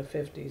back in the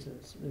 50s and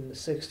in the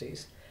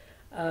 60s,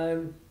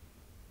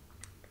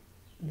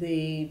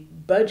 the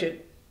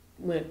budget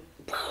went,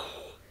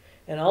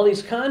 and all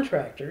these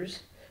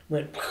contractors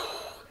went.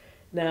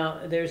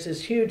 Now there's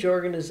this huge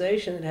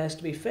organization that has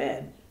to be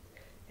fed,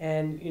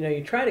 and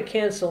you try to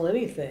cancel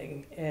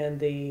anything, and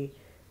the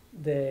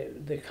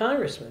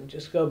congressmen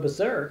just go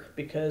berserk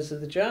because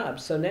of the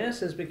jobs. So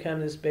NASA's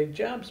become this big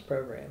jobs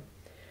program.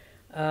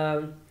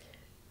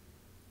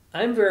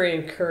 I'm very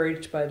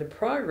encouraged by the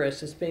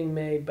progress that's being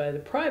made by the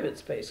private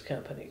space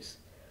companies.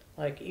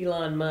 Like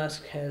Elon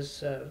Musk has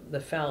the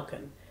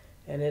Falcon,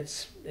 and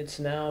it's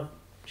now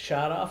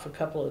shot off a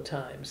couple of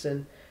times,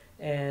 and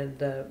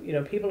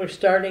people are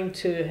starting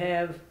to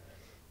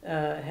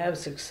have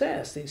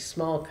success. These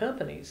small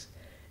companies,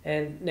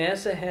 and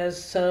NASA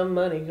has some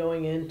money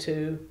going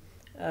into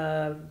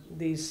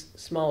these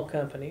small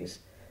companies,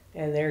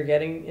 and they're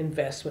getting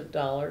investment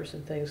dollars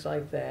and things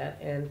like that.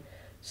 And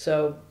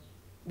so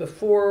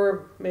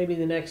before maybe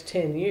the next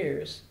 10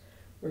 years,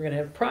 we're going to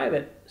have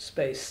private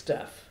space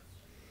stuff.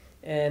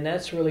 And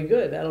that's really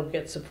good. That'll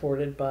get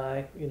supported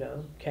by,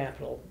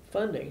 capital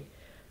funding.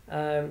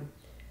 But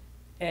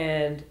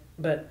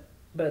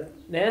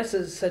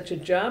NASA's such a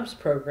jobs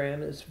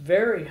program, it's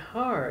very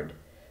hard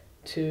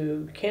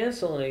to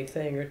cancel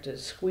anything or to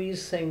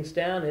squeeze things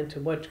down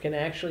into what can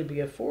actually be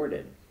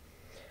afforded.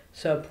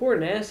 So poor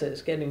NASA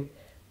is getting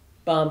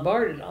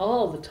bombarded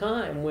all the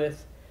time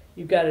with,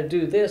 you've got to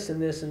do this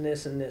and this and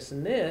this and this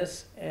and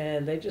this,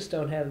 and they just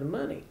don't have the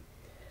money.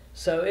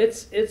 So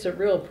it's a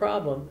real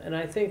problem, and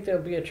I think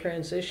there'll be a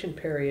transition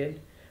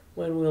period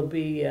when we'll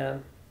be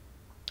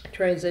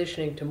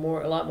transitioning to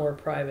a lot more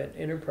private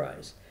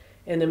enterprise.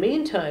 In the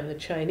meantime, the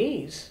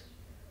Chinese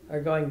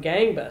are going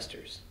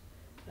gangbusters.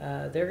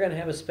 They're going to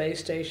have a space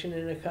station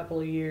in a couple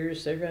of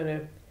years. They're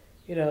going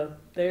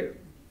to,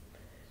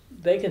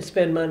 they can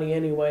spend money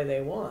any way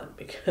they want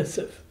because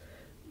of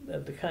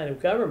the kind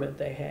of government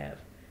they have.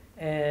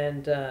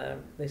 And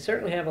they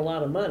certainly have a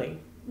lot of money,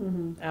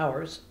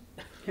 ours.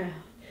 Yeah.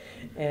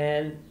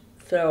 And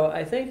so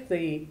I think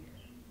the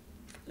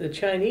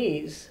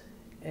Chinese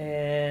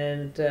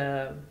and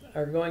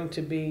are going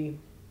to be,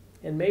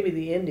 and maybe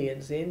the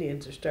Indians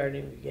are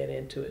starting to get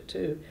into it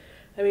too.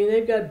 I mean,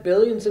 they've got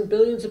billions and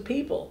billions of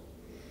people,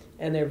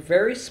 and they're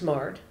very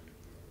smart.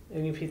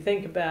 And if you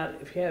think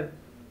about, if you have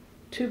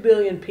 2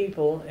 billion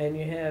people and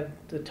you have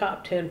the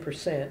top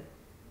 10%,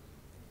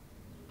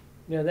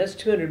 that's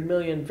 200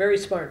 million very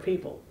smart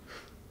people.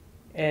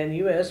 And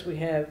U.S., we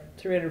have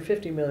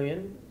 350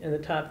 million, and the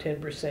top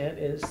 10%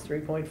 is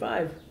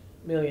 3.5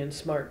 million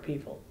smart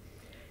people.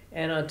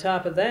 And on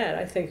top of that,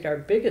 I think our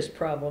biggest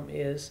problem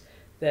is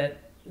that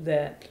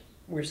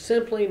we're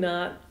simply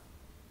not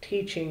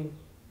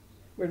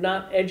we're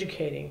not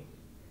educating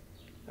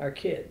our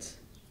kids.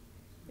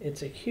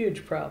 It's a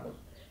huge problem.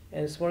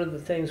 And it's one of the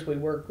things we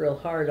work real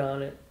hard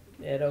on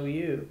at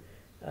OU,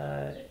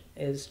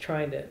 is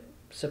trying to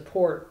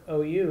support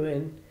OU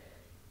in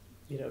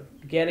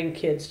getting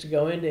kids to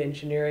go into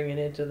engineering and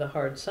into the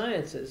hard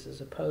sciences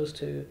as opposed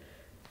to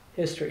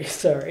history.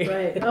 Sorry.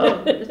 Right.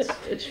 Oh,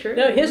 it's true.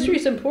 No,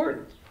 history's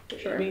important.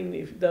 Sure. I mean,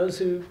 if those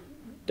who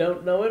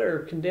don't know it are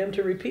condemned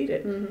to repeat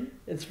it.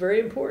 It's very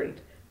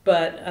important.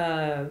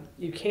 But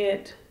you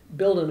can't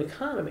build an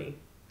economy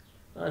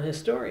on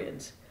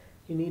historians.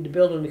 You need to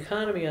build an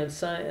economy on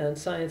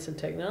science and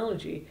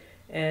technology,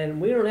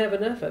 and we don't have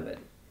enough of it.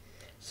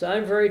 So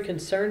I'm very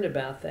concerned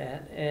about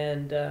that,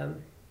 and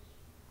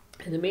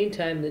In the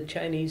meantime, the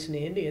Chinese and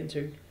the Indians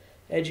are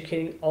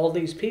educating all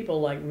these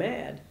people like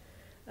mad.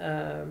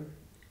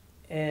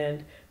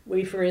 And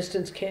we, for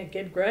instance, can't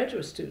get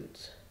graduate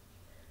students.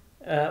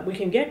 We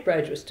can get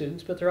graduate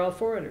students, but they're all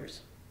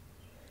foreigners.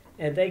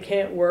 And they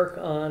can't work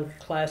on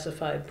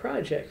classified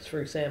projects, for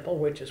example,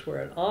 which is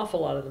where an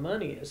awful lot of the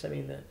money is. I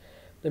mean,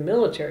 the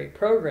military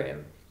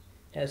program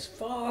has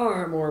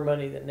far more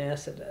money than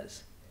NASA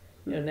does.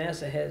 You know,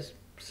 NASA has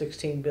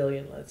 16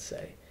 billion, let's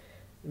say.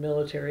 The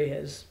military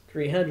has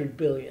 300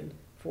 billion,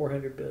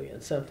 400 billion,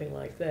 something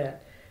like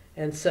that.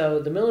 And so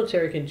the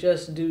military can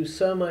just do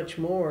so much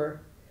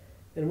more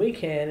than we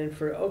can, and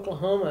for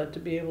Oklahoma to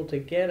be able to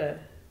get a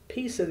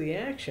piece of the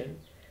action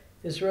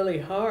is really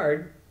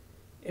hard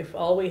if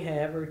all we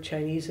have are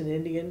Chinese and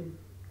Indian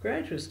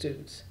graduate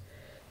students.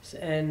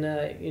 And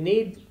you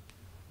need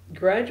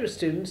graduate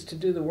students to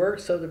do the work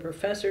so the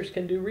professors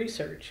can do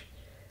research.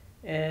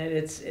 And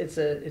it's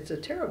a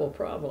terrible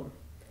problem.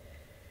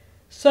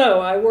 So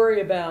I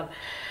worry about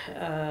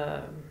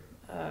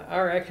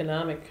our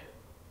economic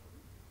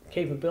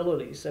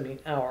capabilities. I mean,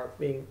 our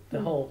being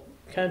the whole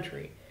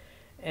country.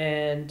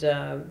 And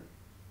the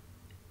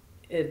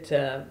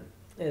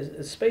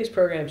space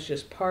program is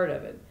just part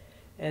of it.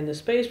 And the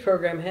space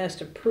program has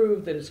to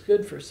prove that it's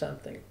good for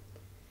something.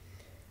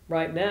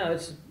 Right now,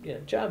 it's a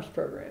jobs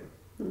program.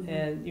 Mm-hmm.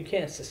 And you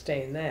can't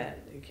sustain that.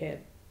 You can't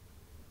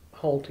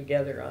hold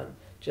together on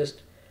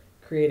just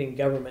creating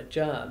government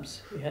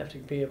jobs. You have to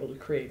be able to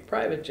create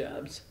private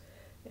jobs.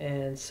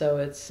 And so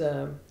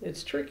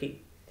it's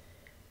tricky.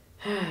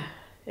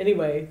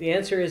 Anyway, the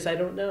answer is I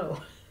don't know.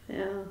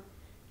 Yeah.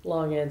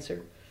 Long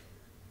answer.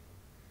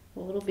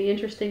 Well, it'll be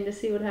interesting to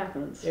see what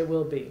happens. It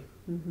will be.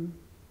 Mm-hmm.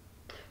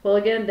 Well,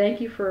 again,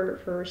 thank you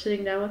for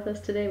sitting down with us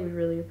today. We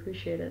really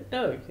appreciate it.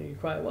 Oh, you're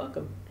quite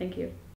welcome. Thank you.